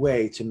always a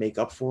way to make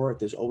up for it.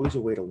 There's always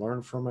a way to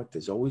learn from it.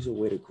 There's always a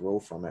way to grow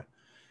from it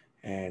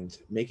and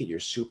make it your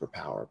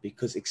superpower,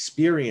 because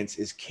experience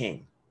is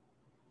king.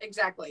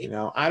 Exactly. You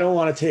know, I don't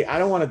want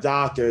a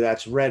doctor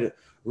that's read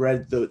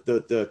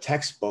the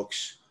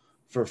textbooks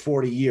for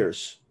 40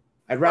 years.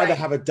 I'd rather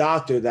have a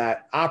doctor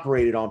that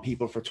operated on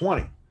people for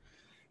 20.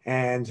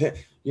 And,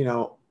 you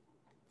know,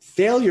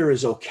 failure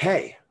is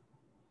okay.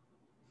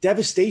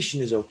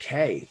 Devastation is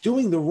okay.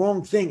 Doing the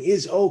wrong thing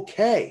is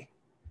okay.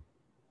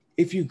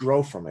 If you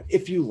grow from it,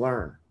 if you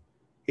learn,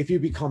 if you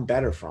become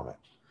better from it.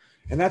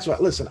 And that's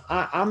what, listen,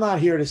 I'm not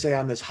here to say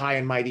I'm this high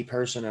and mighty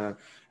person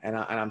and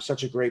I'm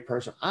such a great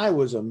person. I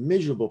was a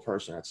miserable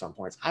person at some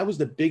points. I was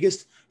the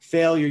biggest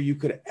failure you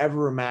could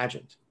ever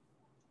imagined.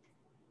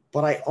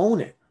 But I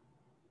own it.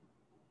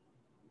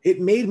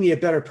 It made me a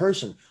better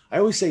person. I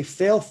always say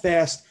fail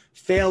fast,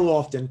 fail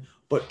often,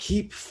 but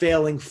keep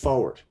failing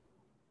forward.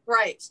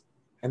 Right.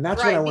 And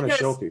that's what I want to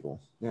show people.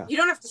 Yeah. You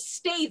don't have to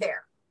stay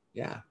there.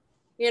 Yeah.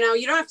 You know,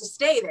 you don't have to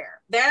stay there.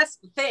 That's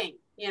the thing,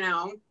 you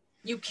know,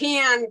 you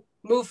can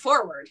move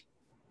forward.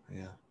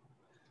 Yeah,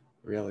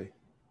 really.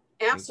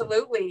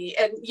 Absolutely.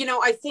 And, you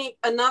know, I think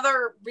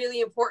another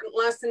really important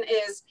lesson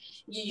is,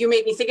 you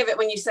made me think of it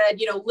when you said,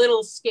 you know,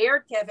 little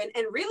scared Kevin,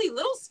 and really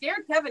little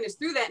scared Kevin is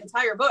through that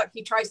entire book.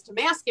 He tries to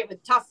mask it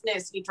with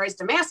toughness. He tries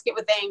to mask it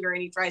with anger,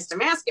 and he tries to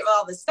mask it with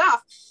all this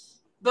stuff.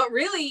 But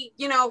really,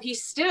 you know,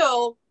 he's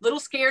still little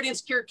scared,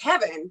 insecure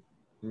Kevin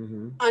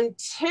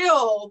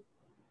until,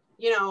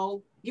 you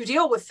know, you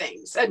deal with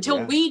things.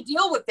 Until we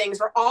deal with things,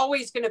 we're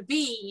always going to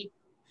be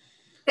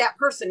that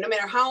person, no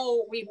matter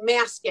how we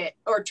mask it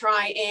or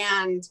try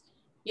and,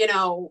 you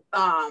know,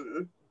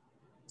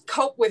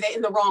 cope with it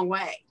in the wrong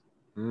way.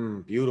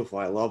 Beautiful.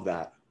 I love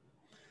that.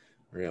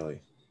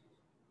 Really.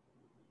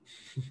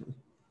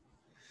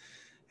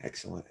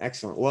 Excellent.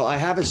 Excellent. Well, I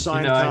have a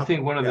signed copy. I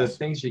think one of the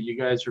things that you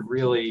guys are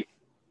really,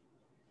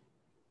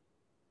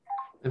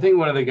 I think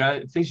one of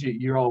the things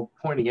that you're all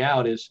pointing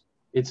out is,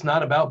 it's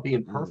not about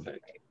being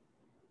perfect.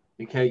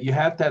 Okay, you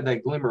have to have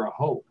that glimmer of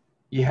hope.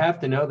 You have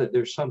to know that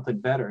there's something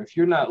better. If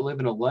you're not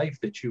living a life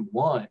that you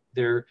want,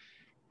 there,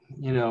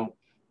 you know,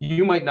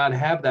 you might not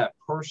have that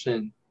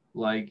person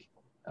like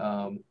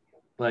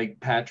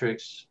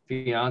Patrick's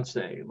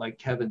fiance, like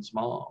Kevin's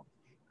mom.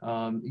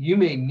 You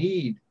may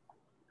need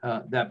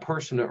that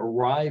person to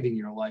arrive in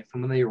your life,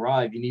 and when they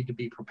arrive, you need to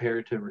be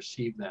prepared to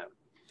receive them.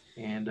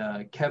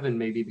 And Kevin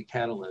may be the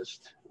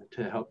catalyst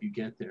to help you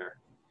get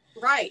there.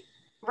 Right,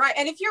 right.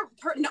 And if you're,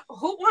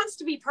 who wants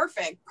to be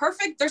perfect?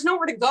 Perfect, there's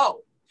nowhere to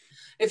go.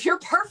 If you're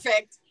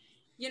perfect,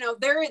 you know,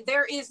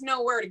 there is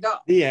nowhere to go.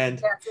 The end.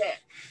 That's it,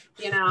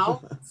 you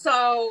know?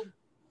 So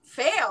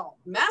fail,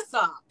 mess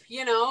up,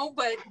 you know,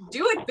 but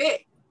do it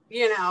big,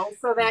 you know,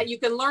 so that you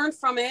can learn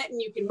from it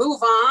and you can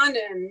move on.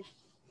 And,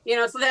 you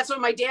know, so that's what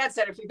my dad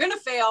said. If you're going to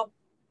fail,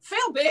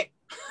 fail big,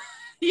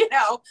 you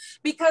know,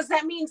 because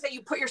that means that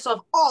you put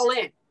yourself all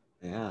in.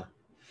 Yeah.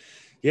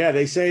 Yeah.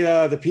 They say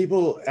the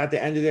people at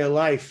the end of their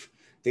life,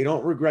 they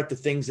don't regret the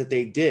things that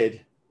they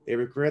did. They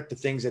regret the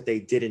things that they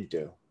didn't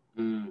do.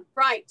 Mm.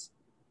 Right.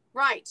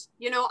 Right.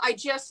 You know, I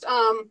just,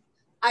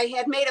 I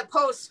had made a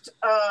post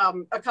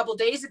a couple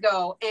days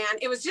ago,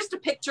 and it was just a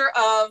picture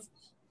of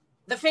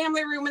the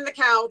family room and the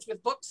couch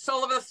with books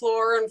all over the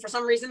floor. And for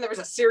some reason, there was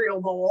a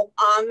cereal bowl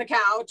on the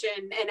couch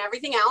and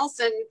everything else.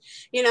 And,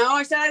 you know,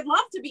 I said, I'd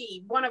love to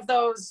be one of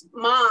those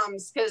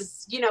moms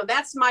because, you know,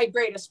 that's my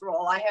greatest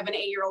role. I have an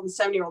 8-year-old and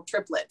 7-year-old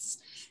triplets.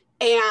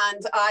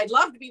 And I'd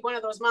love to be one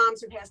of those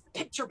moms who has the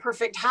picture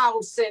perfect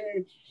house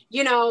and,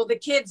 you know, the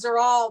kids are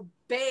all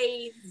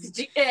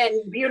bathed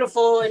and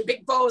beautiful and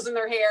big bows in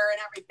their hair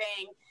and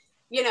everything,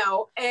 you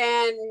know,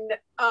 and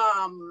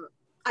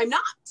I'm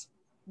not,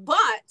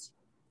 but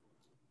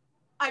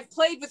I've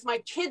played with my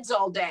kids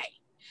all day.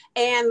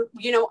 And,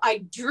 you know,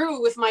 I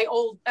drew with my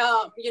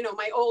you know,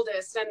 my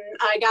oldest, and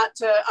I got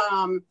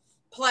to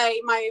play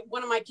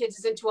one of my kids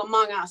is into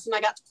Among Us, and I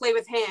got to play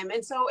with him.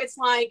 And so it's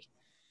like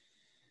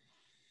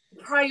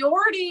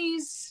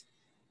priorities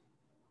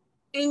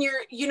in your,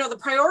 you know, the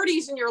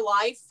priorities in your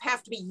life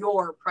have to be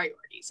your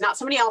priorities, not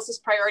somebody else's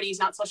priorities,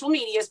 not social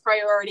media's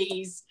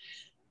priorities.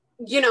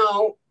 You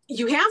know,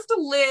 you have to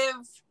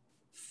live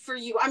for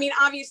you. I mean,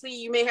 obviously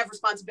you may have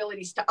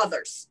responsibilities to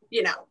others,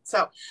 you know,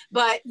 so,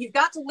 but you've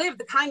got to live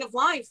the kind of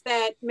life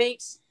that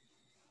makes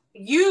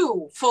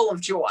you full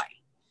of joy.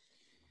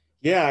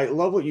 Yeah. I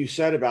love what you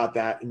said about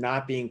that,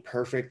 not being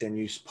perfect. And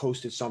you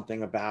posted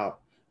something about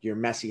your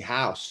messy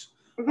house.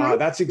 Mm-hmm.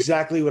 That's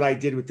exactly what I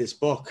did with this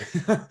book.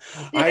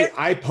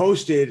 I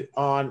posted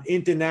on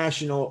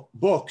international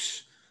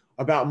books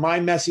about my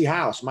messy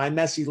house, my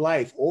messy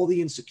life, all the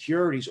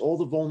insecurities, all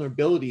the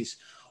vulnerabilities,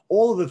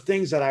 all of the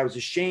things that I was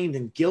ashamed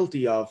and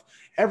guilty of,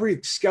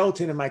 every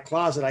skeleton in my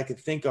closet I could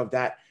think of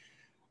that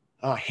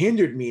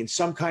hindered me in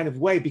some kind of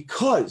way,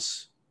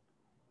 because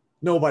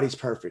nobody's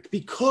perfect,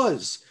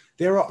 because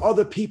there are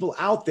other people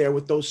out there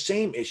with those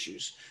same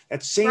issues,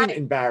 that same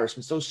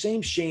embarrassments, those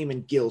same shame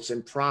and guilt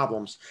and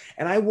problems.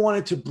 And I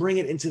wanted to bring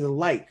it into the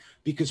light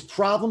because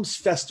problems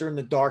fester in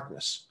the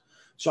darkness.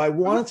 So I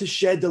wanted to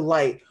shed the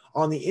light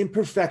on the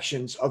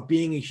imperfections of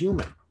being a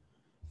human,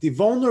 the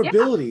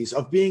vulnerabilities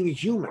of being a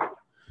human,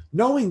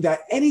 knowing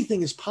that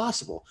anything is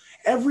possible.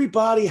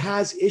 Everybody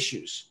has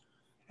issues.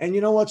 And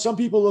you know what? Some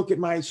people look at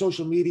my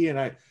social media and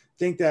I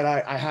think that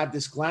I have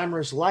this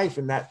glamorous life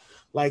and that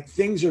like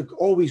things are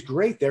always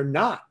great. They're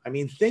not. I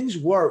mean, things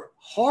were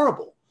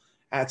horrible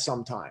at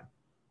some time.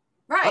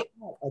 Right.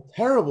 A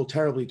terrible,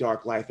 terribly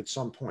dark life at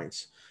some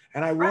points.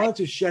 And I wanted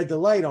to shed the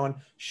light on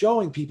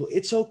showing people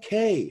it's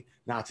okay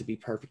not to be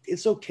perfect.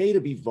 It's okay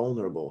to be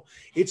vulnerable.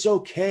 It's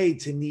okay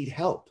to need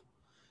help.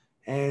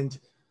 And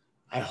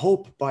I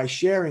hope by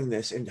sharing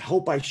this and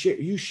hope by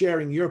you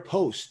sharing your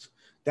post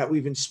that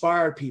we've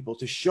inspired people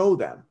to show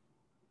them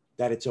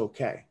that it's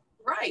okay.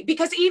 Right.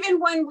 Because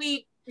even when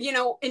we, you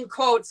know, in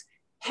quotes,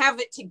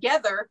 have it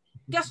together,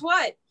 guess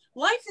what?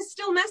 Life is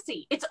still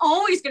messy. It's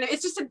always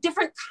it's just a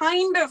different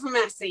kind of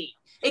messy.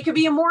 It could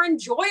be a more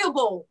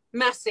enjoyable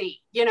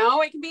messy, you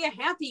know, it can be a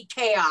happy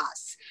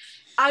chaos.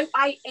 I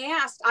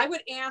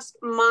would ask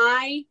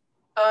my,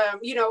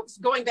 you know,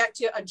 going back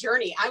to a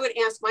journey, I would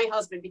ask my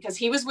husband, because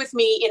he was with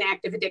me in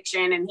active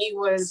addiction and he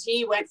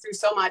went through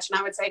so much. And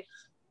I would say,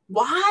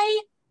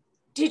 why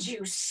did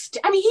you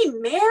I mean, he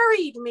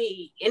married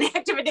me in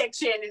active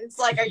addiction. And it's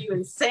like, are you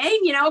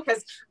insane? You know,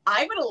 because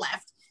I would have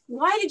left.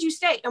 Why did you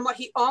stay? And what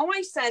he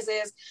always says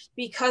is,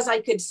 because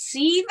I could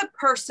see the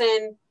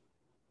person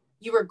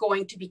you were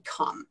going to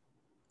become.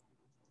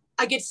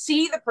 I could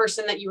see the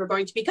person that you were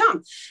going to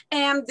become.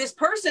 And this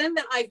person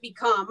that I've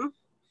become,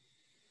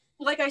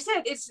 like I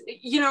said, it's,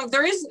 you know,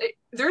 there is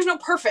no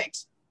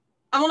perfect.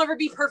 I will never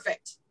be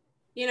perfect.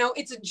 You know,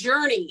 it's a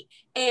journey.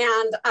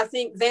 And I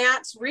think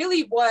that's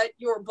really what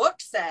your book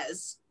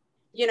says,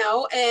 you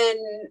know,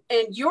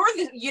 and you're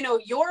the, you know,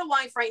 your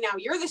life right now,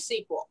 you're the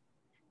sequel,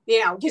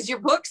 you know, because your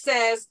book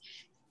says,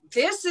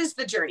 this is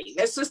the journey.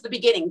 This is the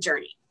beginning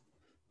journey.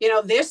 You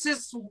know, this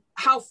is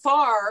how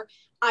far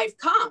I've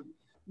come,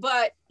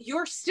 but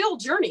you're still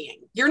journeying.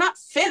 You're not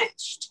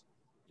finished.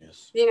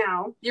 Yes. You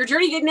know, your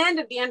journey didn't end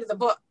at the end of the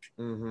book.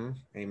 Amen.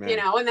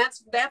 And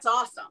that's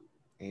awesome.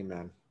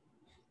 Amen.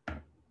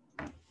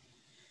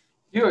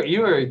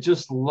 You are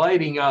just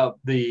lighting up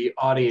the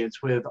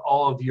audience with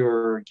all of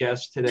your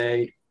guests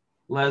today.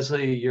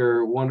 Leslie,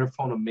 you're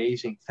wonderful and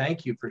amazing.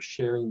 Thank you for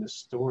sharing the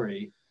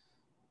story.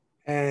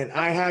 And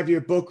I have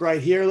your book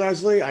right here,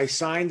 Leslie. I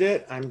signed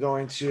it. I'm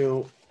going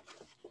to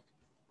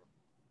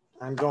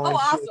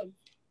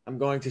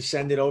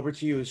send it over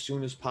to you as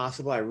soon as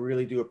possible. I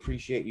really do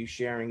appreciate you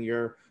sharing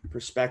your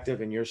perspective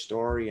and your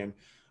story, and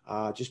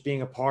just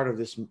being a part of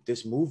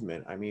this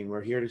movement. I mean,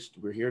 we're here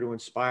to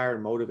inspire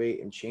and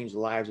motivate and change the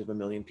lives of 1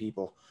 million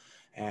people,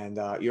 and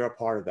you're a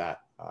part of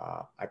that.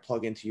 I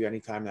plug into you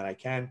anytime that I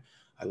can.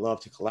 I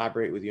love to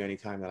collaborate with you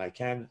anytime that I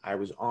can. I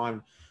was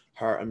on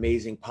her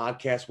amazing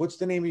podcast. What's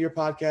the name of your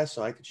podcast,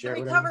 so I could share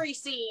The it with Recovery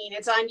Scene.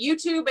 It's on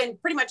YouTube and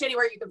pretty much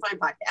anywhere you can find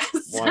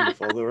podcasts.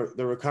 Wonderful.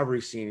 The Recovery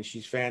Scene.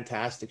 She's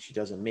fantastic. She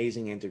does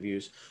amazing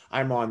interviews.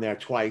 I'm on there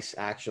twice,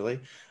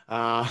 actually.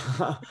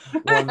 One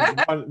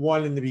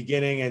in the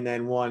beginning, and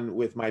then one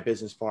with my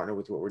business partner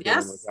with what we're doing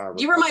with our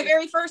recovery. You were my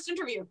very first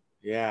interview.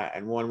 Yeah,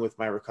 and one with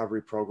my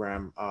recovery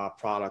program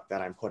product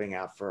that I'm putting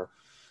out for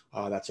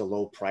that's a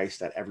low price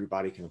that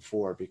everybody can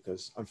afford,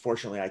 because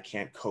unfortunately I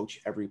can't coach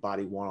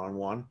everybody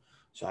one-on-one.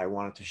 So I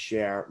wanted to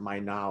share my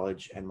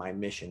knowledge and my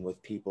mission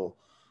with people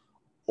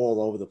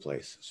all over the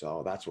place.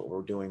 So that's what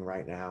we're doing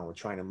right now. We're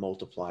trying to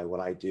multiply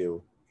what I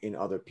do in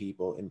other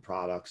people, in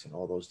products, and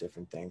all those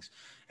different things.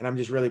 And I'm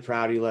just really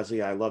proud of you,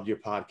 Leslie. I loved your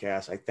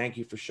podcast. I thank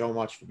you for so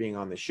much for being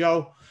on the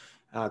show.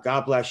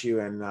 God bless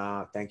you, and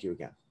thank you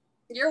again.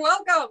 You're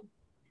welcome.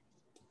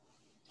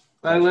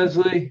 Bye,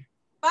 Leslie.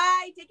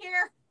 Bye. Take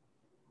care.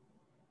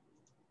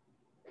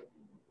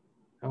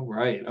 All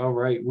right.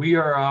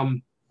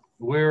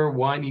 We're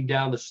winding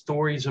down. The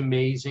story's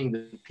amazing.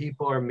 The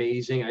people are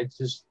amazing.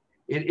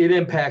 It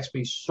impacts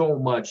me so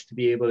much to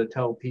be able to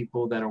tell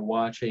people that are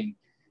watching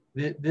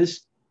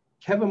this.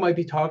 Kevin might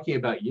be talking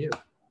about you,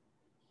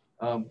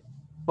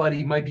 but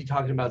he might be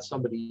talking about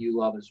somebody you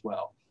love as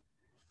well.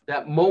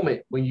 That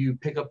moment when you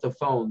pick up the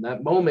phone,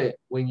 that moment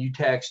when you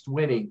text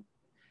winning,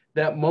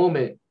 that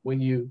moment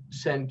when you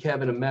send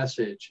Kevin a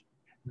message,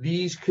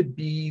 these could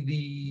be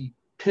the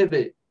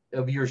pivot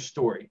of your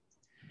story.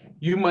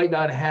 You might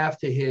not have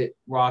to hit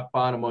rock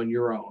bottom on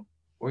your own,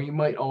 or you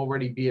might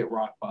already be at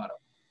rock bottom.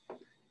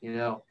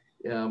 You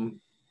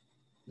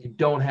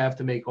don't have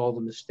to make all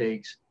the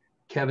mistakes.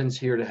 Kevin's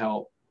here to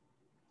help.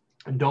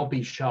 And don't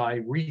be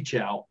shy. Reach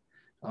out.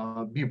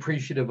 Be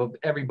appreciative of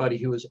everybody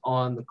who is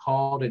on the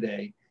call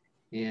today.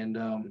 And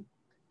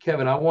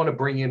Kevin, I want to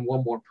bring in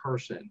one more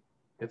person,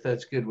 if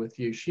that's good with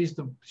you. She's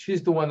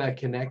the one that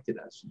connected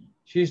us.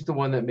 She's the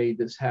one that made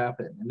this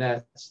happen, and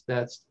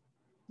that's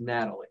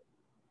Natalie.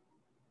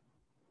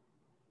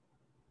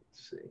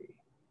 See.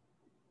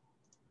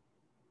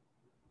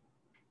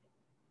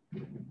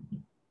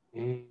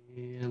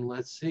 And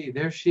let's see,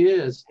 there she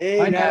is. Hey,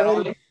 Hi,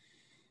 Natalie.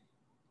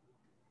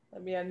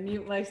 Let me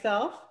unmute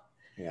myself.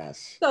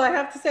 Yes. So I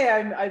have to say,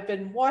 I've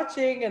been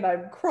watching, and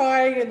I'm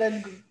crying, and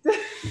then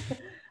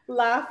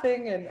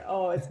laughing, and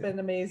it's been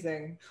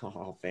amazing.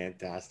 Oh,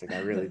 fantastic. I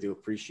really do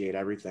appreciate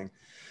everything.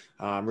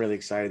 I'm really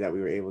excited that we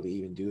were able to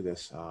even do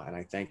this. And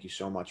I thank you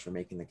so much for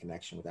making the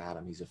connection with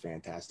Adam. He's a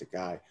fantastic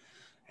guy.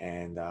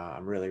 And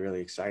I'm really,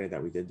 really excited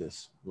that we did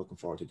this. Looking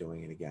forward to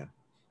doing it again.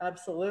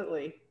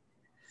 Absolutely.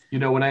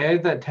 When I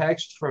had that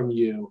text from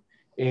you,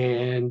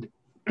 and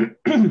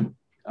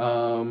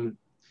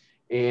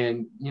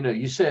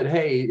you said,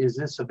 hey, is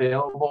this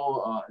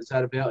available? Is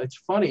that available? It's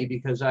funny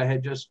because I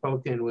had just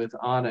spoken with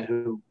Anna,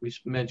 who we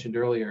mentioned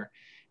earlier,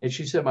 and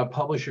she said my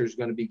publisher is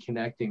going to be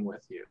connecting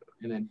with you.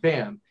 And then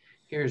bam,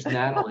 here's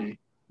Natalie,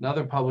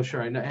 another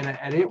publisher I know. And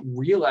I didn't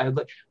realize,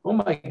 like, oh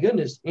my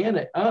goodness,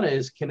 Anna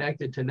is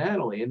connected to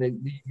Natalie. And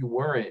then you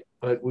weren't.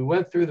 But we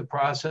went through the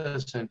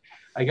process, and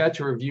I got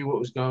to review what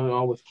was going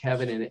on with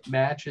Kevin, and it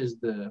matches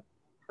the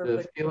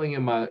feeling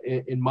in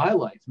my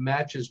life,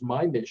 matches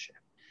my mission.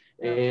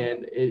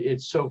 And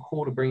it's so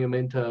cool to bring him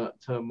into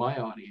my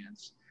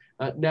audience.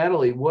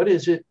 Natalie, what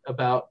is it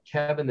about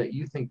Kevin that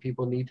you think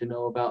people need to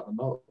know about the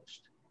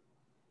most?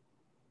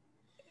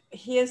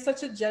 He is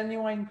such a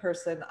genuine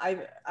person.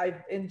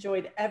 I've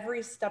enjoyed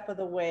every step of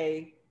the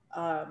way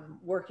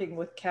working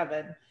with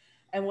Kevin.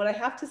 And what I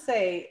have to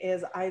say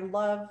is I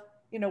love,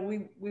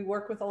 we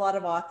work with a lot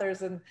of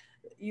authors, and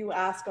you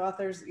ask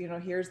authors,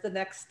 here's the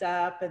next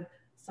step. And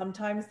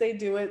sometimes they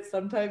do it,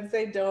 sometimes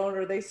they don't,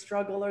 or they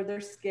struggle, or they're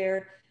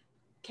scared.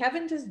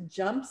 Kevin just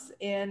jumps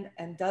in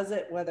and does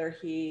it, whether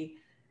he,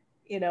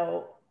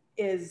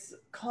 is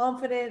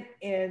confident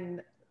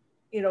in,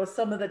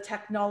 some of the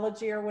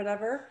technology or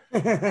whatever.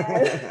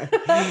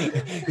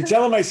 You're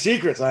telling my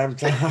secrets. I'm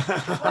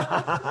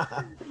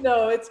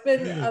No, it's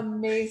been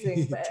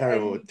amazing.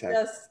 Terrible with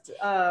tech.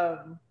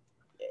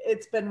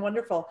 It's been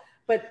wonderful.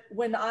 But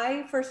when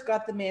I first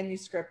got the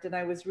manuscript and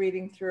I was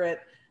reading through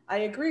it, I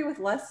agree with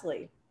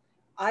Leslie.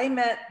 I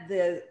met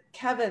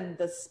Kevin,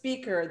 the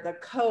speaker, the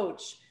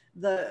coach,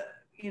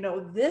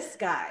 this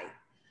guy.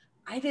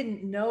 I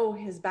didn't know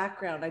his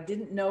background. I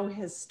didn't know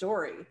his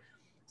story.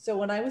 So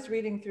when I was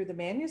reading through the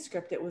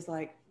manuscript, it was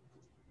like,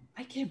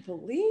 I can't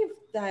believe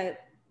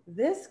that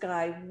this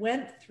guy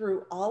went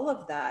through all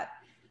of that.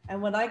 And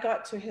when I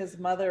got to his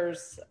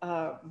mother's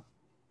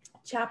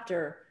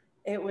chapter,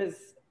 it was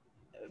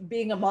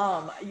being a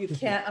mom. You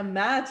can't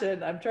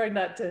imagine, I'm trying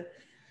not to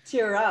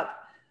tear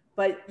up,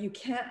 but you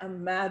can't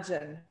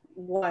imagine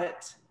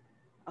what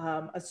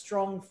a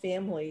strong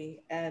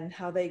family and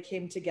how they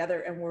came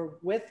together and were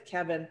with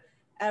Kevin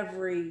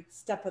every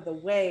step of the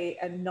way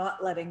and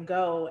not letting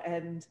go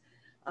and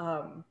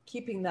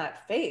keeping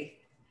that faith.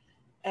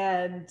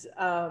 And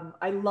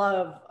I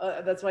love,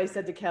 that's why I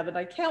said to Kevin,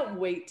 I can't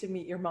wait to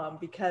meet your mom,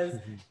 because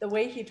the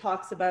way he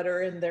talks about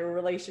her and their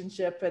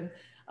relationship. And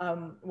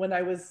when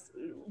I was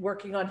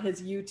working on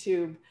his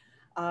YouTube,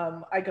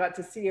 I got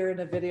to see her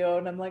in a video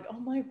and I'm like, oh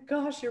my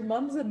gosh, your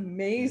mom's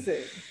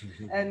amazing.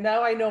 And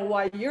now I know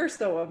why you're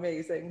so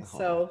amazing.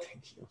 So,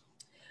 thank you.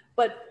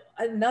 but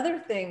another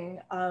thing,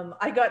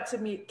 I got to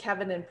meet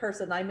Kevin in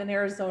person. I'm in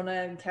Arizona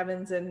and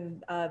Kevin's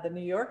in the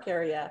New York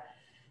area.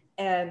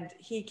 And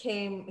he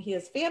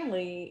has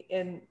family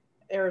in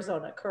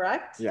Arizona,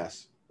 correct?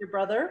 Yes. Your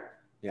brother?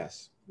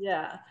 Yes.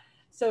 Yeah.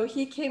 So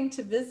he came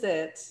to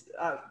visit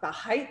the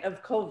height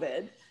of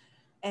COVID,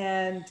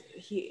 and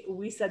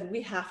we said,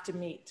 we have to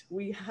meet.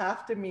 We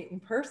have to meet in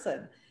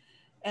person.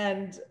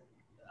 And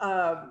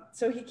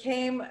so he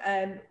came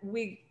and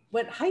we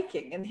went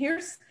hiking. And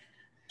here's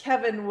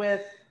Kevin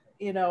with,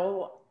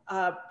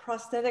 a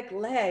prosthetic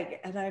leg.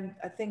 And I'm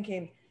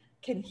thinking,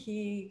 can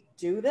he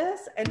do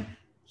this? And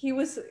he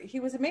was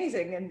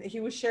amazing. And he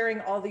was sharing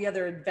all the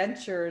other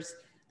adventures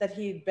that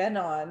he'd been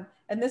on.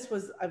 And this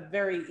was a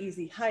very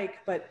easy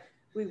hike, but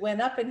we went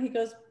up and he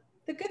goes,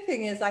 the good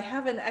thing is I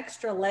have an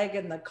extra leg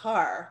in the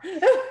car.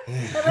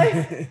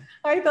 And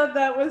I thought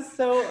that was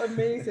so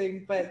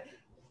amazing, but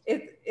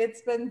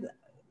it's been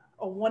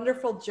a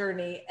wonderful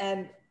journey.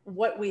 And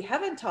what we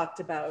haven't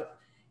talked about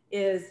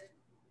is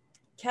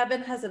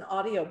Kevin has an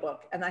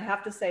audiobook. And I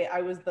have to say,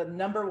 I was the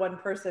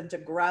 #1 person to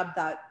grab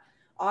that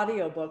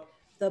audiobook.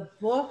 The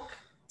book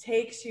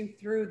takes you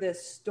through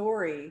this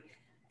story,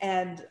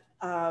 and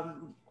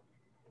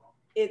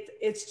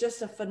it's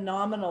just a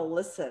phenomenal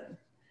listen.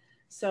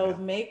 So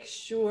make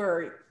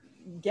sure,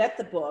 get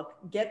the book,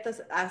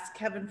 ask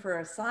Kevin for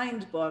a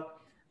signed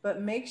book,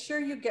 but make sure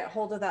you get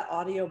hold of that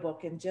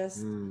audiobook and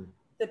just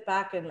sit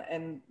back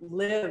and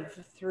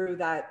live through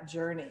that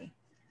journey.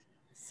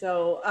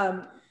 So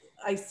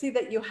I see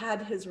that you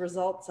had his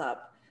results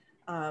up.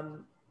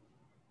 Can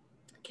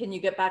you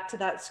get back to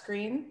that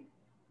screen?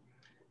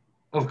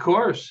 Of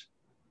course.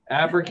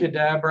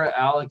 Abracadabra,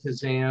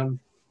 alakazam.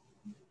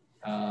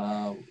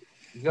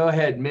 Go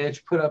ahead,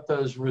 Mitch, put up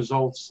those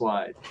results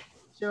slide.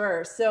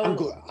 Sure.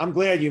 So I'm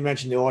glad you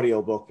mentioned the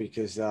audiobook,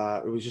 because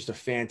it was just a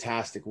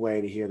fantastic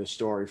way to hear the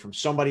story from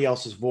somebody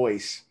else's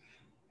voice.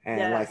 And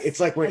yes. it's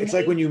like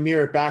when you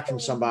mirror it back from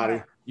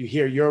somebody, you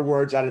hear your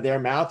words out of their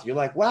mouth. You're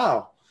like,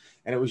 wow.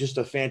 And it was just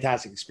a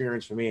fantastic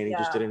experience for me. And he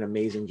just did an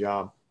amazing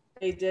job.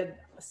 They did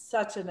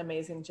such an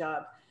amazing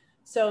job.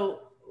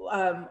 So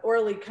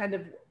Orly kind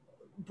of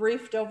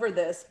briefed over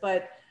this,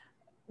 but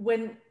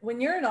when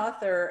you're an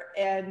author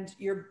and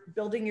you're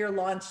building your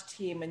launch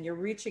team and you're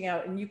reaching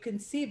out, and you can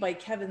see by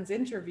Kevin's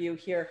interview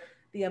here,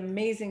 the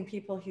amazing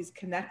people he's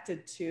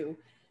connected to,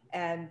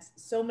 and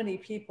so many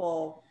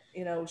people,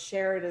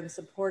 shared and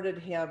supported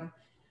him.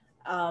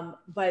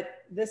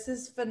 But this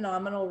is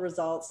phenomenal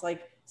results,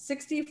 like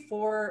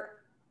 64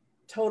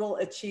 total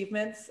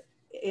achievements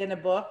in a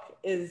book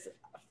is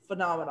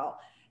phenomenal.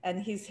 And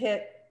he's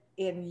hit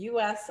in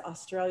US,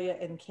 Australia,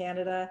 and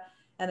Canada,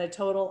 and a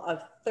total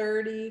of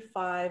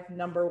 35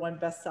 #1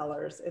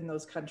 bestsellers in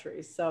those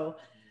countries. So,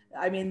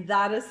 I mean,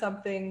 that is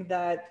something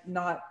that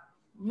not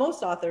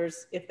most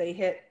authors, if they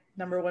hit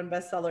 #1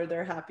 bestseller,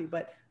 they're happy,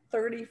 but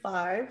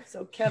 35.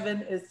 So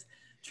Kevin is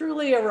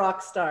truly a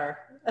rock star.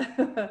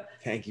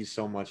 Thank you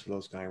so much for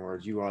those kind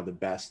words. You are the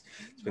best.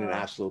 It's been an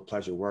absolute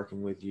pleasure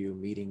working with you,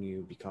 meeting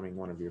you, becoming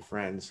one of your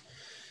friends,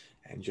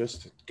 and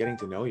just getting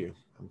to know you.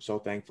 I'm so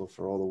thankful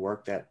for all the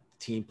work that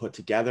the team put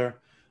together,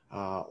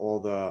 all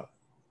the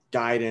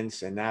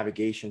guidance and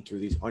navigation through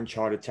these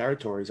uncharted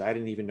territories I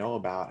didn't even know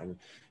about. And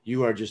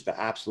you are just the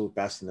absolute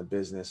best in the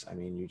business. I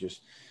mean,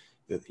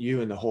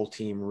 you and the whole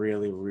team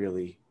really,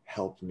 really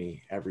helped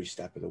me every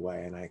step of the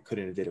way. And I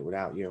couldn't have did it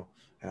without you.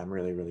 And I'm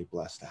really, really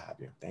blessed to have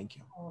you. Thank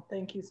you. Oh,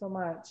 thank you so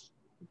much.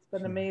 It's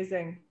been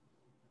amazing.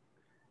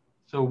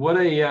 So what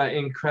a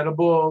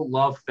incredible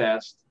love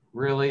fest.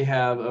 Really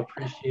have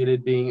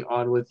appreciated being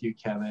on with you,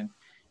 Kevin,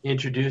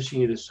 introducing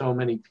you to so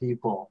many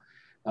people.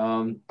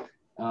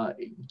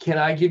 Can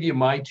I give you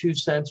my 2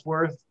 cents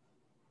worth?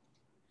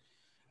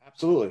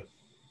 Absolutely.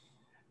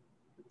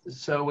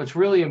 So what's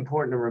really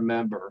important to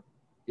remember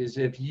is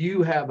if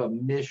you have a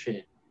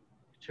mission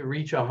to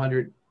reach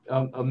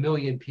a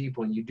million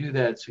people, and you do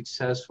that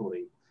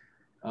successfully,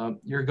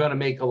 you're going to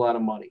make a lot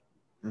of money.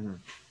 Mm-hmm.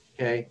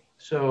 Okay.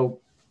 So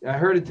I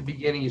heard at the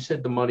beginning, you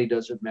said the money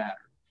doesn't matter.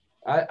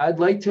 I'd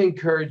like to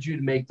encourage you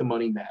to make the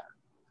money matter,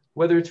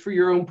 whether it's for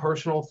your own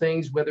personal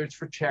things, whether it's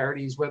for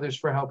charities, whether it's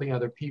for helping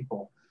other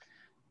people.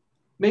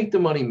 make the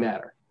money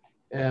matter.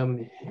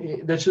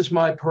 That's just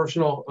my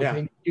personal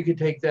opinion. You can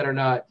take that or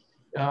not.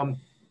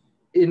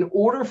 In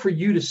order for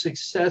you to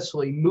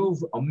successfully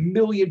move 1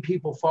 million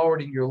people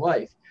forward in your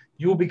life,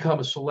 you will become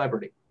a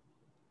celebrity.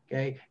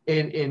 Okay.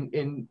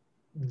 And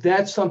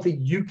that's something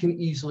you can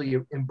easily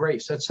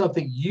embrace. That's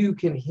something you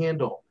can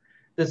handle.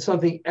 That's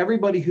something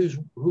everybody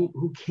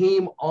who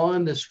came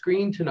on the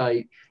screen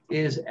tonight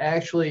is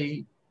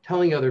actually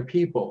telling other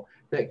people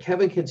that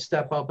Kevin can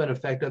step up and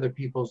affect other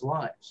people's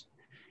lives.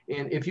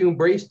 And if you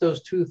embrace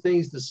those two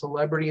things, the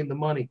celebrity and the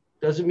money,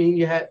 doesn't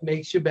mean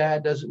makes you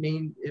bad, doesn't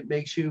mean it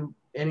makes you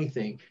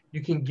anything.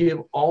 You can give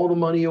all the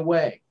money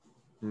away,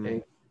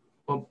 okay?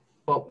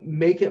 But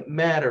make it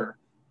matter,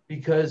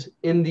 because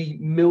in the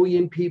 1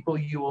 million people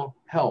you will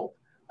help,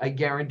 I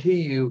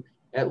guarantee you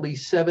at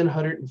least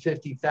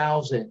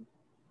 750,000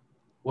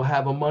 will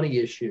have a money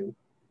issue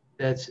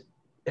that's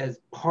as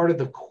part of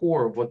the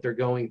core of what they're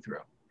going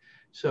through.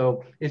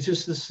 So it's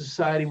just the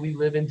society we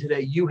live in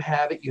today. You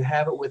have it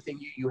within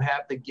you. You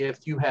have the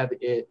gift, you have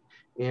it.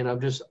 And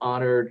I'm just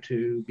honored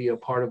to be a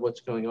part of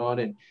what's going on,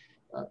 and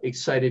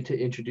excited to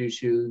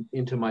introduce you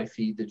into my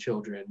Feed the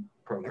Children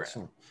program.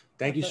 Excellent.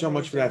 Thank you so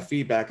much for that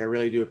feedback. I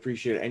really do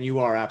appreciate it. And you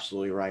are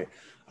absolutely right.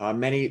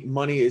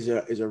 Money is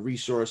a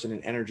resource and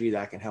an energy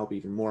that can help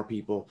even more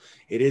people.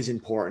 It is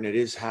important. It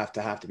is have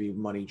to be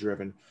money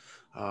driven.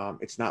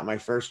 It's not my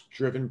first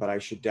driven, but I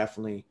should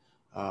definitely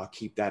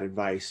keep that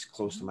advice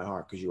close to my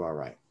heart, because you are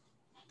right.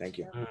 Thank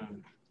you.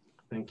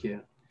 Thank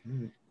you.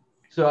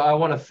 So I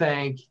want to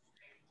thank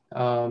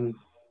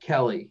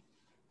Kelly,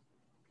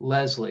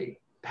 Leslie,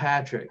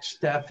 Patrick,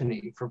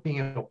 Stephanie for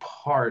being a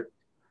part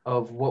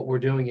of what we're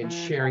doing and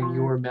sharing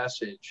your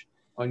message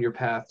on your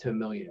path to 1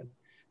 million.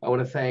 I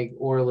want to thank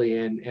Orly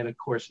and of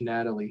course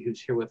Natalie,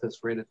 who's here with us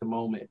right at the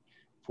moment,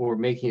 for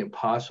making it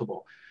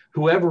possible.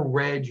 Whoever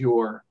read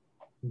your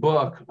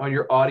book on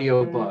your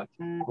audio book,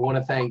 I want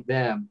to thank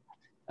them.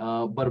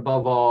 But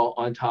above all,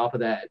 on top of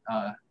that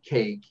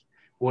cake,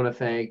 I want to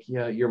thank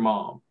your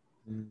mom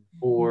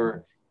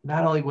for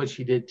not only what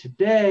she did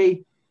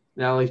today,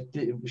 not only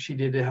she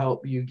did to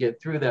help you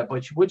get through that,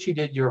 but what she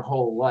did your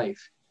whole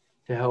life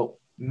to help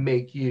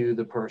make you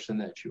the person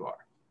that you are.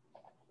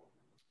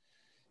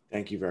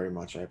 Thank you very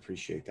much. I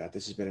appreciate that.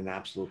 This has been an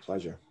absolute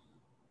pleasure.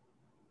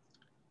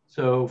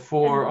 So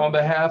on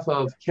behalf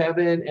of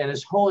Kevin and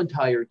his whole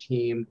entire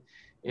team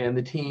and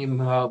the team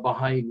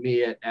behind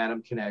me at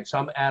Adam Connects,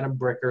 I'm Adam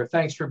Bricker.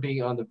 Thanks for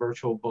being on the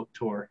virtual book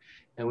tour,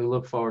 and we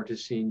look forward to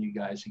seeing you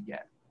guys again.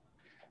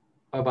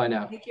 Bye-bye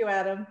now. Thank you,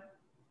 Adam.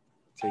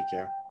 Take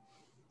care.